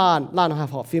hám làn hay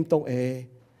họ phim tông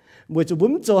bữa chú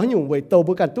bún cho nhung bữa tàu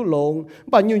bữa cần tu lông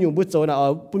bao nhiêu nhung bữa cho là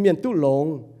ở bữa miền tu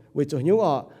lông bữa cho nhung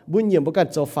ở bữa nhiều bữa cần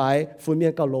cho phải phun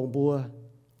miền cao lông bữa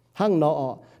hăng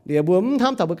nó để bữa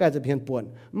ham thằng bữa cầnจะเพียงปวน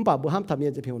bảo bữa ham thằng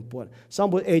miềnจะเพียงปวน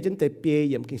xong bữa chân để bê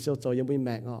yếm kinh sâu cho yếm bữa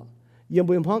mẹ yếm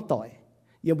bữa hoang tỏi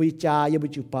yếm bữa cha yếm bữa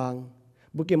chụp băng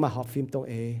bữa kia mà họ phim tông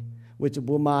bữa chú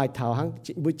bữa mai thảo hăng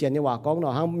bữa chén như quả con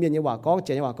nó hăng miền như quả con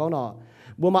chén như quả con nó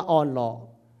bữa mà on lọ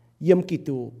yếm kỳ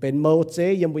tụเป็นmâu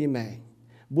chế yếm bữa mẹ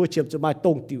bữa chiều cho mai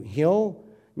tông tiểu hiếu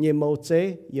như mâu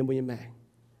chế yếm bữa mẹ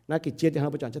nãy kỳ chia thì họ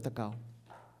bữa chọn cho ta cầu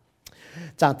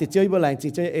chẳng thì chơi bữa lành chỉ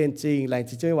chơi ên trình lành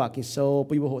chỉ chơi hòa kinh sâu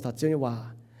bữa hộ thật chơi như hòa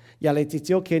อย่าเลยchỉ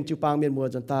chơi khen chụp băng miền mùa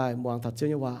dần tai muang thật chơi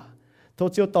như hòa thôi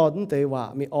chơi to đến tới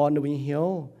hòa mi on nó bữa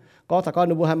hiếu có thằng con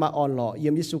nó bữa hai mà on lọ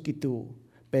yếm Giêsu Kitô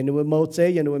เป็นnó bữa mâu chế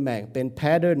yếm nó bữa mẹเป็น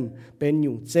pattern เป็นห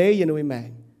ยุ่งเจ๊yếm nó bữa mẹ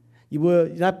ยูบ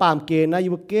นายปามเกณฑ์นะยู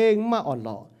บเก่งมาอ่อนห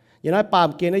ล่อยังนายปาม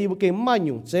เกณฑ์นะยูบเก่งมาห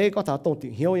ยุ่งเจ้ก็ถ้าตรงถึ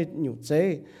งเหี้ยวหยุ่งเจ้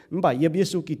มันบ่เยี่ยมเย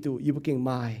ซูกิตูยูบเก่ง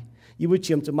มายูบเ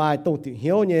ชื่อมจะมาตรงถึงเ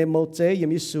หี้ยวเนี่ยโมเจ้เยี่ย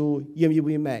มเยซูเยี่ยมยูบ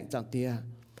แม่จังเตีย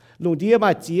ลุงเดียมา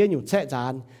เจียหยุ่งแช่จา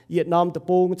นเยียดน้ำตะ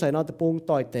ปูงใส่น้ำตะปูง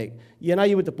ต่อยเต็กเยียนาย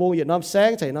ยูบตะปูงเยียดน้ำแสง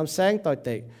ใส่น้ำแสงต่อยเ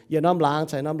ต็กเยียดน้ำล้าง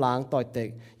ใส่น้ำล้างต่อยเต็ก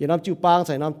เยียดน้ำจิ้วปังใ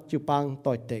ส่น้ำจิ้วปัง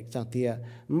ต่อยเต็กจังเตีย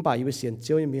มันบ่ยูบเสียนเ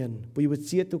จียวยังเมียนบ่ยูบเ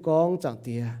จียตุกองจังเ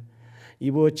ตียอี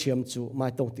บัวเชื่อมจู่มา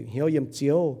ตรงถึงเหี้ยวเยี่ยมเจี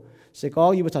ยวเสกอง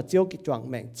อีบัวถัดเจียวกิจวัง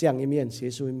แมงเจียงยี่เมียนเสีย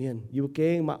ซุยเมียนอีบัวเก่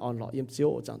งมาอ่อนหล่อเยี่ยมเจีย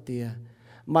วจังเตีย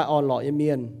มาอ่อนหล่อยี่เมี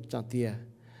ยนจังเตีย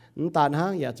น้ำตาลห้า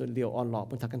งอย่าจุดเหลียวอ่อนหล่อ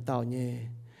บนทักกันเต้าเย่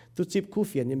ตุจิบคู่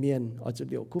เฟียนยี่เมียนเอาจุดเ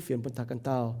หลียวคู่เฟียนบนทักกันเ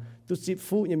ต้าตุจิบ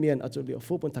ฟูยี่เมียนเอาจุดเหลียว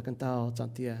ฟูบนทักกันเต้าจัง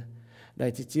เตียได้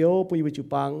ที่เจียวปุยวิจุ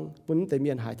ปังปุ้นแต่เมี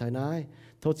ยนหายถ่ายน้าย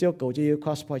โทเจียวเก่าจะยืดค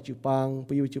อสพอยจุปัง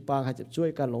ปุยวิจุปังให้จะช่วย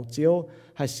การหลงเจียว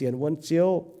ให้เสียนวนเจียว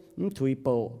ถุยโป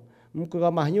มันก็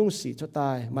มายุ่งสีชดตา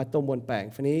ยมาต้มบนแป้ง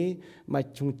ฟันนี้มา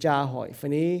ชุงจ่าหอยฟัน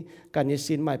นี้การยิ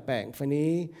สินมาแป้งฟัน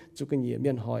นี้จุกันเหยียบเมี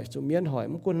ยนหอยจุเมียนหอย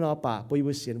มันก็นอป่าปุย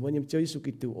บุเสียนวันยิมเจ้ายิสุ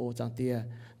กิตูโอจังเตีย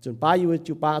จนป้าอยู่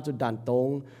จุป้าจนด่านตรง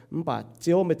มันป่าเ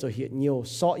จียวไม่จะเหี่ยเหี่ยว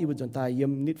ซ้ออยู่จนตายยิ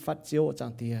มนิดฟัดเจียวจั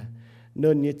งเตียเนิ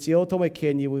นเนี่ยเจียวทำไมเค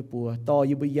นอยู่ปัวต่ออ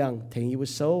ยู่บยังเถงอยู่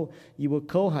โซ่อยู่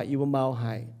เข้าหายอยู่เมาห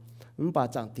ายมันป่า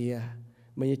จังเตีย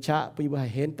มันจะชะปุยบุหาย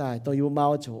เห็นตายต่ออยู่เมา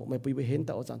โฉไม่ปุยบุเห็นแ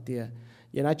ต่โอจังเตีย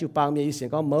อย่างนั้นจูปังมีเสียง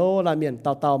ก็เมื่อละเมียนเ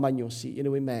ต่ามาหยุ่งสีใน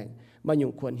วิแมงมาหยุ่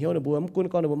งขวนเหี้ยวในบัวมกุ้น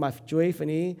ก็ในบัวมาช่วยฟัน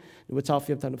นี้ในบัวชาวเ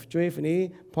ฟียมทันช่วยฟันนี้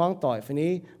พ้องต่อยฟัน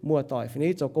นี้มัวต่อยฟัน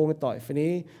นี้จโกงต่อยฟัน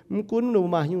นี้มกุ้นในบั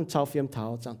วมาหยุ่งชาวเฟียมเท้า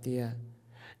จังเตีย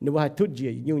ในบัวให้ทุดเหยี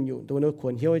ยยุ่งตัวในขว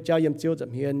นเหี้ยวเจ้าเยี่ยมเจียวจับ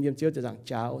เฮียนเยี่ยมเจียวจะจังเ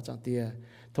จ้าจังเตีย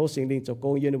โทษสิ่งดิ่งจโก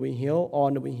งเยี่ยนในวิเหี้ยวอ่อน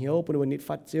ในวิเหี้ยวปุ่นในวินิด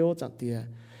ฟัดเจียวจังเตีย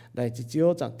ได้จีเจียว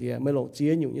จังเตียไม่หลงเจี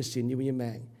ยยุ่งยี่สินยี่วิแม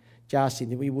งcha xin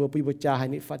như bùa bùa cha hay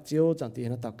nít phát chiếu chẳng tiền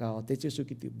nó tạo cao tế Giêsu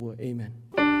Kitô bùa amen.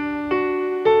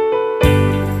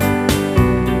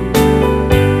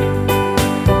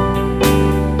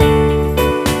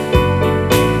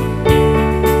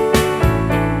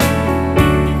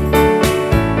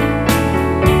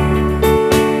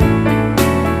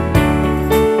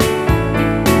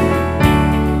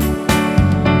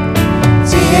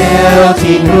 Chiếu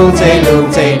thiên hương chạy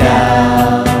lùng chạy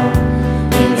đào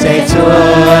chạy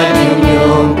chuột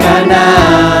nhung cả na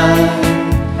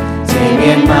chạy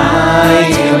miền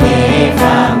mãi chiều lệ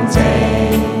vàng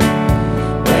chạy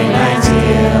quay lại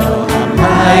chiều hầm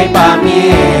hai ba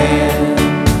miền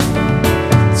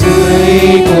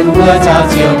dưới cuốn mưa trao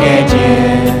chiều kẻ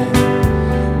chuyện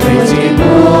quay chuyện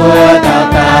mưa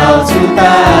tao chúng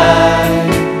ta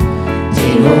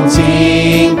thiên hùng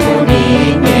chính của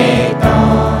đi nghe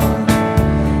to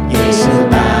Giêsu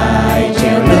tài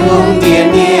chiều lung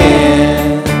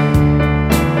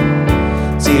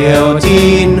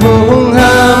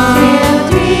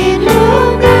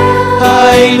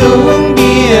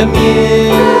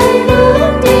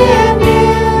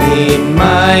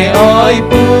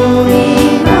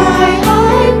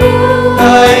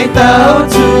đau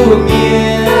chu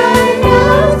miên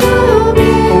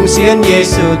cùng xiên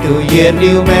Giêsu tu yết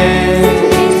liu mê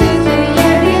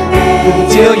cùng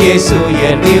chiếu Giêsu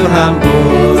yết liu ham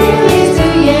buồn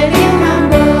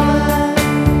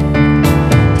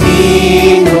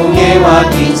thiên hùng ye wa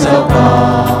tin sâu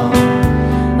bò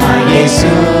mà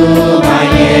Giêsu mà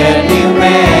yết liu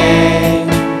mê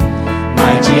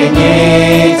mà chia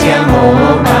nhẹ chiang hồ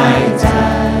mai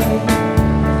dài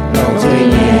lòng duy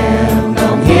niệm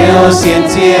lòng hiếu xiên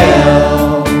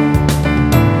chiếu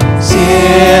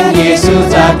xiên Giêsu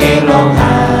ra cái lòng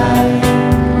hài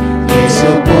Giêsu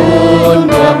buồn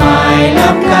đùa mai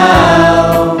lắm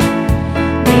cao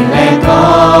mình lên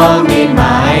con mình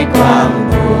mãi quang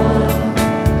buồn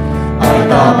ở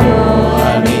đó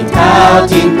buồn mình thao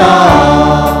tin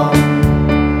to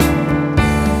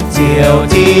chiều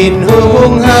tin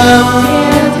hung hăng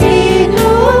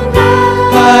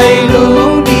hai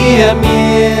lúng địa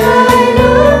miền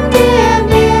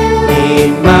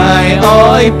nhìn mai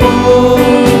oi bu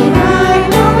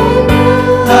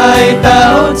hai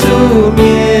táo chu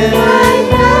miền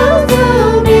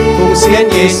cùng xiên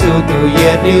Giêsu tu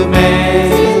yết liu mê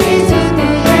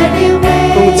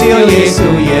cùng chiếu Giêsu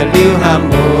yết liu ham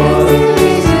buồn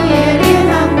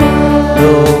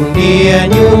đồng địa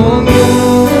nhung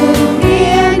nhung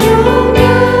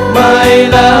mai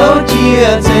lão chia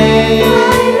sẻ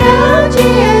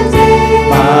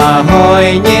bà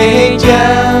hỏi nhẹ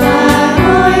cha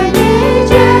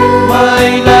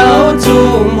mai lão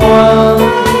trung hoa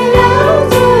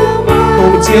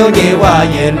cùng chiếu nhẹ hòa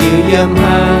yết liu yếm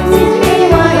hang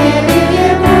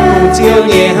cùng chiếu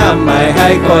nhẹ ham mai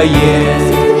hai coi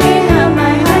yết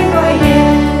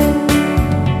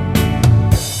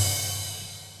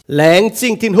lén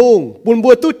chính thiên hùng buồn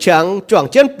bùa tu trắng choàng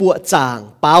chân bùa chàng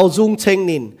bao dung thanh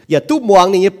nínอย่าtu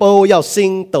muangนี่เปา要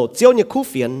sinh tổ chiếu như khu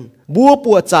phiền bùa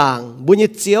bùa chàng bùa như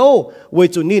chiếu với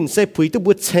chủ nín sẽ phủi tu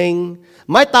bùa thanh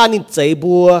mái ta nín chạy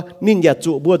bùa nínอย่า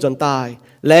chủ bùa dần tài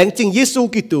lén chính Giêsu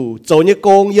Kitô走như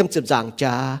công yếm chụp giảng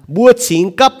cha bùa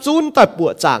chính cấp chun tại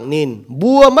bùa chàng nín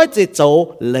bùa mái chạy走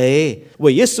lệ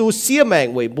với Giêsu xia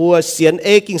mèng với bùa xiên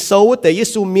kinh sâu tại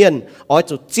Giêsu miền ở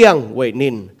chủ chiang với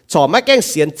nín chỏ máy keng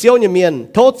xiên chiếu như miền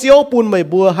thô chiếu bùn mây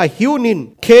bùa hay hiu nín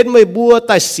khen mây bùa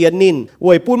tại xiên nín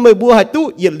với bùn mây bùa hay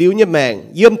tu yết liu như mèng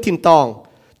yếm thiên tòng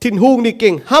thiên hùng ni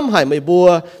king ham hải mây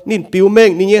bùa nín piu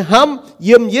mèng nín như ham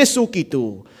yếm Giêsu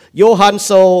Kitô Johann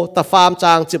so ta phàm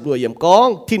trang chụp đuổi yếm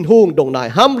con thiên hùng đồng nải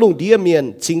ham lùng địa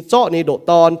miền chính chọในđộ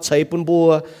ตอนใช้bùn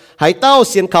bùa hay tao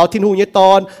xiên khảo thiên hùng nhưต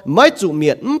อนไม่จุเมี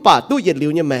ยนป่าtu yết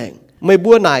liu như mèng mày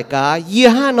bua nải cá ye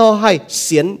ha no hay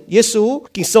xiên Giêsu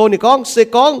kinh sâu này con sẽ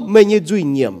con mày như duy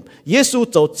nhiệm Giêsu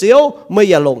走chiếu mày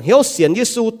อย่าหลง hiếu xiên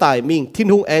Giêsu tại mình thiên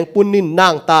hùng anh bun nín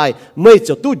nàng tài mày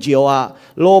cho tu diệu à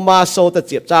lô ma sâu ta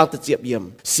diệp trang ta diệp yểm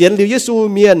xiên liu Giêsu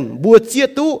miền bua chia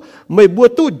tu mày bua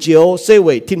tu diệu sẽ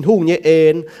về thiên hùng nhé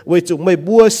en về chủ mày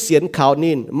bua xiên khảo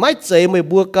nín mãi chế mày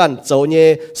bua can走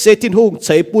nhé sẽ thiên hùng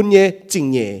chế bun nhé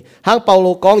chính nhé hang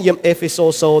Paulo con yểm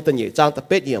Ephesos sâu ta nhé trang ta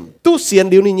pet yểm tu xiên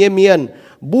liu nín nhé miền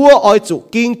bua oi chủ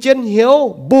kinh chân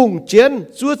hiếu bùng chiến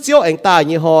chúa chiếu ảnh tài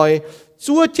như hỏi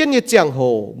chúa chiến như chẳng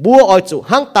hồ bua oi chủ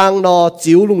hang tàng nò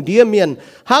chiếu lùng địa miền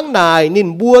hang nài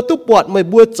nín bua tu bọt mày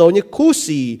bua走như khu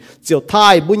xì chiều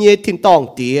thai bua nhé thiên tòng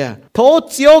tía thố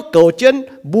chiếu cầu chân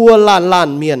bua làn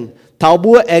làn miền thảo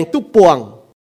bua ảnh tu buồng